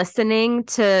I'm listening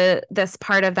to this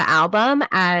part of the album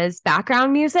as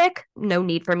background music, no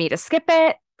need for me to skip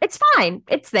it. It's fine.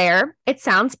 It's there. It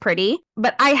sounds pretty,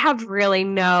 but I have really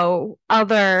no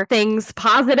other things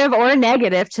positive or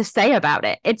negative to say about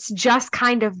it. It's just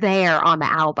kind of there on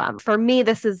the album. For me,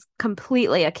 this is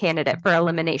completely a candidate for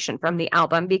elimination from the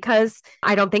album because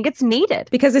I don't think it's needed.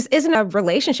 Because this isn't a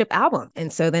relationship album.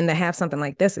 And so then to have something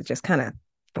like this, it's just kind of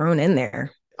thrown in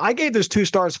there. I gave this 2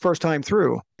 stars the first time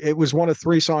through. It was one of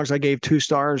 3 songs I gave 2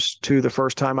 stars to the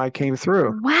first time I came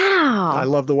through. I Wow.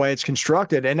 love the way it's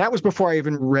constructed. And that was before I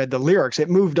even read the lyrics. It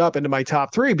moved up into my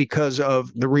top 3 because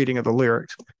of the reading of the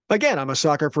lyrics. Again, I'm a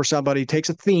sucker for somebody who takes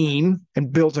a theme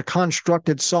and builds a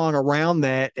constructed song around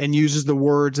that and uses the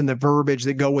words and the verbiage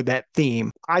that go with that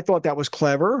theme. I thought that was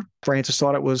clever. Frances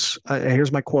thought it was,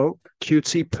 here's my quote,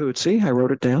 cutesy pootsy. I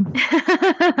wrote it down.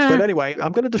 But anyway,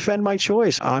 I'm going to defend my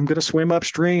choice. I'm going to swim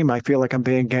upstream. I feel like I'm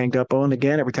being ganged up on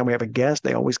again. Every time we have a guest,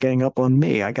 they always gang up on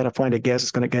me. I got to find a guest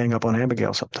that's going to gang up on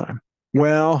Abigail sometime.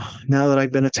 Well, now that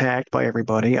I've been attacked by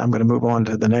everybody, I'm going to move on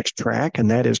to the next track, and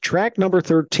that is track number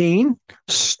 13,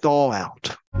 Stall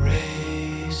Out.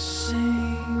 Racing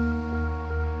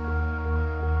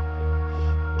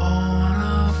on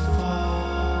a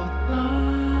fault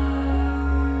line,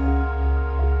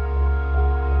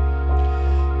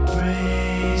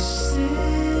 bracing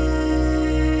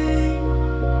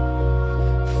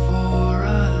for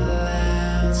a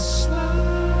landslide,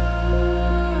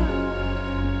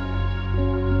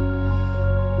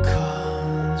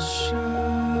 conscious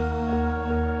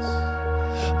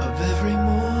of every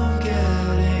move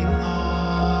getting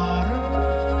harder.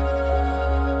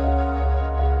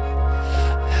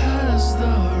 Has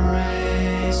the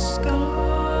race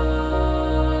gone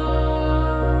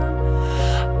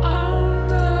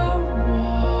underwater?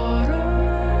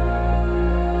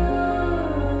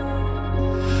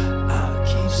 I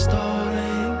keep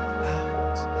stalling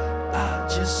out, I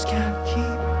just can't keep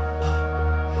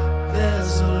up.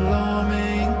 There's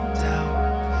alarming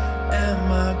doubt.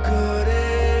 Am I good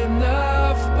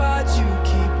enough? But you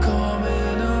keep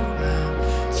coming around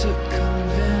to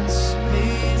convince me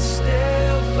it's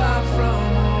still far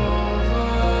from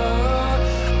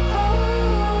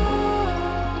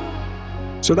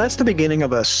over. So that's the beginning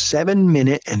of a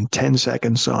 7-minute and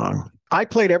 10-second song. I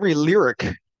played every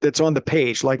lyric that's on the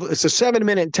page. Like, it's a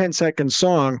 7-minute and 10-second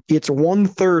song. It's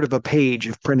 1/3 of a page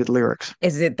of printed lyrics.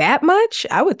 Is it that much?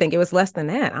 I would think it was less than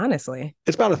that, honestly.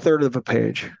 It's about 1/3 of a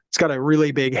page. It's got a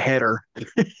really big header.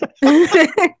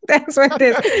 That's what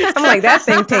it is. I'm like, that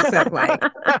thing takes up like,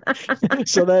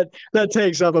 So that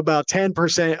takes up about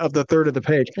 10% of the third of the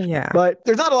page. yeah. But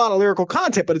there's not a lot of lyrical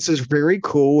content, but it's this very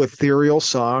cool, ethereal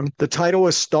song. The title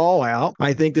is Stall Out.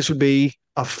 I think this would be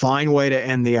a fine way to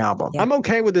end the album. Yeah. I'm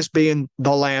okay with this being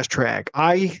the last track.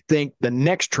 I think the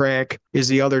next track is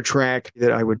the other track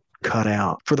that I would cut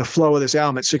out. For the flow of this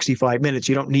album at 65 minutes,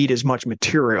 you don't need as much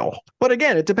material. But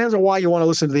again, it depends on why you want to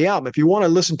listen to the album. If you want to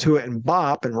listen to it and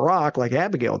bop and rock like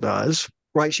Abigail does,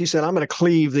 right? She said, I'm going to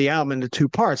cleave the album into 2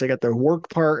 parts. I got the work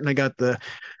part and I got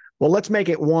well, let's make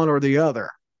it one or the other.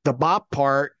 The bop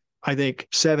part, I think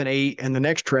 7, 8, and the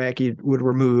next track you would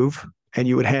remove, and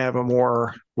you would have a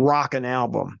more rockin'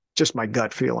 album. Just my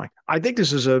gut feeling. I think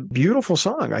this is a beautiful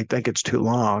song. I think it's too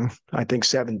long. I think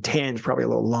 7:10 is probably a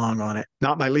little long on it.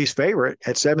 Not my least favorite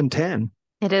at 7:10.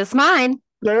 It is mine.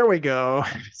 There we go.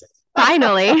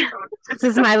 Finally. This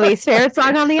is my least favorite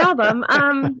song on the album.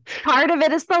 Part of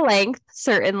it is the length,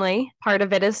 certainly. Part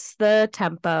of it is the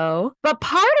tempo. But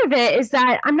part of it is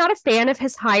that I'm not a fan of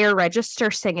his higher register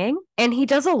singing. And he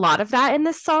does a lot of that in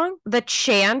this song. The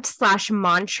chant /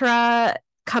 mantra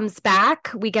comes back.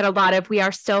 We get a lot of, we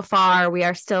are still far, we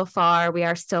are still far, we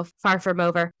are still far from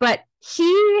over. But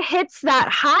he hits that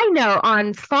high note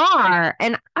on far,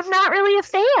 and I'm not really a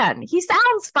fan. He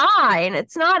sounds fine.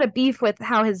 It's not a beef with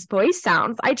how his voice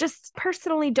sounds. I just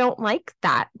personally don't like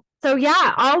that. So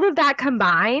yeah, all of that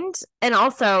combined, and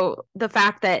also the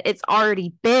fact that it's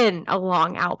already been a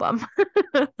long album.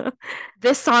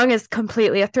 This song is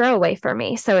completely a throwaway for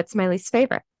me, so it's my least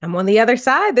favorite. I'm on the other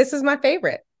side. This is my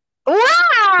favorite.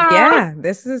 Wow! Yeah,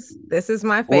 this is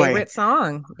my favorite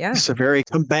song. Yeah. It's a very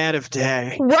combative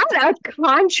day. What a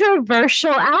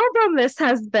controversial album this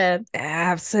has been.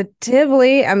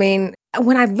 Absolutely. I mean,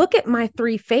 when I look at my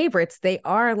 3 favorites, they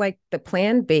are like the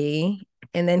Plan B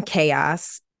and then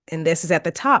Chaos, and this is at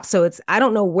the top. So I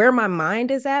don't know where my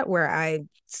mind is at, where I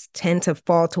tend to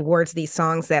fall towards these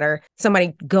songs that are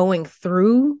somebody going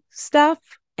through stuff,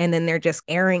 and then they're just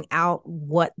airing out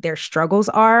what their struggles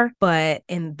are. But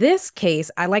in this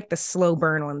case, I like the slow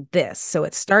burn on this. So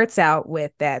it starts out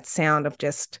with that sound of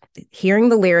just hearing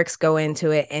the lyrics go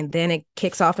into it, and then it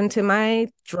kicks off into my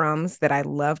drums that I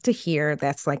love to hear.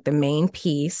 That's like the main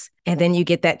piece. And then you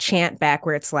get that chant back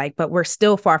where it's like, but we're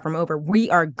still far from over.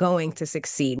 We are going to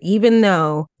succeed, even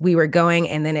though we were going,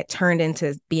 and then it turned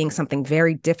into being something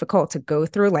very difficult to go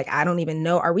through. Like, I don't even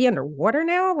know. Are we underwater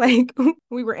now? Like,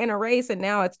 we were in a race and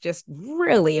now it's just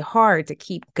really hard to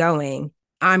keep going.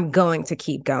 I'm going to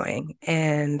keep going.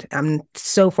 And I'm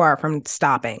so far from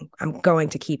stopping. I'm going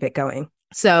to keep it going.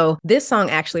 So this song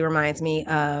actually reminds me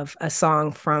of a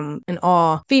song from an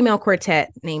all-female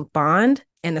quartet named Bond.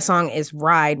 And the song is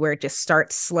Ride, where it just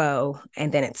starts slow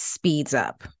and then it speeds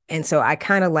up. And so I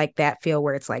kind of like that feel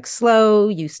where it's like slow,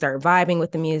 you start vibing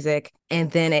with the music, and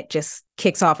then it just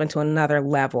kicks off into another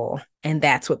level. And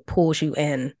that's what pulls you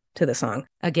in to the song.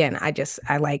 Again,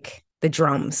 I like the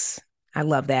drums. I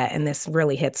love that. And this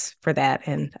really hits for that.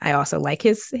 And I also like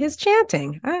his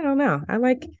chanting. I don't know. I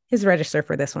like his register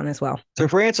for this one as well. So,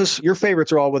 Frances, your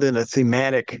favorites are all within a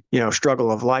thematic, struggle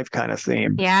of life kind of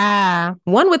theme. Yeah.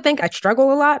 One would think I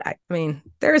struggle a lot. I mean,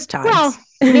 there's times. Well,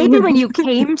 maybe when you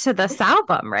came to this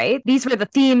album, right? These were the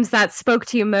themes that spoke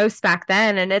to you most back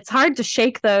then. And it's hard to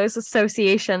shake those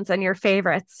associations and your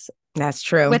favorites. That's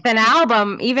true. With an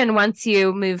album, even once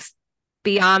you move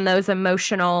beyond those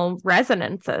emotional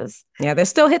resonances. Yeah,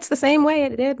 this still hits the same way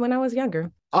it did when I was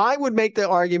younger. I would make the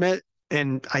argument,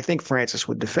 and I think Frances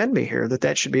would defend me here,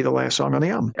 that should be the last song on the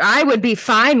album. I would be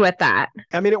fine with that.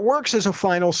 I mean, it works as a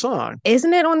final song.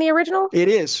 Isn't it on the original? It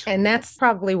is. And that's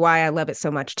probably why I love it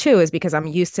so much too, is because I'm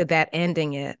used to that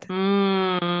ending it.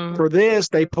 For this,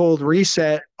 they pulled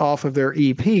Reset off of their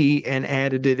EP and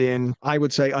added it in, I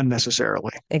would say,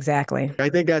 unnecessarily. Exactly. I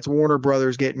think that's Warner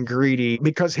Brothers getting greedy,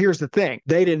 because here's the thing.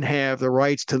 They didn't have the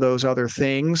rights to those other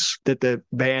things that the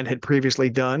band had previously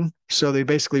done. So they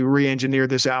basically re-engineered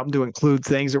this album to include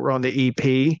things that were on the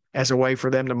EP as a way for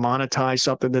them to monetize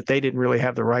something that they didn't really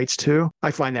have the rights to.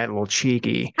 I find that a little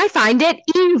cheeky. I find it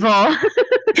evil.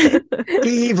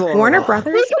 Evil. Warner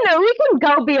Brothers? We can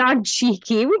go beyond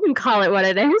cheeky. We can call it what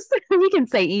it is. We can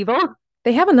say evil.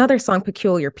 They have another song,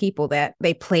 Peculiar People, that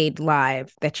they played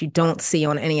live that you don't see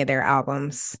on any of their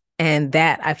albums. And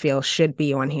that I feel should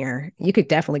be on here. You could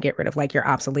definitely get rid of like your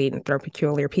obsolete and throw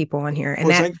Peculiar People on here. And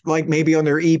that like maybe on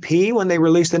their EP when they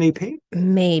released an EP?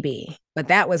 Maybe. But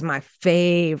that was my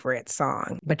favorite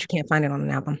song, but you can't find it on an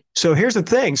album. So here's the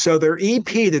thing. So their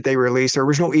EP that they released, their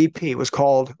original EP, was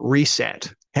called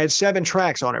Reset. Had 7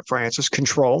 tracks on it, Frances.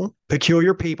 Control,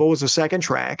 Peculiar People was the second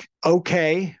track.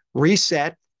 Okay,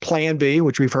 Reset, Plan B,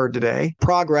 which we've heard today,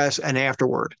 Progress, and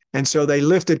Afterward. And so they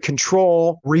lifted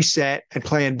Control, Reset, and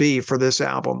Plan B for this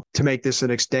album to make this an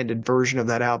extended version of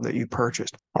that album that you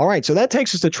purchased. All right, so that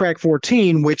takes us to track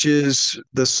 14, which is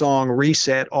the song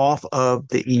Reset off of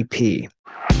the EP.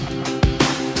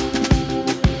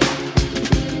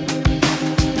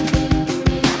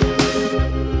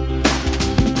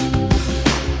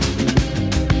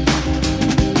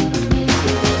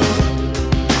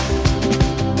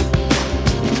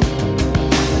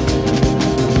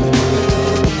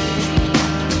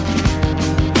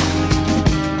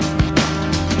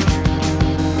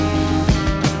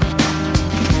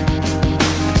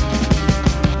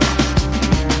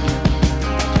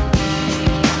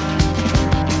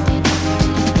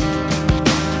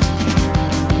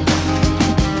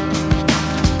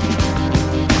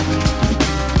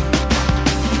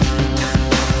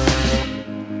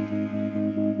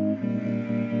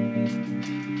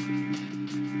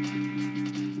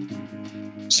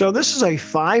 So this is a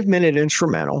 5-minute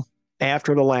instrumental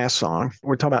after the last song.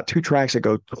 We're talking about 2 tracks that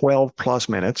go 12 plus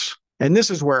minutes. And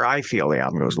this is where I feel the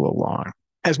album goes a little long.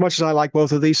 As much as I like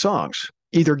both of these songs,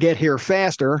 either get here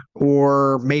faster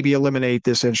or maybe eliminate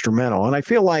this instrumental. And I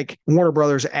feel like Warner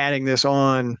Brothers adding this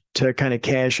on to kind of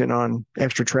cash in on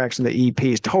extra tracks in the EP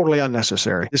is totally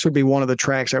unnecessary. This would be one of the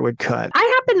tracks I would cut.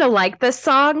 I happen to like this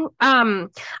song.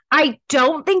 I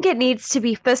don't think it needs to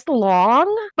be this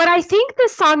long, but I think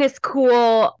this song is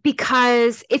cool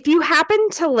because if you happen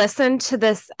to listen to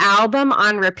this album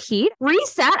on repeat,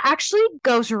 Reset actually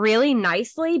goes really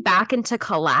nicely back into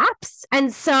Collapse.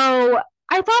 And so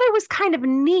I thought it was kind of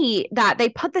neat that they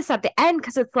put this at the end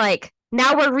because it's like,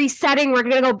 now we're resetting. We're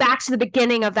going to go back to the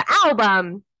beginning of the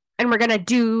album and we're going to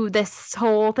do this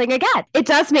whole thing again. It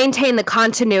does maintain the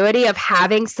continuity of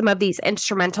having some of these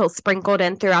instrumentals sprinkled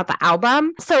in throughout the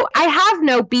album. So I have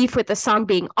no beef with the song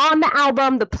being on the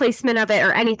album, the placement of it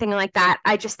or anything like that.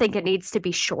 I just think it needs to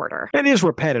be shorter. It is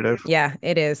repetitive. Yeah,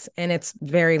 it is. And it's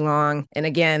very long. And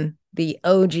again, the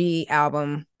OG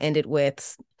album ended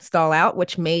with Stall Out,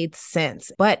 which made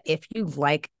sense. But if you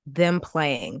like them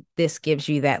playing, this gives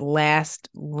you that last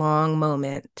long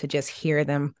moment to just hear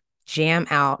them jam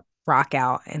out, rock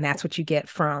out. And that's what you get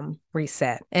from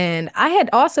Reset. And I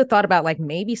had also thought about like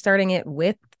maybe starting it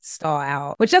with Stall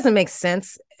Out, which doesn't make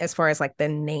sense as far as like the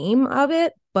name of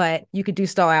it, but you could do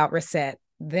Stall Out, Reset,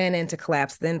 then into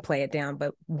collapse, then play it down.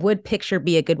 But would picture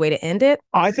be a good way to end it?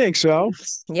 I think so.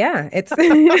 Yeah, it's that's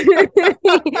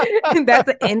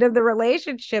the end of the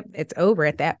relationship. It's over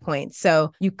at that point.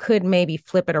 So you could maybe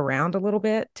flip it around a little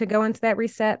bit to go into that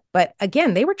reset. But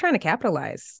again, they were trying to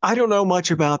capitalize. I don't know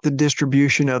much about the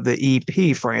distribution of the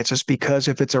EP, Francis, because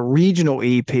if it's a regional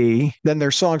EP, then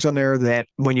there's songs on there that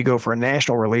when you go for a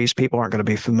national release, people aren't going to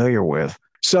be familiar with.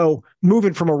 So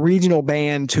moving from a regional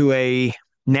band to a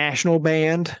national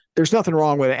band, there's nothing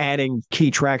wrong with adding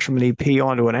key tracks from an EP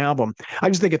onto an album. I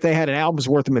just think if they had an album's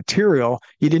worth of material,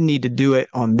 you didn't need to do it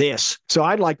on this. So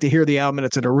I'd like to hear the album in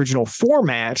its original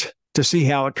format to see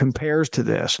how it compares to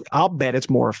this. I'll bet it's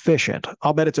more efficient.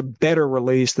 I'll bet it's a better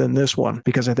release than this one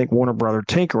because I think Warner Brother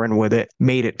tinkering with it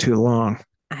made it too long.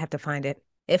 I have to find it.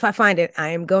 If I find it, I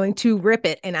am going to rip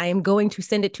it and I am going to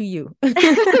send it to you.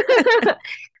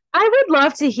 I would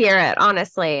love to hear it,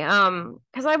 honestly,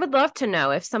 because I would love to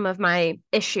know if some of my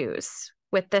issues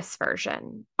with this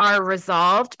version are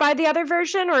resolved by the other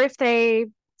version or if they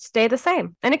stay the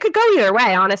same. And it could go either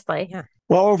way, honestly. Yeah.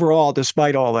 Well, overall,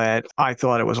 despite all that, I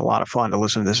thought it was a lot of fun to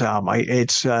listen to this album.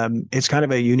 It's kind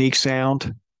of a unique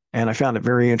sound, and I found it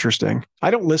very interesting.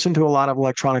 I don't listen to a lot of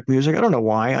electronic music. I don't know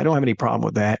why. I don't have any problem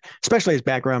with that, especially as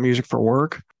background music for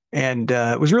work. And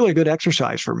it was really a good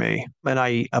exercise for me. And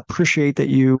I appreciate that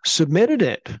you submitted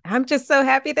it. I'm just so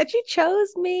happy that you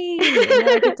chose me. And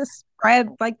I get to spread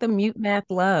like the Mutemath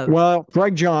love. Well,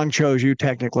 Greg John chose you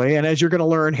technically. And as you're going to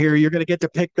learn here, you're going to get to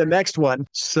pick the next one.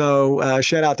 So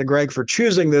shout out to Greg for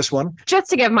choosing this one. Just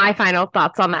to give my final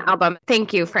thoughts on the album.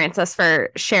 Thank you, Francis,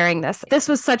 for sharing this. This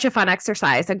was such a fun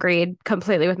exercise. Agreed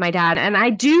completely with my dad. And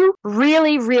I do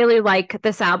really, really like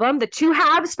this album. The two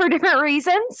halves for different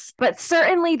reasons, but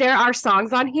certainly there are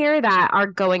songs on here that are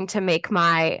going to make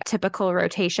my typical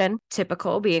rotation,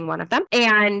 typical being one of them.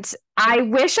 And I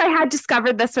wish I had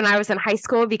discovered this when I was in high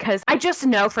school because I just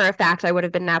know for a fact I would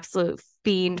have been an absolute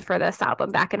fiend for this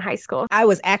album back in high school. I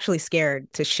was actually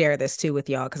scared to share this too with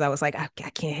y'all because I was like, I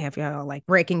can't have y'all like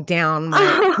breaking down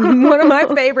one of my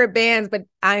favorite bands, but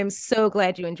I am so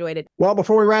glad you enjoyed it. Well,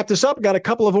 before we wrap this up, got a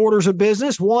couple of orders of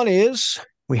business. One is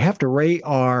we have to rate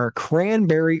our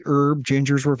Cranberry Herb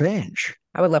Ginger's Revenge.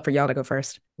 I would love for y'all to go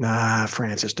first.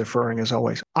 Francis deferring as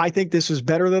always. I think this is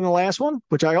better than the last one,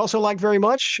 which I also like very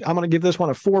much. I'm going to give this one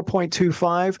a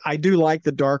 4.25. I do like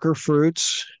the darker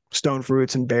fruits, stone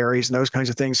fruits and berries and those kinds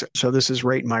of things. So this is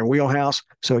right in my wheelhouse.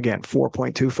 So again,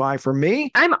 4.25 for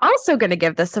me. I'm also going to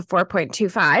give this a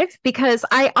 4.25 because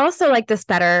I also like this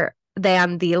better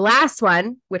than the last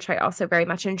one, which I also very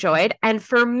much enjoyed. And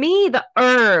for me, the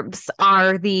herbs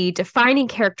are the defining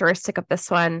characteristic of this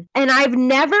one. And I've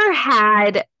never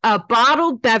had a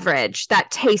bottled beverage that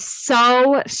tastes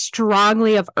so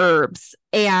strongly of herbs.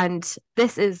 And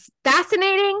this is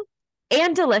fascinating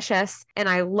and delicious. And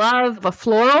I love a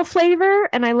floral flavor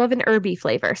and I love an herby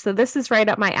flavor. So this is right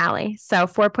up my alley. So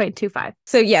 4.25.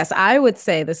 So yes, I would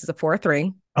say this is a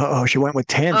 4.3. Uh-oh, she went with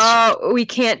 10s. Oh, we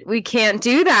can't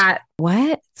do that.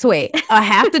 What? So wait, I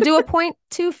have to do a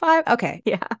 0.25? Okay.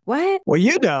 Yeah. What? Well,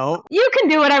 you don't. You can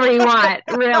do whatever you want,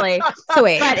 really. So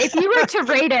wait. But if you were to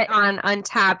rate it on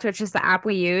Untapped, which is the app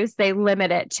we use, they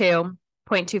limit it to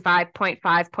 0.25, 0.5,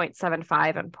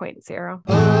 0.75, and 0.0.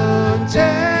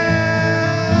 Untapped,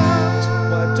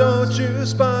 why don't you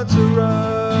sponsor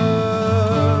us?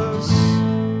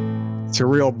 It's a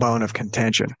real bone of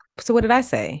contention. So what did I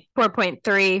say?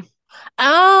 4.3.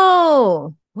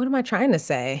 Oh, what am I trying to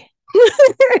say?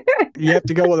 You have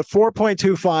to go with a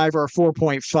 4.25 or a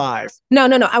 4.5. No.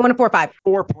 I want a 4.5.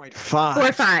 4.5.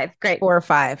 4.5. Great.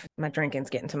 4.5. My drinking's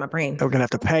getting to my brain. We're going to have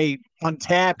to pay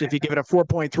Untapped. If you give it a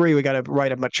 4.3, we got to write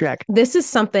them a check. This is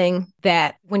something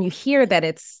that when you hear that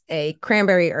it's a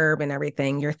cranberry herb and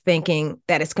everything, you're thinking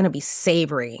that it's going to be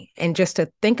savory. And just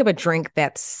to think of a drink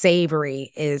that's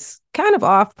savory is kind of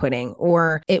off-putting,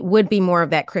 or it would be more of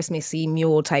that Christmassy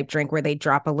mule type drink where they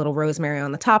drop a little rosemary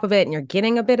on the top of it and you're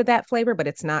getting a bit of that flavor, but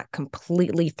it's not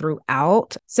completely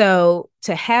throughout. So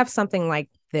to have something like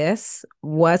this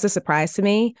was a surprise to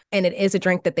me. And it is a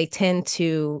drink that they tend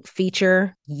to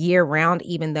feature year round,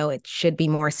 even though it should be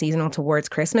more seasonal towards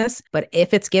Christmas. But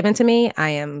if it's given to me,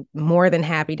 I am more than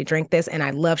happy to drink this. And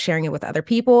I love sharing it with other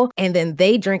people. And then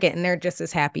they drink it and they're just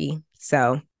as happy.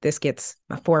 So this gets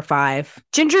a 4.5.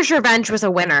 Ginger's Revenge was a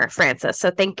winner, Francis.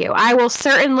 So thank you. I will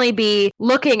certainly be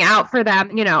looking out for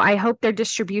them. You know, I hope their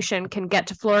distribution can get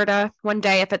to Florida one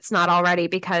day if it's not already,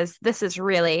 because this is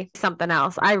really something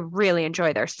else. I really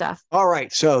enjoy their stuff. All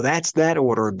right. So that's that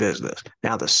order of business.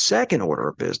 Now, the second order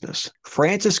of business,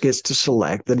 Francis gets to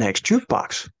select the next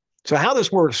jukebox. So how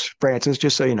this works, Francis,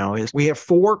 just so you know, is we have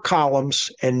 4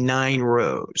 columns and 9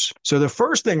 rows. So the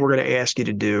first thing we're going to ask you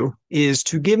to do is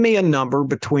to give me a number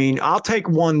between, I'll take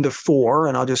 1 to 4,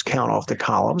 and I'll just count off the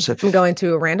columns. I'm going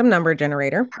to a random number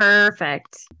generator.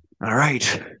 Perfect. All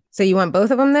right. So you want both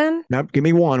of them then? Nope, give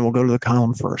me 1. We'll go to the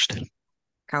column first.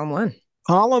 Column 1.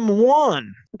 Column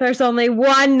 1. There's only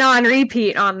 1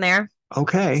 non-repeat on there.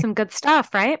 Okay. Some good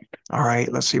stuff, right? All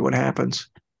right, let's see what happens.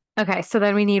 Okay, so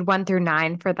then we need 1 through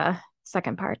 9 for the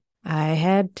second part. I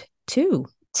had 2.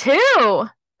 2. All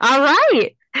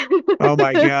right. Oh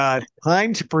my God.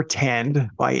 Time to Pretend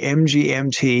by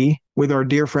MGMT with our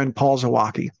dear friend Paul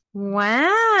Zawacki.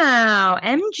 Wow.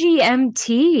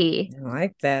 MGMT. I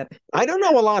like that. I don't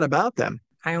know a lot about them.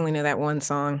 I only know that one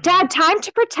song. Dad, Time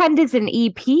to Pretend is an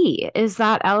EP. Is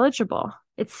that eligible?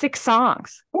 It's 6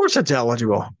 songs. Of course it's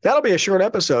eligible. That'll be a short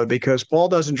episode because Paul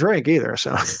doesn't drink either.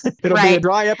 So it'll be a Right.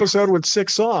 dry episode with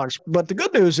 6 songs. But the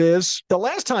good news is the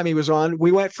last time he was on,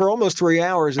 we went for almost 3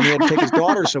 hours and he had to take his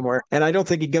daughter somewhere. And I don't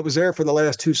think he was there for the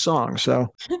last 2 songs. So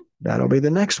that'll be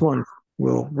the next one.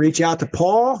 We'll reach out to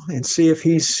Paul and see if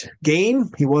he's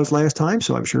game. He was last time,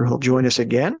 so I'm sure he'll join us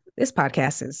again. This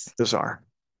podcast is Bizarre.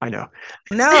 I know.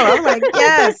 No, I'm like,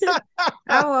 yes.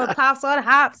 I want Pops on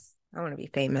Hops. I want to be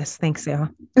famous. Thanks, y'all.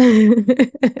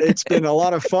 It's been a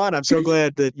lot of fun. I'm so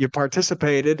glad that you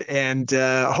participated, and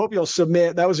I hope you'll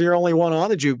submit. That was your only one on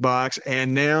the jukebox,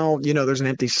 and now, there's an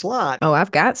empty slot. Oh,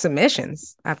 I've got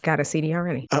submissions. I've got a CD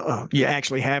already. Uh-oh. You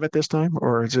actually have it this time,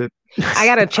 or is it? I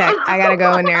got to check. I got to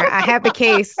go in there. I have the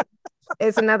case.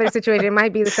 It's another situation. It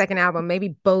might be the second album.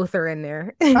 Maybe both are in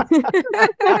there.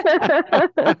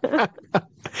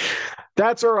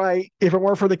 That's all right. If it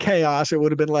weren't for the chaos, it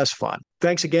would have been less fun.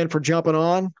 Thanks again for jumping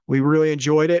on. We really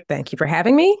enjoyed it. Thank you for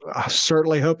having me. I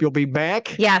certainly hope you'll be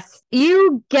back. Yes,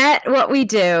 you get what we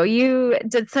do. You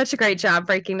did such a great job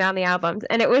breaking down the albums,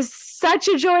 and it was such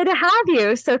a joy to have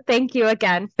you. So thank you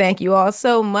again. Thank you all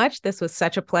so much. This was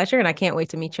such a pleasure, and I can't wait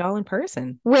to meet y'all in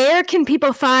person. Where can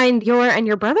people find your and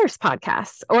your brother's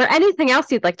podcasts or anything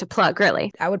else you'd like to plug,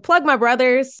 really? I would plug my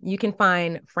brothers. You can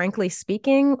find Frankly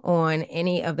Speaking on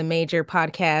any of the major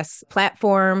podcast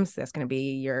platforms. That's going to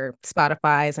be your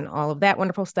Spotify's and all of that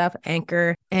wonderful stuff,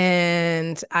 Anchor.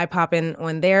 And I pop in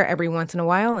on there every once in a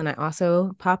while. And I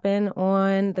also pop in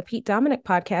on the Pete Dominic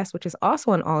podcast, which is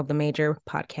also on all of the major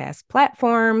podcast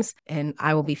platforms. And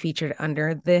I will be featured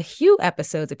under the Hugh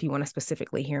episodes if you want to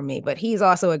specifically hear me. But he's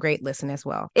also a great listen as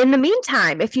well. In the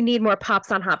meantime, if you need more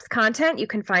Pops on Hops content, you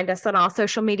can find us on all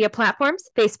social media platforms,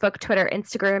 Facebook, Twitter,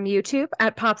 Instagram, YouTube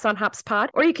at Pops on Hops Pod,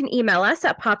 or you can email us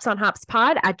at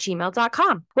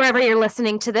popsonhopspod@gmail.com. Wherever you're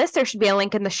listening to this, there should be a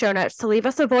link in the show notes to leave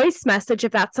us a voice message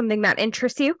if that's something that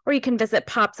interests you, or you can visit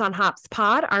Pops on Hops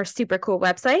Pod, our super cool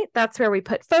website. That's where we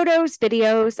put photos,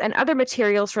 videos, and other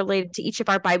materials related to each of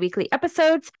our bi-weekly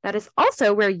episodes. That is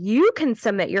also where you can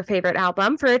submit your favorite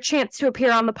album for a chance to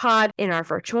appear on the pod in our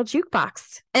virtual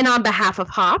jukebox. And on behalf of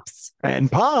Hops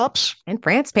And Pops. And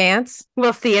Francepants.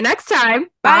 we'll see you next time.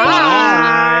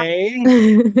 Bye.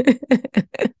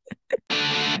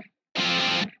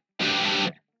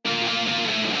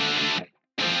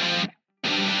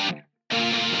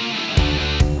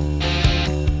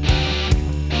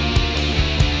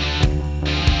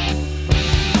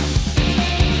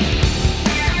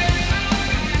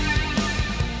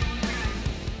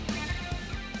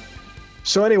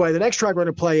 So anyway, the next track we're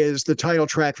going to play is the title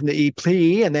track from the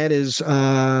EP, and that is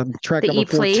track The number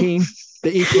E-plea. 14.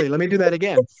 The EP. Let me do that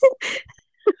again.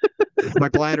 My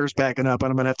bladder's backing up,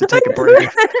 and I'm going to have to take a break.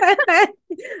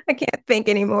 I can't think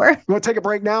anymore. You want to take a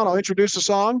break now, and I'll introduce the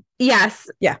song? Yes.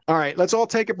 All right, let's all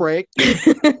take a break.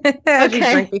 As you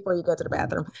drink before you go to the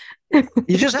bathroom.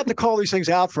 You just have to call these things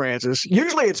out, Francis.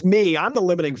 Usually it's me. I'm the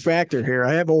limiting factor here.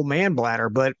 I have old man bladder,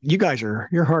 but you guys you're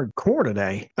hardcore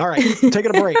today. All right,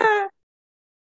 taking a break.